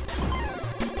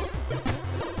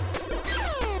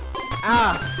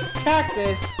 Ah,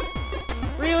 cactus.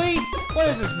 Really? What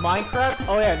is this, Minecraft?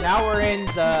 Oh yeah, now we're in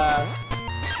the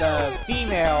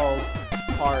female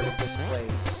part of this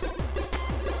place.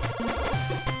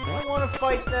 I don't want to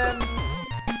fight them.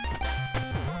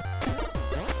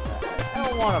 I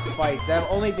don't want to fight them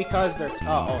only because they're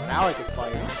tough. Oh, now I can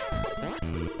fight them.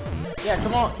 Yeah,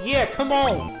 come on. Yeah, come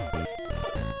on.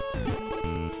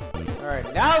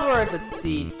 Alright, now we're at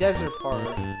the desert part.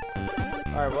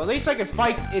 Alright, well at least I can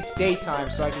fight. It's daytime,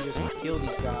 so I can just kill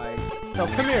these guys. No,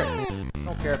 come here. I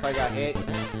don't care if I got hit.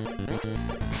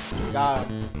 Got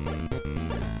him.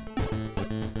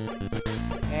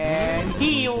 And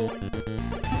heal.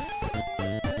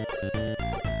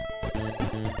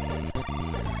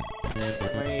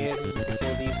 How many hits is it to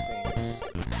kill these things?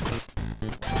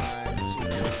 1,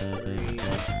 2, 3, 4,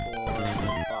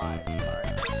 5. Alright.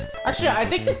 Actually, I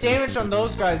think the damage on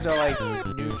those guys are like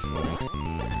neutral.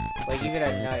 Like even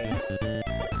at night.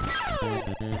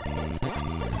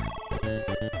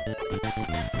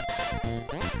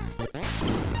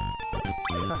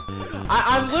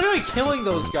 I'm literally killing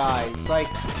those guys. Like,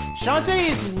 Shantae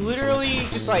is literally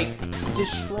just like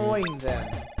destroying them.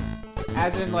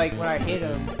 As in, like, when I hit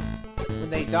them, when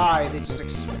they die, they just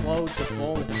explode to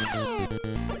bones.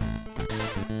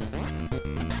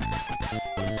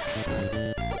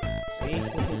 See?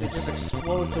 They just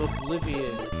explode to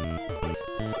oblivion.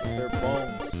 Their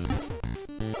bones.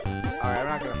 Alright, I'm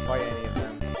not gonna fight any of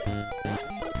them.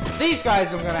 These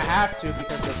guys I'm gonna have to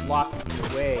because they're blocking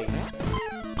the way.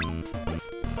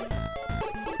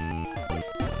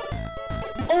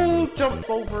 Oh, jump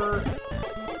over!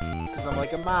 Because I'm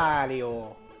like a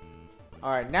Mario.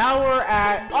 Alright, now we're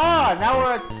at... Ah! Now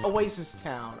we're at Oasis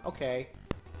Town. Okay.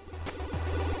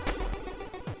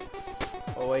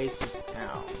 Oasis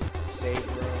Town. Save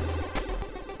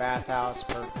room. Bathhouse.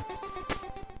 Perfect.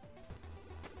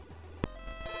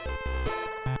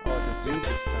 Oh, it's a dude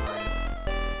this time.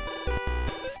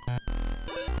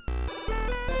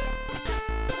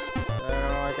 I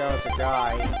don't like how it's a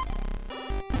guy.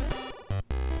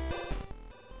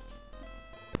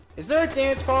 Is there a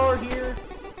dance parlor here?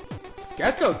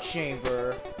 Gecko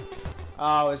chamber.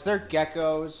 Oh, is there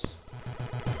geckos?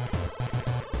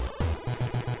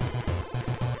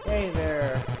 Hey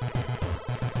there.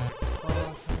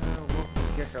 Oh,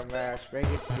 gecko mash. Make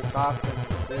it to the top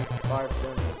and big 5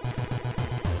 cents.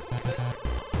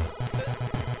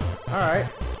 Alright.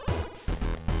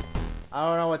 I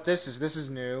don't know what this is. This is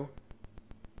new.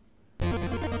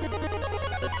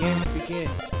 The games begin.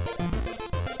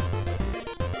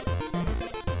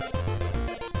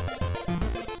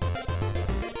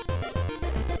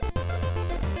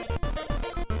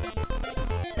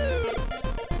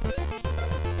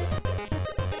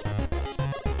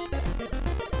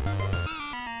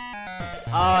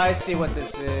 Oh, I see what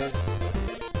this is.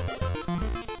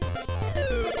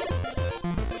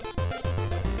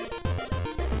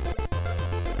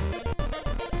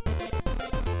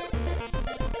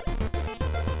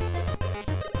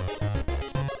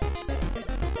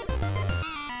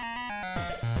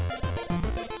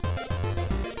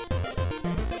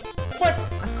 What?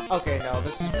 Okay, no,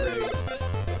 this is rigged.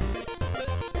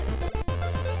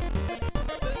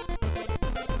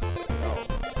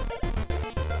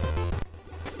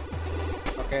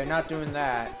 Okay, not doing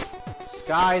that.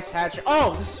 Sky's hatch.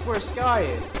 Oh, this is where Sky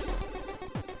is.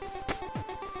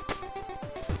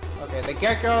 Okay, the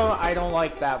gecko, I don't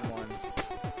like that one.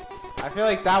 I feel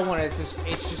like that one is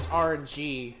it's just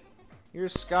RNG.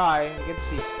 Here's Sky. You get to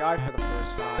see Sky for the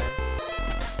first time.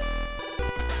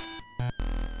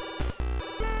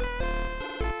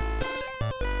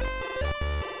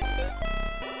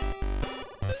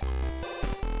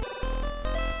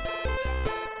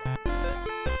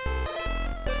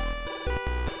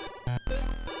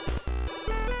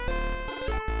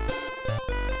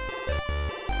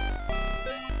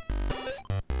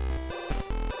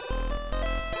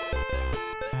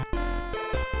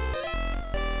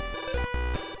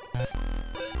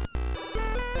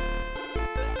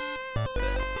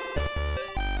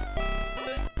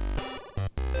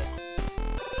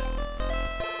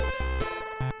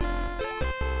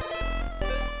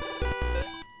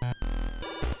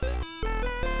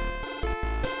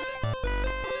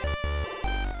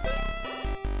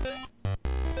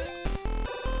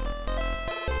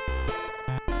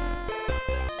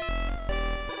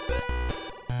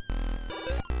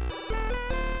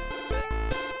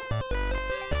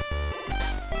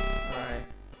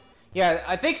 Yeah,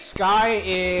 I think Sky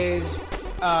is,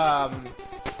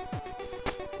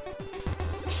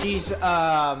 she's,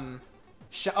 I've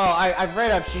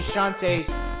read up, she's Shantae's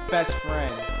best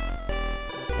friend.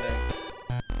 Okay.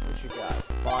 What you got?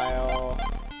 File.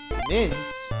 Mints?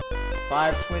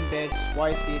 5 twin beds,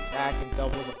 twice the attack, and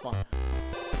double the fun.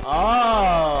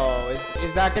 Oh!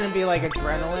 Is that gonna be like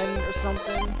adrenaline or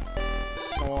something?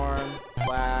 Storm,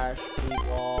 flash, blue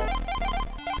ball.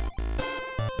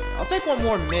 I'll take one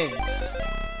more mints.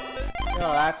 See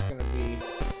how that's gonna be.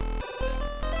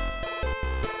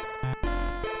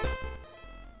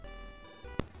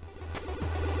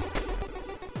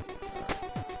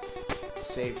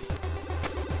 Save.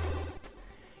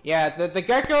 Yeah, the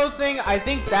gecko thing, I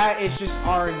think that is just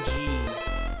RNG.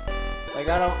 Like,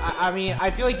 I mean, I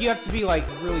feel like you have to be, like,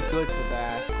 really good for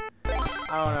that.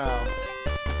 I don't know.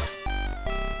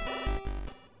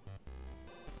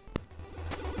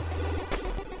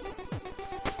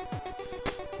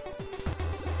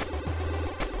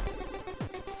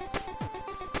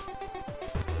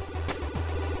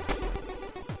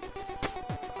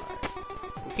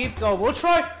 We'll keep going. We'll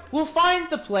try. We'll find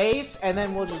the place, and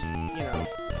then we'll just, you know.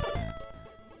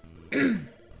 What's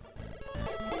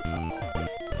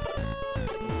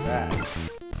that?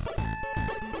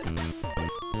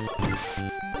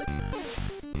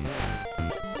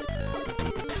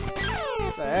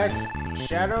 What the heck?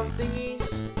 Shadow thingies?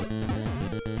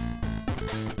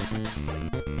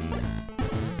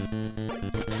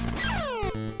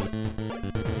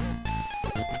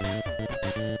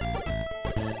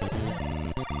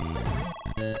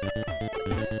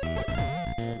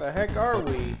 Where the heck are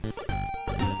we?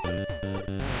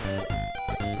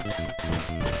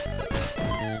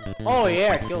 Oh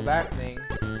yeah, kill that thing.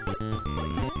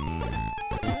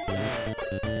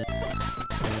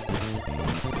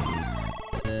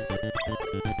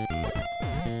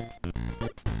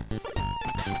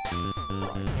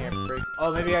 Oh, I can't break.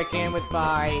 Oh, maybe I can with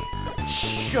my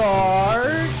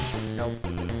charge? Nope.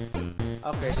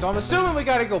 Okay, so I'm assuming we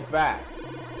gotta go back.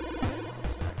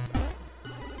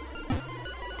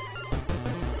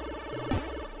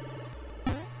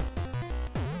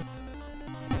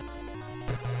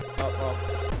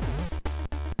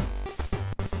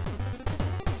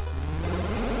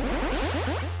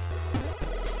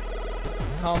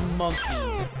 Come, monkey.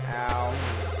 Ow.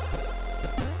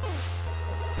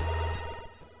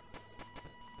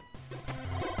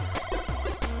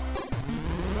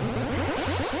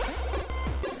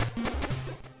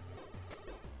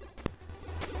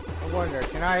 I wonder,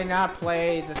 can I not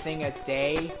play the thing at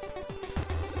day?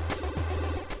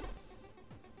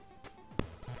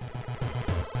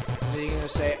 Is he gonna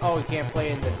say, oh, you can't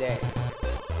play in the day?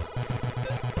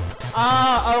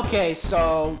 Ah, okay,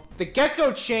 so the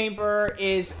gecko chamber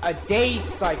is a day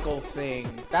cycle thing.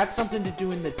 That's something to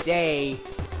do in the day.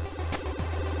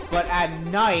 But at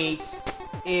night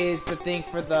is the thing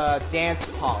for the dance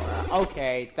parlor.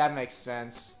 Okay, that makes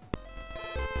sense.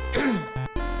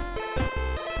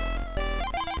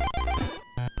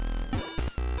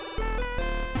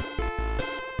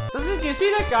 Doesn't you see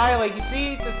that guy, like, you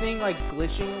see the thing, like,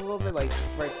 glitching a little bit, like,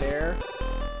 right there?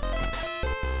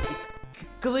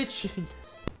 Glitching.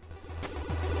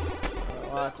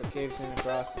 Oh, lots of caves in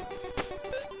across.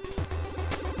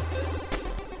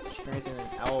 Strengthen an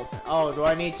elephant. Oh, do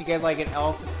I need to get like an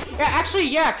elephant? Yeah, actually,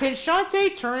 yeah. Can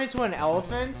Shantae turn into an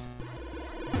elephant?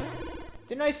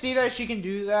 Didn't I see that she can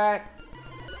do that?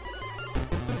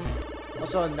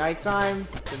 Also, at nighttime,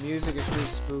 the music is pretty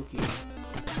spooky.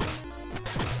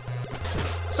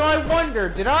 So I wonder,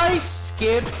 did I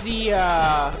skip the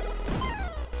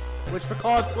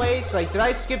whatchamacallit place? Like, did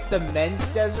I skip the men's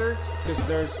desert? Because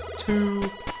there's two.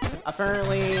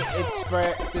 Apparently, it's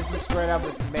spread. This is spread out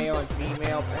with male and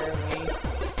female. Apparently,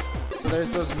 so there's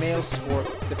those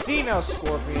the female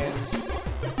scorpions,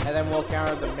 and then we'll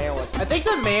counter the male ones. I think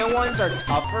the male ones are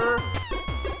tougher.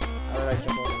 How did I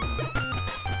jump over?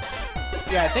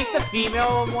 Yeah, I think the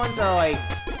female ones are like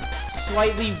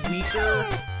slightly weaker.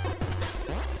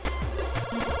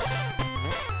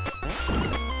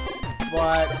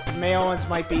 But male ones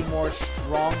might be more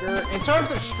stronger in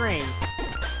terms of strength,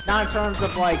 not in terms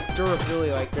of like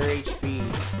durability, like their HP.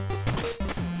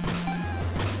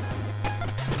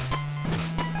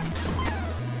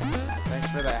 Thanks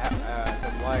for the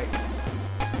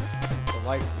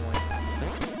life point.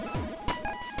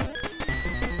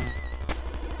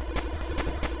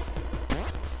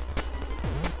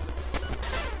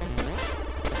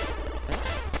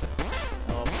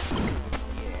 Oh,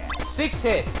 yeah. 6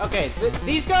 hits. Okay,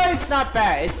 these guys not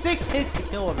bad. It's 6 hits to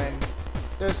kill them, and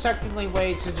there's technically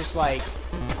ways to just like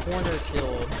corner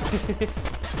kill them.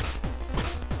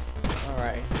 All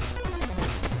right.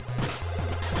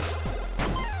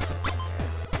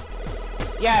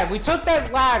 Yeah, we took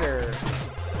that ladder.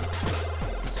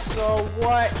 So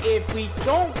what if we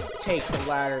don't take the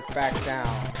ladder back down?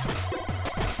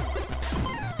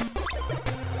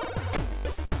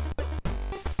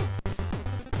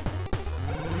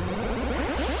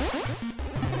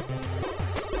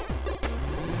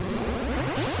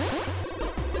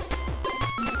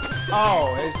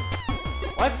 Oh,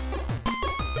 what?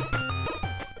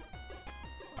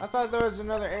 I thought there was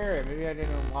another area. Maybe I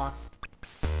didn't unlock.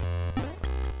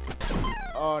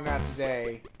 Oh, not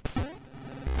today. Okay,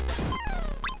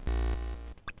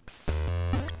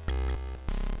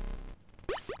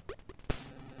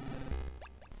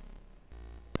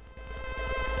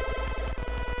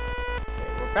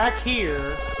 we're back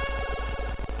here.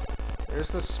 There's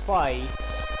the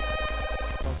spikes.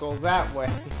 Don't go that way.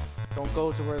 Don't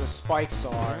go to where the spikes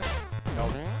are.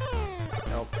 Nope.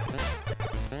 Nope.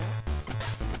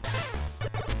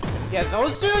 Yeah,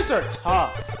 those dudes are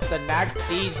tough.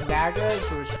 These Nagas,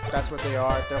 which that's what they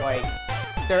are.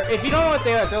 They're if you don't know what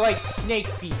they are, they're like snake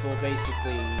people,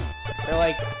 basically. They're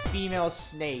like female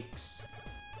snakes.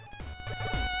 Okay,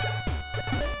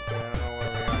 I don't know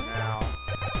where we are now.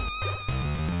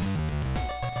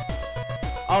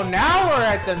 Oh, now we're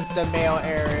at the male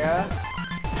area.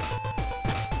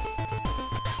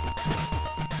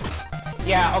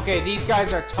 Yeah, okay, these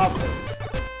guys are tougher.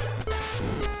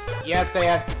 Yep, they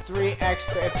have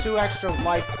 2 extra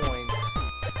life points,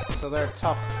 so they're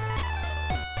tough.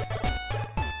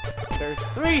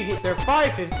 They're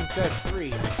 5 hits instead of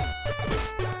 3. Is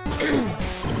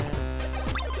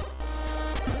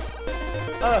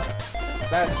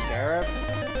that a scarab?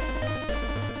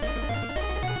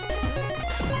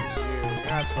 You're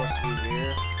not supposed to be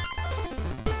here.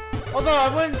 Although I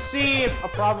wouldn't see a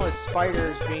problem with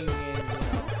spiders being in,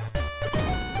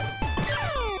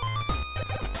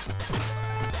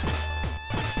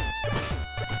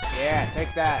 Yeah,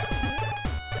 take that.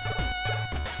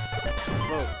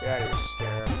 Whoa, get out of here,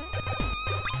 scarab.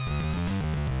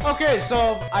 Okay,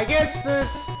 so I guess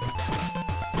this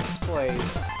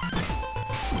place.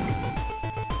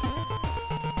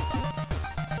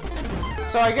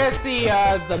 So I guess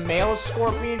the male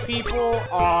scorpion people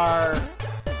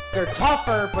they're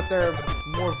tougher, but they're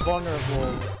more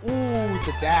vulnerable. Ooh,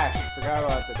 the dash. Forgot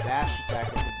about the dash attack I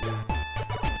could do.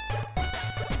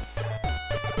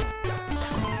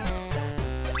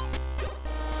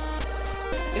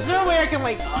 Is there a way I can,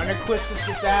 like, unequip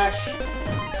the dash?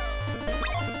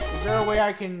 Is there a way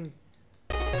I can,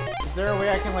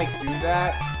 like, do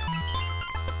that?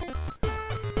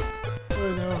 Oh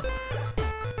no.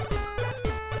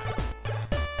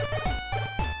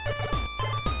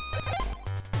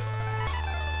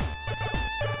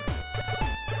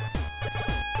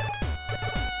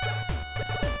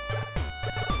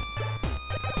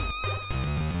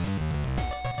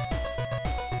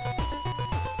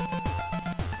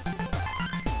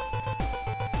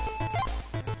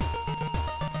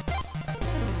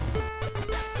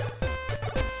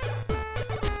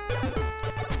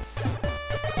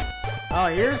 Oh,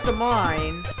 here's the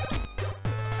mine.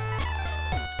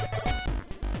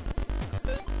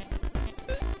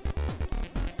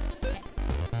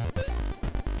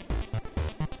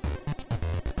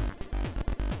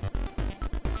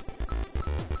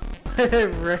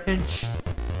 Wrench.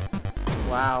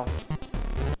 Wow.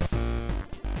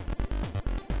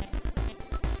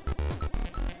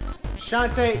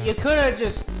 Shantae, you could have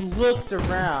just looked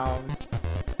around.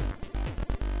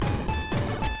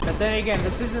 But then again,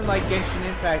 this isn't like Genshin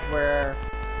Impact where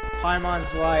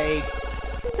Paimon's like,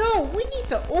 no, we need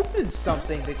to open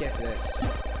something to get this.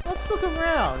 Let's look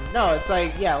around. No, it's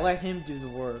like, yeah, let him do the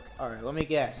work. Alright, let me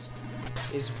guess.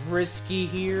 Is Risky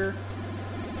here?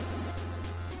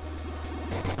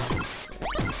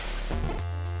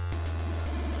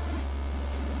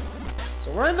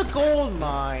 So we're in the gold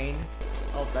mine.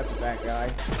 Oh, that's a bad guy.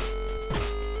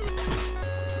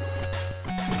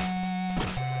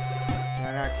 Can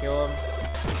I not kill him?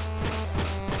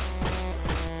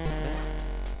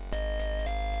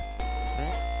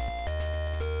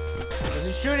 Is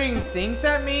he shooting things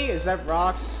at me? Is that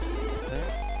rocks? Or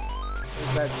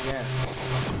is that gems?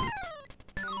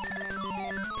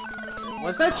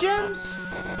 Was that gems?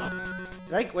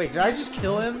 Wait, did I just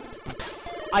kill him?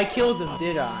 I killed him,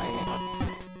 did I?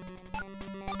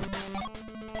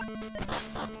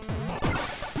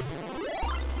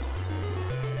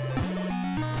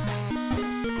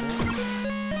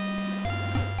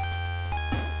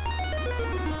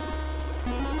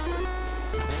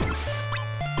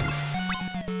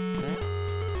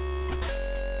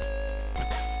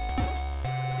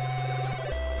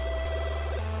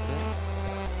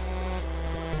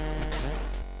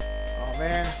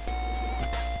 Man.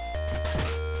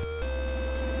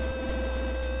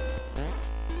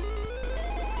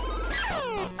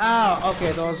 Oh,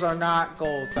 okay, those are not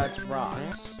gold, that's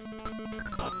rocks.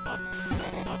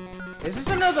 Is this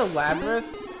another labyrinth?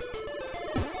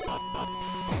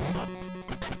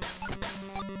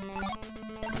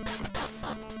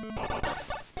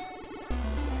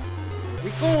 We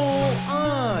cool!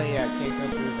 Oh, yeah, can't go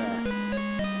through that.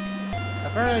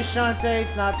 Apparently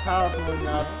Shantae's not powerful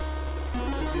enough to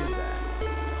do that.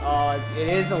 Oh, it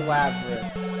is a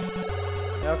labyrinth.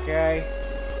 Okay.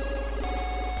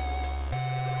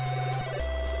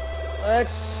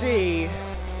 Let's see.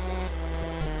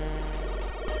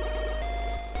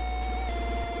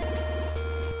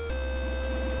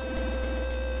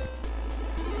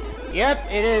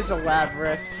 Yep, it is a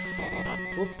labyrinth.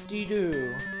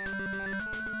 Whoop-de-doo.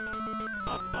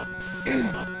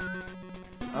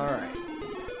 Alright.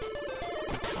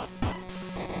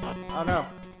 Oh no.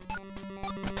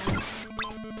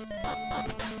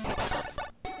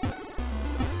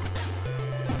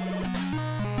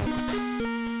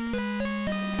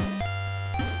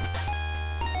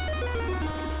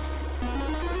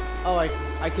 Oh, I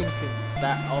can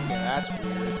that. Okay, that's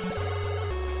weird.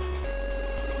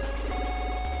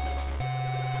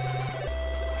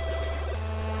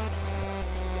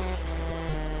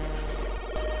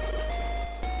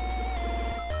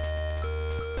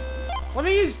 Let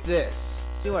me use this.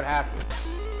 See what happens.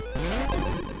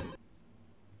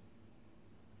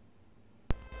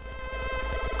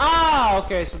 Ah,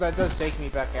 okay, so that does take me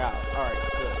back out. Alright,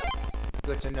 good.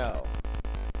 Good to know.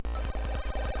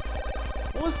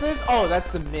 What was this? Oh, that's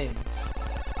the mint.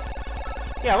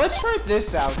 Yeah, let's try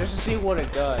this out just to see what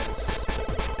it does.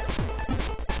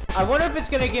 I wonder if it's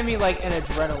gonna give me like an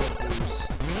adrenaline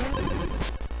boost.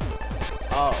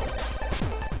 Oh.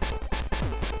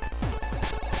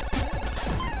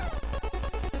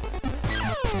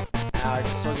 Now I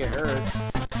can still get hurt.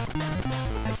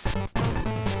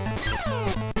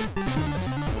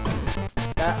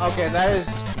 Okay, that is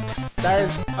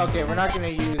okay, we're not gonna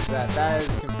use that. That is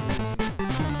confusing.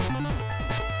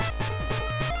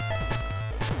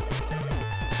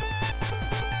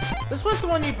 This was the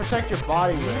one you protect your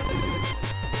body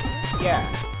with. Yeah.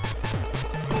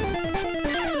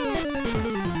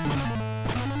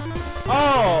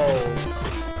 Oh!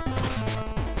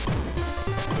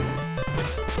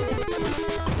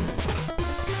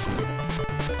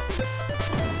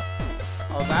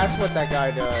 Oh, that's what that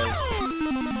guy does.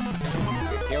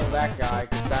 Kill that guy,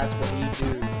 because that's what he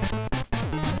do.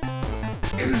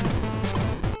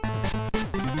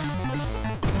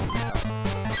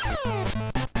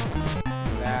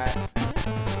 That.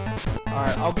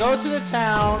 Alright, I'll go to the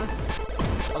town.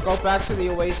 I'll go back to the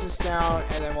Oasis town,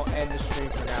 and then we'll end the stream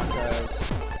for now,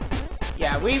 because...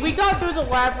 Yeah, we got through the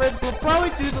labyrinth. We'll probably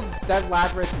do that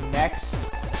labyrinth next.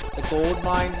 The gold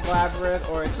mine labyrinth,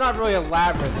 or it's not really a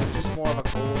labyrinth, it's just more of a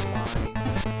gold mine.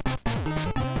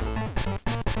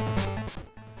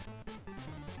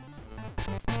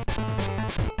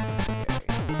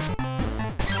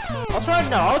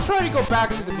 I'll try to go back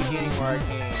to the beginning where I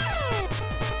came.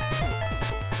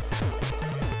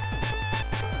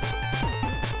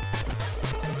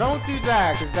 So don't do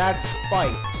that, because that's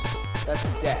spikes. That's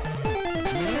death.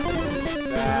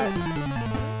 That.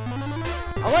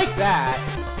 I like that.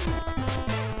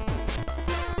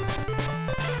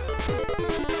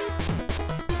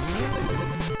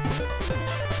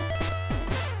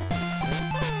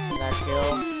 Can that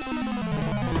kill?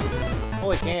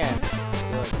 Oh, it can.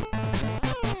 Good.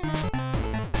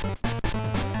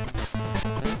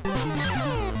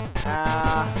 I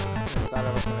thought I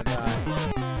was gonna die.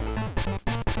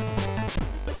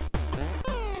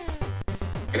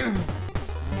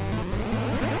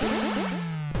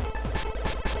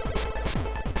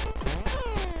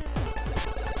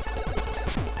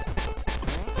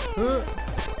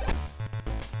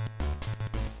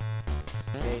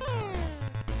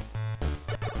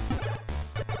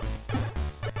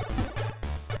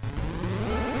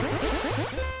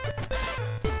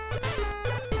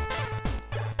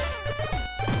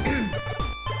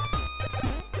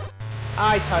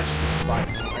 I touched the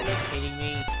spikes. Are you kidding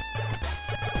me?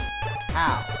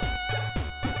 How?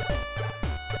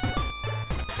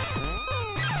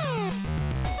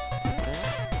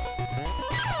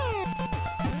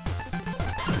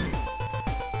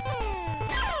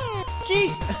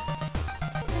 Jeez!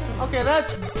 Okay,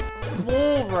 that's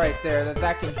bull right there,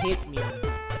 that can hit me.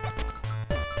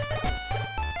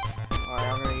 Alright,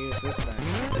 I'm gonna use this thing.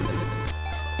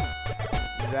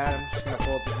 Do that, I'm just gonna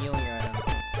pull up the healing item.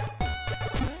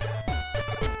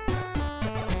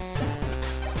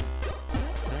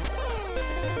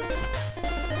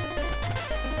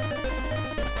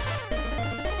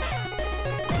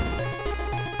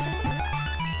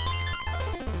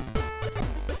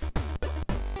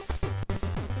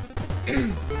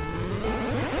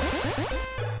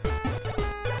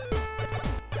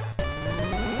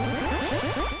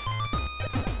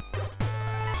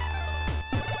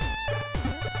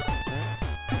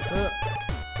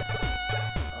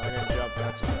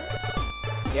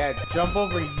 Yeah, jump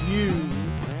over you.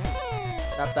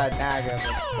 Not that naga,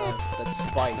 but that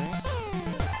spikes.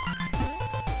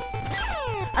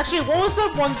 Actually, what was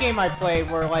that one game I played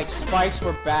where, like, spikes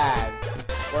were bad?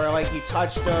 Where, like, you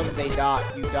touched them and you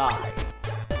die.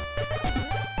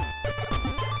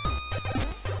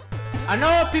 I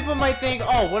know what people might think,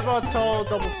 oh, what about total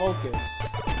double focus?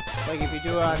 Like, if you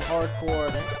do it on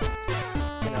hardcore,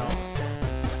 you know,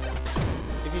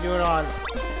 if you do it on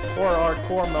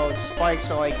hardcore mode,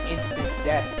 spikes are like instant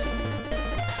death.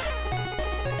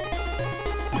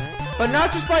 But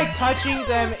not just by touching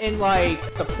them in like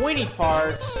the pointy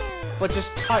parts, but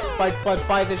just by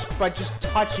just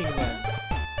touching them.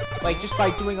 Like just by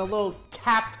doing a little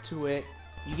tap to it,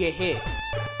 you get hit.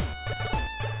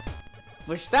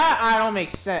 Which that I don't make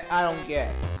sense. I don't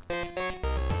get.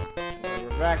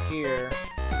 We're back here.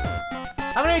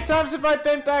 How many times have I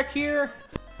been back here?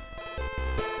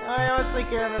 I honestly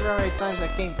can't remember how many times I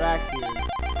came back here.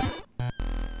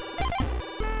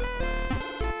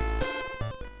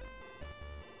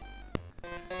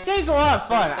 This game's a lot of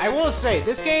fun. I will say,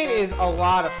 this game is a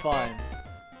lot of fun.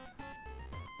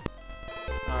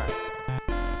 Alright.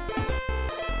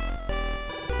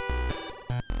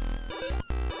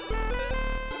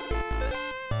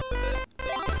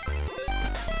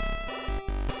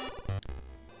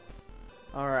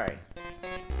 Alright.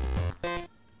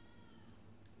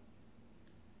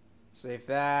 Save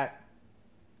that.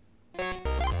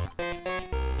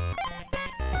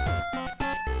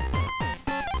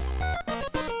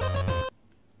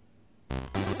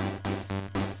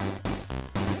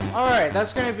 Alright,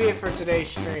 that's gonna be it for today's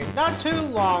stream. Not too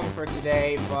long for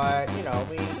today, but, you know,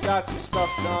 we got some stuff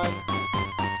done.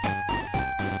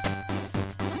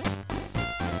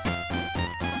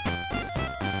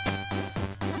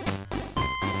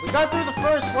 We got through the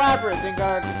first labyrinth and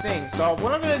got our thing. So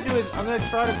what I'm gonna do is I'm gonna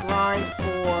try to grind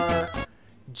for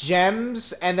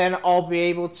gems, and then I'll be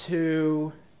able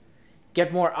to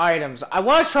get more items. I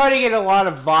want to try to get a lot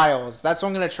of vials. That's what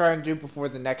I'm gonna try and do before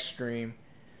the next stream.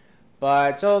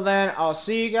 But until then, I'll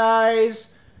see you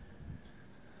guys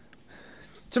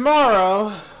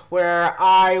tomorrow, where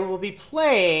I will be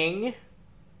playing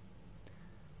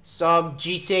some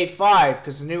GTA 5,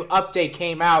 because the new update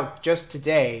came out just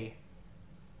today.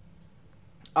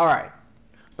 Alright.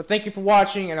 But thank you for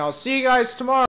watching, and I'll see you guys tomorrow.